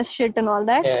sleeveless shit and all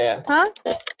that.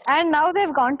 And now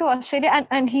they've gone to Australia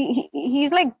and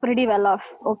he's like pretty well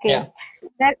off. Okay.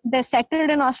 They're settled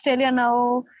in Australia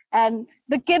now, and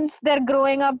the kids, they're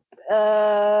growing up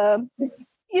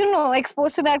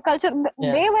exposed to that culture.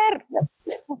 They wear,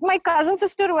 my cousin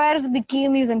sister wears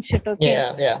bikinis and shit,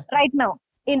 okay? Right now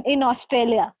in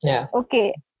Australia.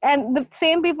 Okay. And the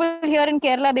same people here in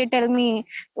Kerala, they tell me,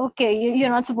 okay, you're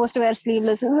not supposed to wear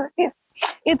sleeveless.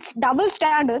 It's double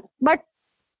standard, but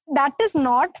that is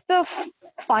not the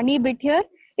funny bit here.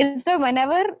 It's that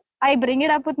whenever I bring it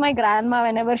up with my grandma,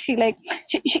 whenever she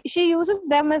uses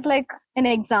them as like an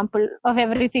example of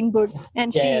everything good.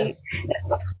 And she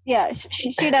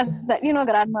does that,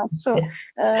 grandma. So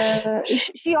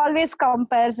she always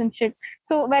compares and shit.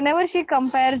 So whenever she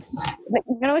compares,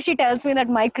 she tells me that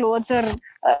my clothes are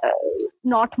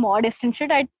not modest and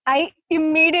shit, I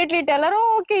immediately tell her,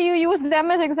 oh, okay, you use them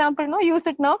as example, no, use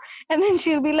it now. And then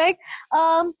she'll be like,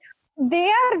 they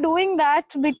are doing that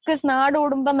because naad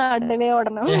odumba naduve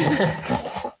odanam.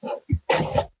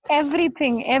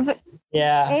 Everything,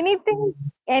 anything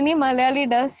any Malayali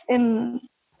does in,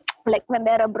 like, when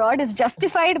they're abroad is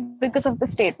justified because of the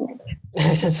statement.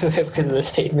 Just because of the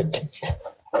statement.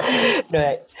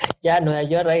 No,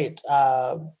 you're right.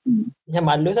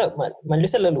 Mallu's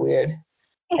a little weird.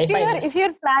 If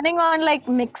you're planning on like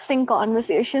mixing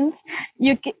conversations,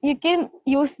 you can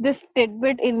use this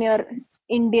tidbit in your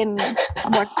Indian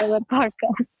whatever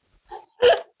podcast.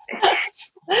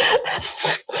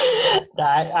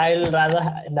 I'd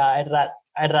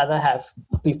rather have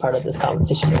be part of this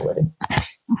conversation already.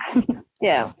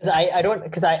 Yeah.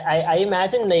 I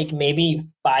imagine like maybe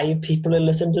 5 people will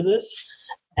listen to this,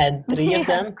 and 3 of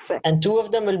them, and 2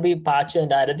 of them will be Pacha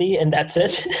and Arati, and that's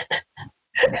it.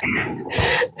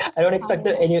 I don't expect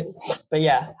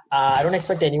I don't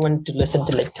expect anyone to listen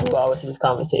to like 2 hours of this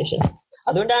conversation.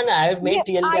 Other than that, I've made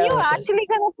TLDR. Are you actually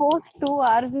gonna post 2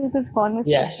 hours of this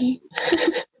conversation? Yes.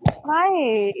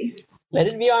 Why? Let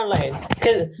it be online.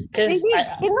 Because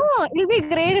it'll be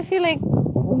great if you like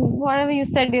whatever you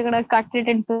said, you're gonna cut it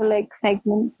into like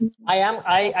segments.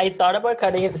 I thought about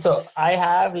cutting it. So I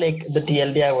have like the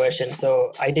TLDR version.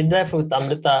 So I did that with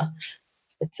Amrita.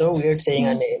 It's so weird saying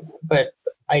her name, but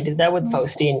I did that with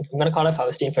Faustine. I'm gonna call her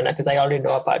Faustine for now because I already know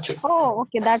Apache. Oh,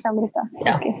 okay, that's Amrita.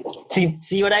 Yeah. Okay.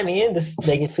 See what I mean? This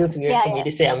like it feels weird for me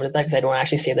to say Amrita because I don't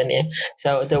actually say the name.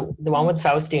 So the one with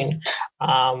Faustine,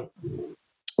 I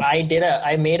made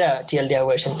a TLDR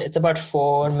version. It's about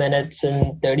 4 minutes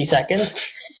and 30 seconds,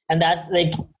 and that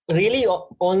like really you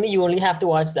only have to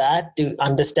watch that to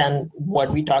understand what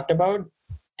we talked about.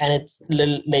 And it's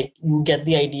little like you get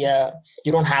the idea.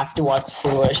 You don't have to watch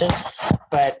full version,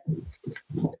 but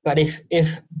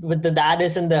if with that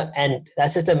isn't the end,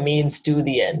 that's just a means to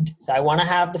the end. So I want to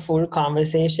have the full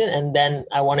conversation, and then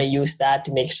I want to use that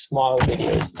to make small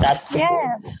videos. That's the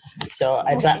goal. So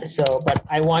but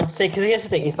I want to say, because here's the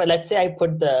thing: if let's say I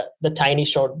put the tiny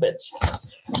short bits.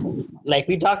 Like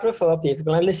we talked before, people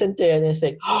gonna listen to it and it's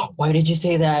like, oh, why did you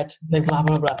say that? Like blah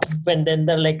blah blah. And then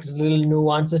there are like little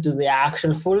nuances to the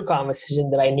actual full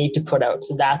conversation that I need to put out.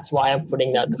 So that's why I'm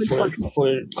putting out the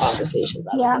full conversation.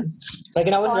 Yeah. So I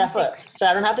can always refer. So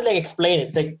I don't have to like explain it.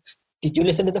 It's like, did you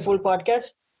listen to the full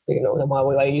podcast? You know,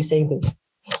 why are you saying this?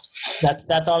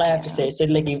 That's all I have to say. So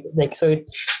so it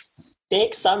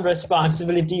takes some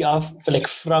responsibility of like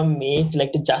from me to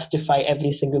like to justify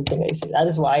every single thing I say. That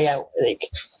is why I like.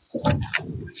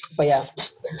 But yeah,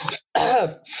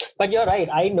 but you're right.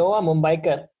 I know a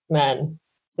Mumbaiker, man.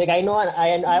 Like I know, I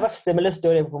have a similar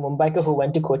story of a Mumbaiker who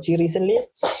went to Kochi recently,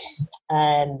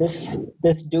 and this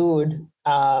dude,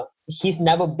 he's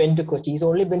never been to Kochi. He's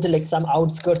only been to like some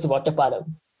outskirts of Ottaparam.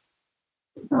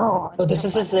 So this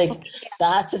is just like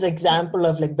that's his example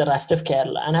of like the rest of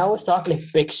Kerala. And I always talk like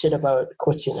big shit about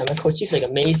Kochi. I mean, Kochi's like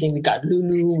amazing. We got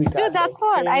Lulu. We got. Dude, that's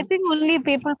what I think. Only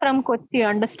people from Kochi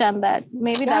understand that.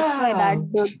 Maybe that's why that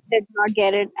dude did not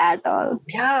get it at all.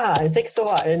 Yeah, it's like so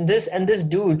hard. And this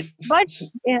dude. But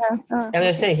yeah, I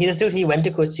was saying this dude. He went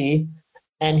to Kochi,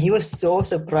 and he was so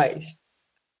surprised.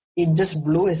 It just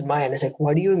blew his mind. It's like,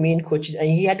 what do you mean Kochi? And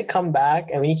he had to come back.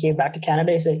 And when he came back to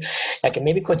Canada, he said, okay,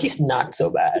 maybe Kochi's not so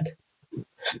bad.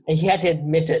 And he had to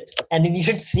admit it. And then you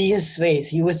should see his face.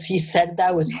 He said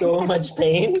that with so much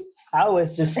pain. I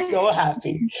was just so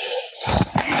happy.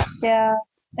 Yeah.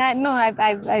 No, I've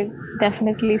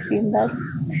definitely seen that.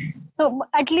 So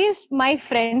at least my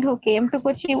friend who came to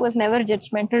Kochi was never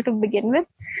judgmental to begin with.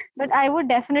 But I would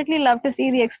definitely love to see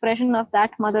the expression of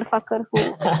that motherfucker who...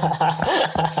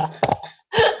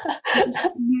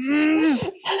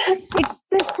 It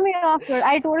pissed me off.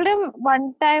 I told him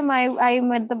one time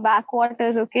I'm at the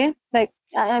backwaters, okay? Like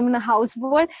I'm in a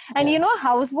houseboat. And you know,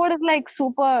 houseboat is like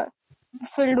super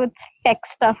filled with tech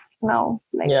stuff now.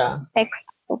 Like text.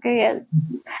 Okay, yeah.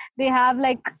 They have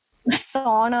like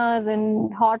saunas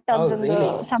and hot tubs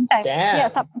sometimes. Damn. Yeah,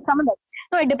 some of them.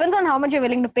 No, it depends on how much you're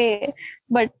willing to pay.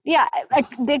 But yeah,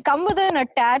 they come with an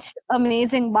attached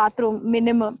amazing bathroom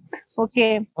minimum.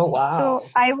 Okay. Oh wow.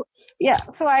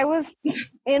 So I was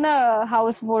in a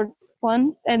houseboat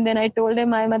once, and then I told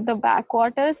him I'm at the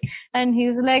backwaters, and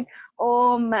he's like,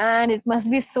 "Oh man, it must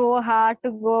be so hard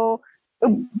to go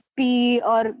pee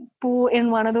or poo in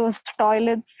one of those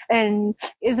toilets, and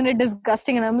isn't it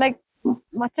disgusting?" And I'm like,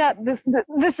 Macha, this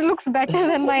looks better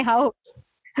than my house.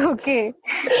 Okay.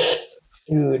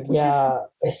 Dude, yeah.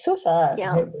 It's so sad.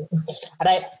 Yeah.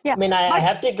 And I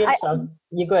have to give some.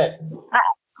 You go ahead.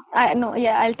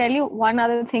 I'll tell you one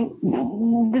other thing.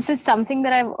 This is something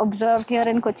that I've observed here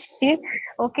in Kochi,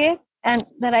 okay, and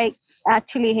that I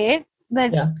actually hate.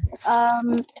 That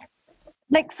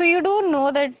so you do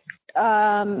know that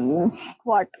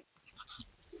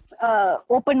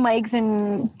open mics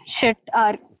and shit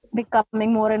are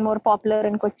becoming more and more popular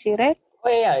in Kochi, right? Oh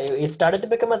yeah, it started to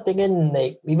become a thing in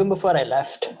like even before I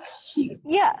left.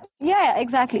 Yeah,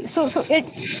 exactly. So it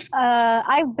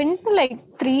I've been to like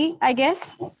 3, I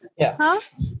guess. Yeah.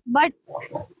 And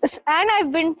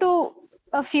I've been to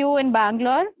a few in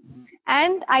Bangalore,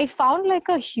 and I found like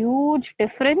a huge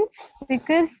difference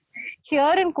because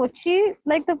here in Kochi,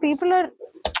 like the people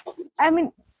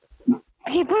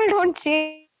don't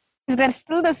change. They're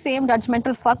still the same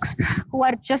judgmental fucks who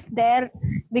are just there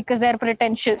because they're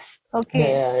pretentious,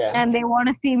 okay? And they want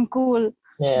to seem cool.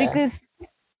 Because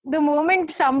the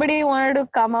moment somebody wanted to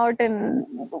come out and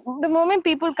the moment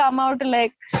people come out to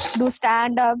like do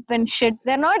stand-up and shit,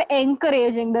 they're not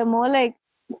encouraging. They're more like,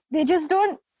 they just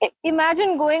don't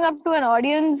imagine going up to an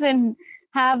audience and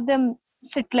have them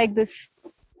sit like this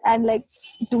and like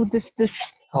do this.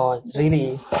 Oh, it's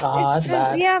really that's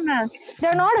bad. Yeah, man.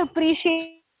 They're not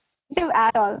appreciative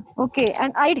at all. Okay,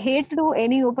 and I'd hate to do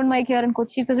any open mic here in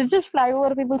Kochi because it just fly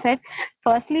over people's head.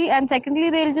 Firstly, and secondly,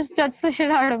 they'll just judge the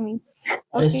shit out of me.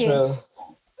 Okay. It's true.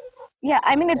 Yeah,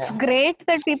 I mean, it's great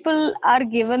that people are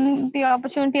given the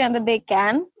opportunity and that they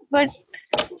can, but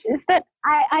is that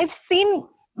I've seen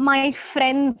my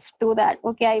friends do that.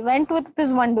 Okay, I went with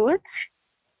this one dude.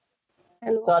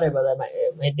 Hello. Sorry about that.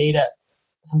 My data,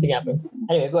 something happened.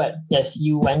 Anyway, go ahead. Yes,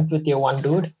 you went with your one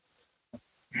dude.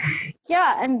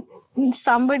 Yeah, and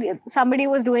somebody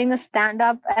was doing a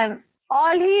stand-up, and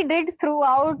all he did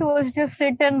throughout was just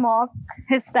sit and mock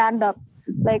his stand-up.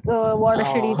 Like, what a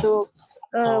shitty joke.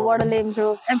 What a lame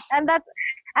joke. And that's...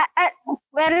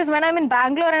 whereas when I'm in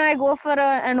Bangalore and I go for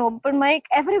an open mic,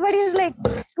 everybody is like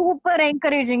super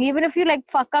encouraging. Even if you like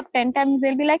fuck up 10 times,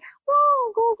 they'll be like,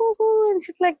 "Oh, go," and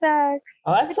shit like that.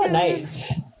 Oh, that's so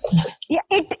nice. Yeah,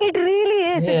 it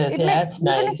really is. Yes, like, that's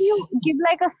nice. Even if you give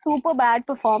like a super bad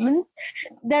performance,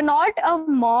 they're not a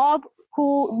mob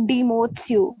who demotes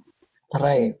you.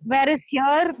 Right. Whereas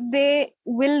here, they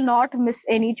will not miss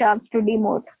any chance to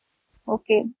demote.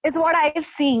 Okay, it's what I've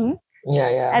seen.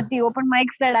 Yeah. At the open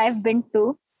mics that I've been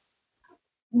to,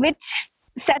 which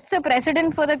sets a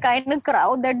precedent for the kind of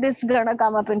crowd that is gonna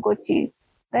come up in Kochi,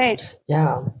 right?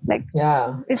 Yeah.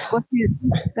 If Kochi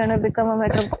is gonna become a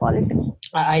metropolitan.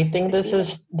 I think this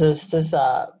is this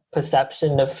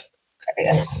perception of.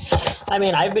 I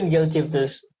mean, I've been guilty of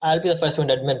this. I'll be the first one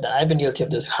to admit that I've been guilty of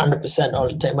this 100% all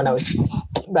the time when I was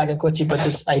back in Kochi. But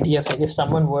this idea of like, if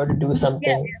someone were to do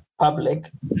something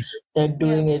public, they're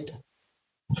doing it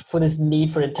for this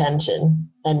need for attention,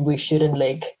 and we shouldn't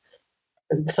like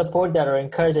support that or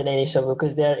encourage it any so,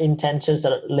 because their intentions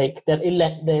are like they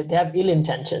have ill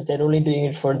intentions. They're only doing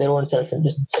it for their own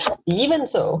self-interest. Even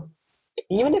so,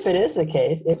 even if it is the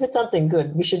case, if it's something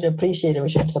good, we should appreciate it. We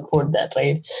should support that,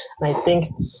 right? And I think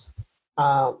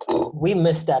we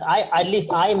missed that. I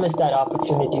missed that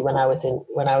opportunity when I was in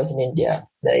India,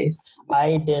 right?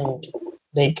 I didn't.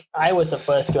 Like, I was the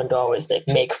first one to always like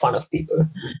make fun of people.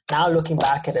 Now looking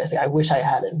back at it, I wish I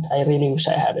hadn't. I really wish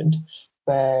I hadn't.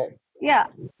 But yeah,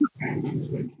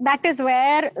 that is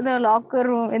where the locker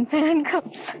room incident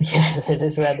comes. Yeah, that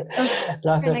is where the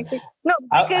locker room. No,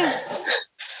 because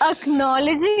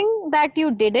acknowledging that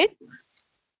you did it,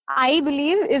 I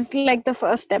believe, is like the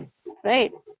first step,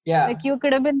 right? Yeah. Like, you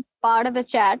could have been part of the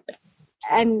chat,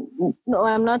 and no,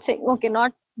 I'm not saying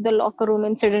not the locker room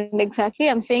incident exactly.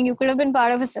 I'm saying you could have been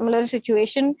part of a similar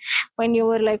situation when you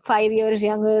were like 5 years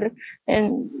younger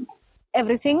and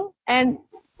everything. And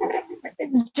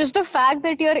just the fact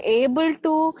that you're able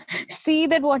to see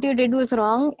that what you did was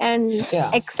wrong and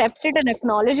accept it and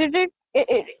acknowledge it,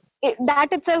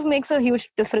 that itself makes a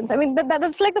huge difference. I mean,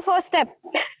 that's like the first step.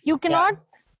 You cannot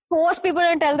force people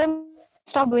and tell them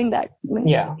stop doing that. I mean,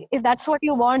 if that's what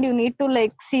you want, you need to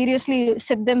like seriously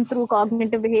sit them through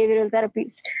cognitive behavioral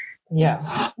therapies.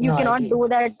 You cannot do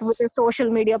that with a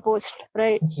social media post,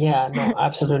 right? Yeah, no,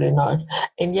 absolutely not.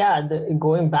 And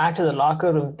going back to the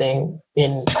locker room thing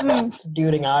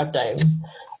during our time,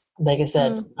 like I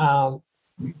said,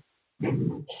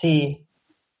 see,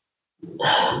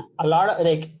 a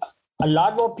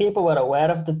lot more people were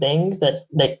aware of the things that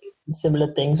like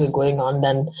similar things were going on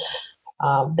than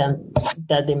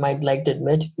that they might like to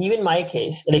admit. Even my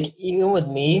case, like even with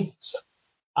me,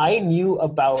 I knew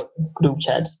about group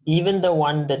chats, even the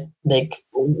one that the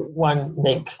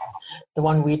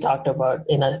one we talked about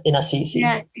in a CC.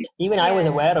 Yeah. Even I was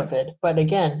aware of it, but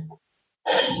again,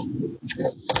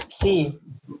 see,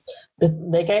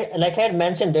 like I had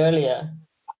mentioned earlier,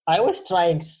 I was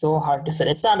trying so hard to fit.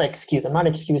 It's not an excuse. I'm not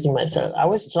excusing myself. I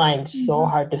was trying so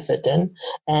hard to fit in,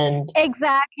 and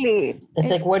exactly. It's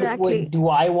like, what do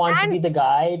I want to be the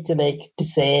guy to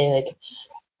say like,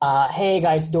 hey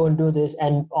guys, don't do this?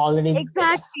 And already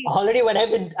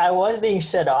when I was being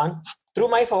shit on through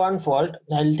my own fault,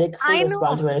 I'll take full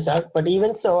responsibility myself. But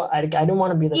even so, I don't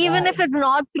want to be the guy. Even if it's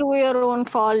not through your own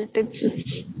fault,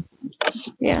 it's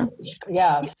yeah,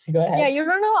 go ahead. Yeah, you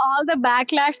don't know all the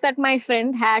backlash that my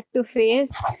friend had to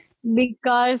face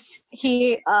because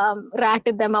he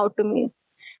ratted them out to me.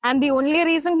 And the only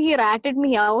reason he ratted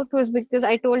me out was because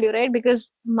I told you, right?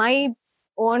 Because my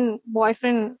own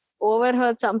boyfriend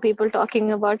overheard some people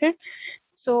talking about it.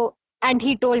 So, and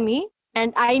he told me,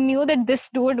 and I knew that this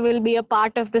dude will be a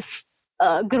part of this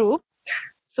group.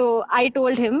 So I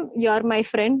told him, you're my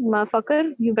friend,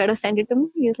 motherfucker, you better send it to me.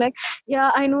 He's like,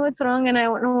 yeah, I know it's wrong and I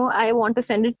know I want to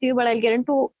send it to you, but I'll get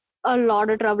into a lot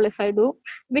of trouble if I do,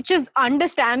 which is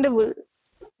understandable,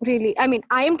 really. I mean,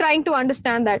 I am trying to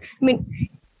understand that. I mean,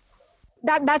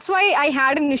 that's why I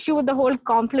had an issue with the whole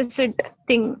complicit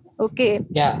thing. Okay.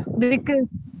 Yeah.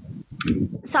 Because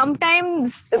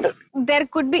sometimes there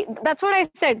could be, that's what I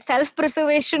said,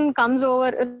 self-preservation comes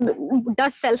over,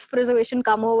 does self-preservation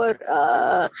come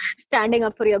over standing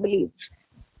up for your beliefs?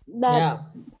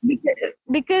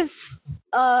 Because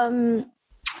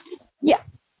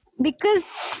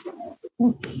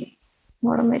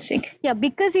what am I saying? Yeah,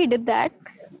 because he did that,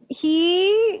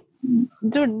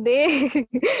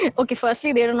 okay,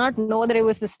 firstly, they do not know that it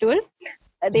was this tool.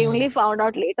 They only found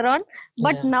out later on.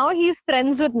 But now he's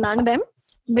friends with none of them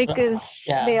because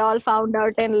they all found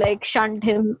out and like shunned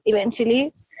him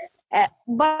eventually.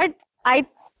 But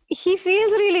he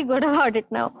feels really good about it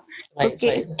now.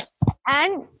 Right.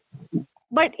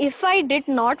 But if I did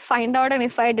not find out and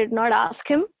if I did not ask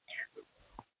him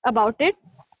about it,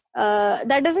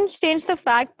 that doesn't change the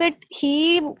fact that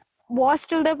he was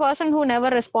still the person who never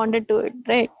responded to it,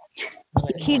 right?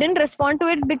 He didn't respond to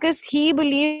it because he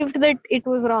believed that it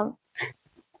was wrong.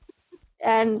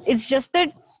 And it's just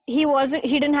that he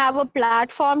didn't have a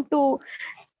platform to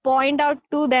point out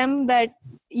to them that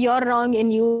you're wrong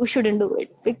and you shouldn't do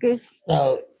it, because he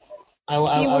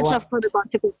would suffer the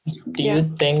consequences. Do you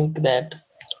think that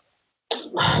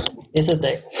is the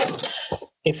thing?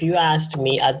 If you asked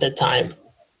me at the time,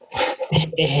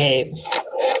 hey,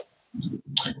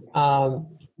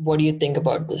 what do you think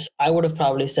about this? I would have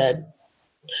probably said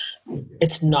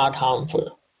it's not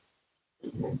harmful,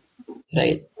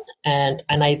 right? And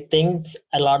I think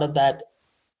a lot of that,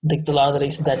 a lot of the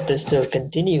reason that this still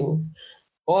continue,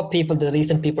 or the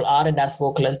reason people aren't as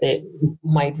vocal as they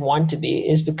might want to be,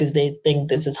 is because they think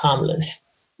this is harmless.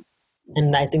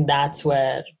 And I think that's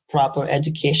where proper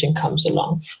education comes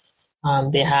along.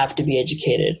 They have to be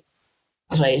educated,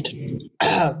 right?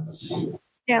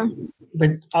 Yeah. But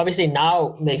obviously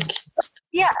now,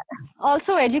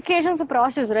 also education's a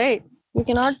process, right? You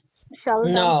cannot shove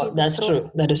it down that's true.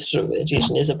 That is true.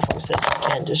 Education is a process. You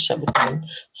can't just shove it down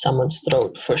someone's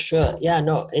throat, for sure. Yeah,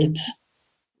 no,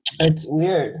 it's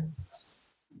weird.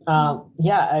 I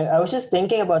was just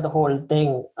thinking about the whole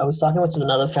thing. I was talking with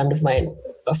another friend of mine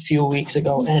a few weeks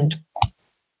ago, and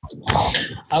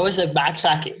I was like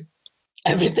backtracking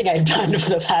everything I've done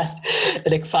for the past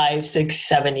 5, 6,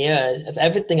 7 years, of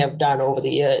everything I've done over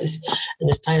the years, and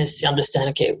just trying to understand,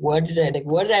 okay, where did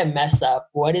I mess up?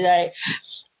 What are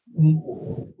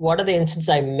the instances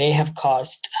I may have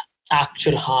caused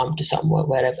actual harm to someone,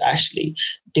 where I've actually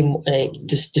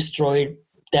just destroyed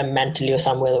them mentally or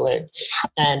some other way?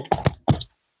 And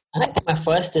I think my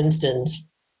first instance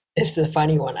is the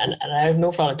funny one, and I have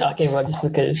no problem talking about this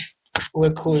because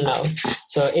we're cool now.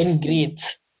 So in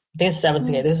Greece, I think it's 7th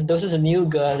grade. This is a new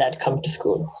girl that come to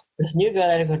school. This new girl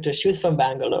that I go to, she was from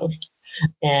Bangalore,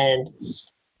 and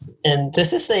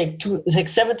this is like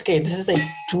 7th grade. This is like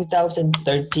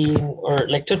 2013 or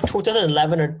like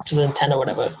 2011 or 2010 or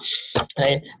whatever,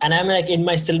 right? And I'm like in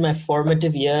my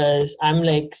formative years. I'm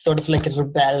like sort of like a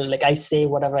rebel. Like I say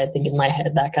whatever I think in my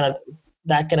head. That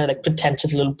kind of like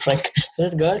pretentious little prick. So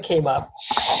this girl came up.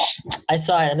 I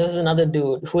saw it, and there was another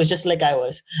dude who was just like I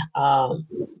was.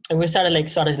 And we started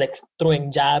sort of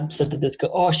throwing jabs at this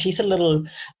girl. Oh, she's a little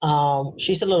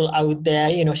out there.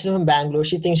 She's from Bangalore.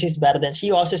 She thinks she's better than.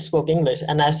 She also spoke English,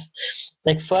 and as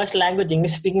first language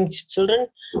English speaking children,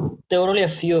 there were only a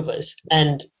few of us,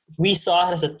 and we saw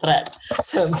her as a threat.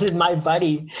 So my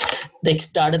buddy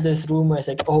started this rumor. It's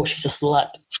like, oh, she's a slut.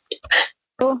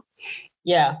 Oh.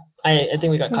 Yeah. I think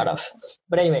we got cut off.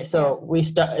 But anyway, so he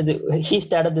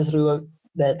started this rumor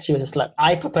that she was a slut.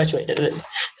 I perpetuated it.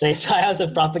 Right? So I also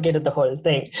propagated the whole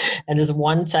thing. And this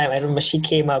one time, I remember she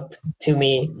came up to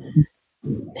me.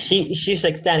 She's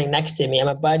standing next to me, and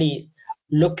my buddy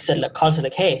looks at her, calls her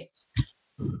hey,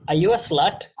 are you a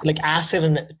slut? Asks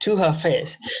her to her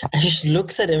face. And she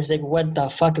looks at him and is like, what the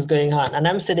fuck is going on? And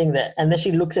I'm sitting there, and then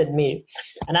she looks at me.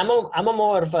 And I'm a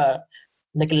more of a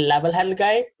a level-headed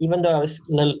guy, even though I was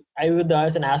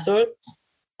an asshole.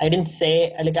 I didn't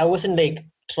say, I wasn't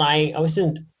trying, I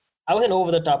wasn't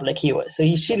over the top like he was.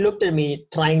 So she looked at me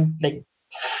trying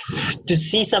to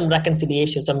see some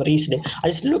reconciliation, some reasoning. I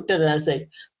just looked at her and I was like,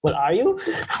 well, are you?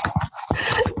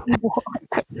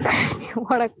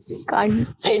 What a cunt.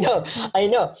 I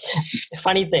know.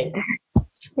 Funny thing.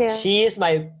 Yeah. She is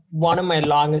one of my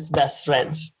longest best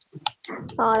friends.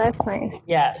 Oh, that's nice.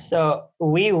 Yeah, so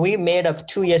we made up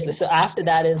 2 years later. So after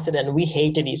that incident, we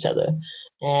hated each other,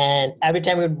 and every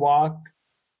time we'd walk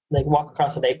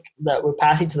across we'd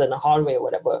pass each other in the hallway or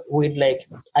whatever,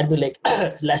 I'd be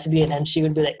lesbian, and she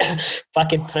would be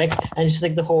fucking prick, and it's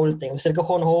just the whole thing. It was a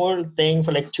whole thing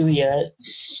for 2 years.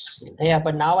 Yeah,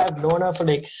 but now I've known her for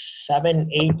 7,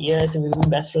 8 years, and we've been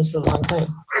best friends for a long time.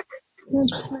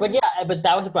 But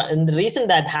that was the problem. And the reason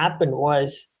that happened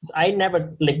was I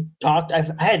never talked. I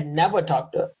had never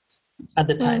talked to her at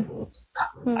the time.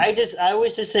 I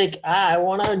was just like, I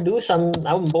want to do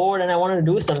I'm bored and I want to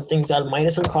do something, so I might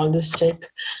as well call this chick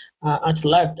a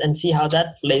slut and see how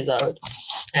that plays out.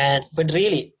 But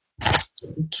really,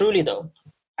 truly though,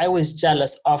 I was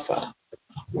jealous of her.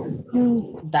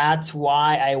 That's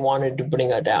why I wanted to bring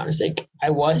her down. It's like I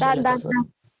was jealous of her.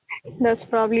 That's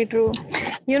probably true.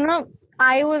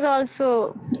 I was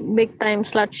also big time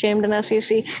slut shamed in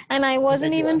SEC, and I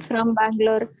wasn't even from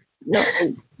Bangalore. No,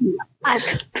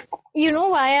 you know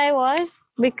why I was?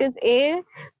 Because I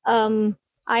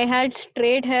had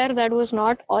straight hair that was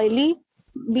not oily.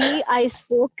 B, I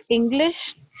spoke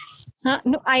English.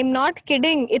 No, I'm not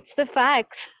kidding. It's the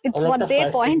facts. It's what they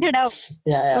pointed out.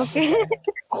 Yeah. Okay.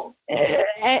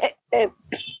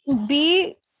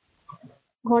 B,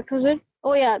 what was it?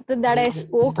 Oh yeah, that I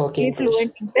spoke fluent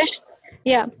English.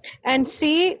 Yeah, and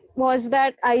C was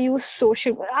that I used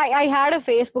social. I had a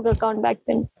Facebook account back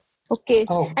then. Okay,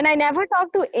 and I never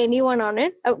talked to anyone on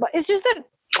it. It's just that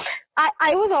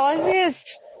I was always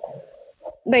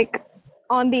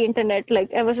on the internet,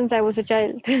 ever since I was a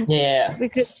child. Yeah.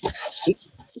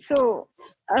 So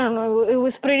I don't know. It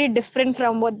was pretty different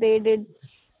from what they did.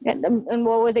 And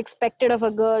what was expected of a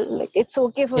girl. It's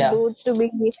okay for dudes to be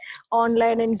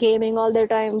online and gaming all the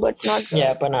time, but not girls.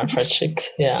 Yeah, but not for chicks.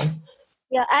 Yeah.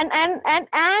 Yeah, and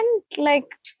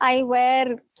I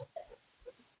wear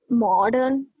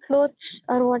modern clothes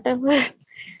or whatever.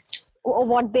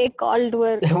 What they called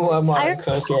were modern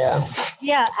clothes. Yeah.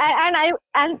 Yeah,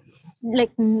 and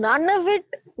none of it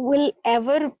will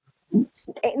ever.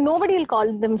 Nobody will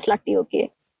call them slutty.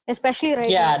 Okay. Especially right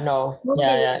now. No.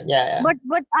 Yeah.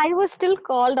 But I was still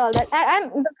called all that.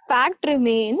 And the fact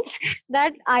remains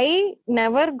that I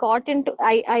never got into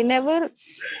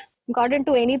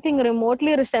anything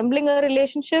remotely resembling a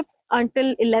relationship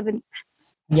until 11th.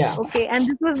 Yeah. Okay. And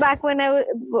this was back when I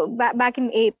was back in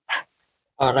 8th.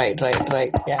 Oh, right.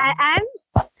 Yeah. And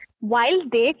while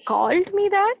they called me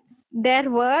that, there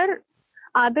were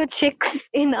other chicks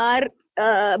in our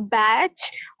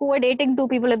batch who were dating 2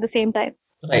 people at the same time.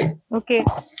 Right. Okay.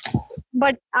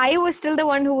 But I was still the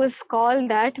one who was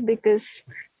called that because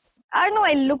I don't know,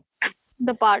 I looked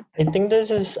the part. I think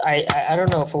this is I don't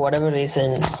know, for whatever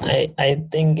reason, I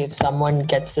think if someone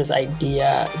gets this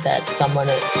idea that someone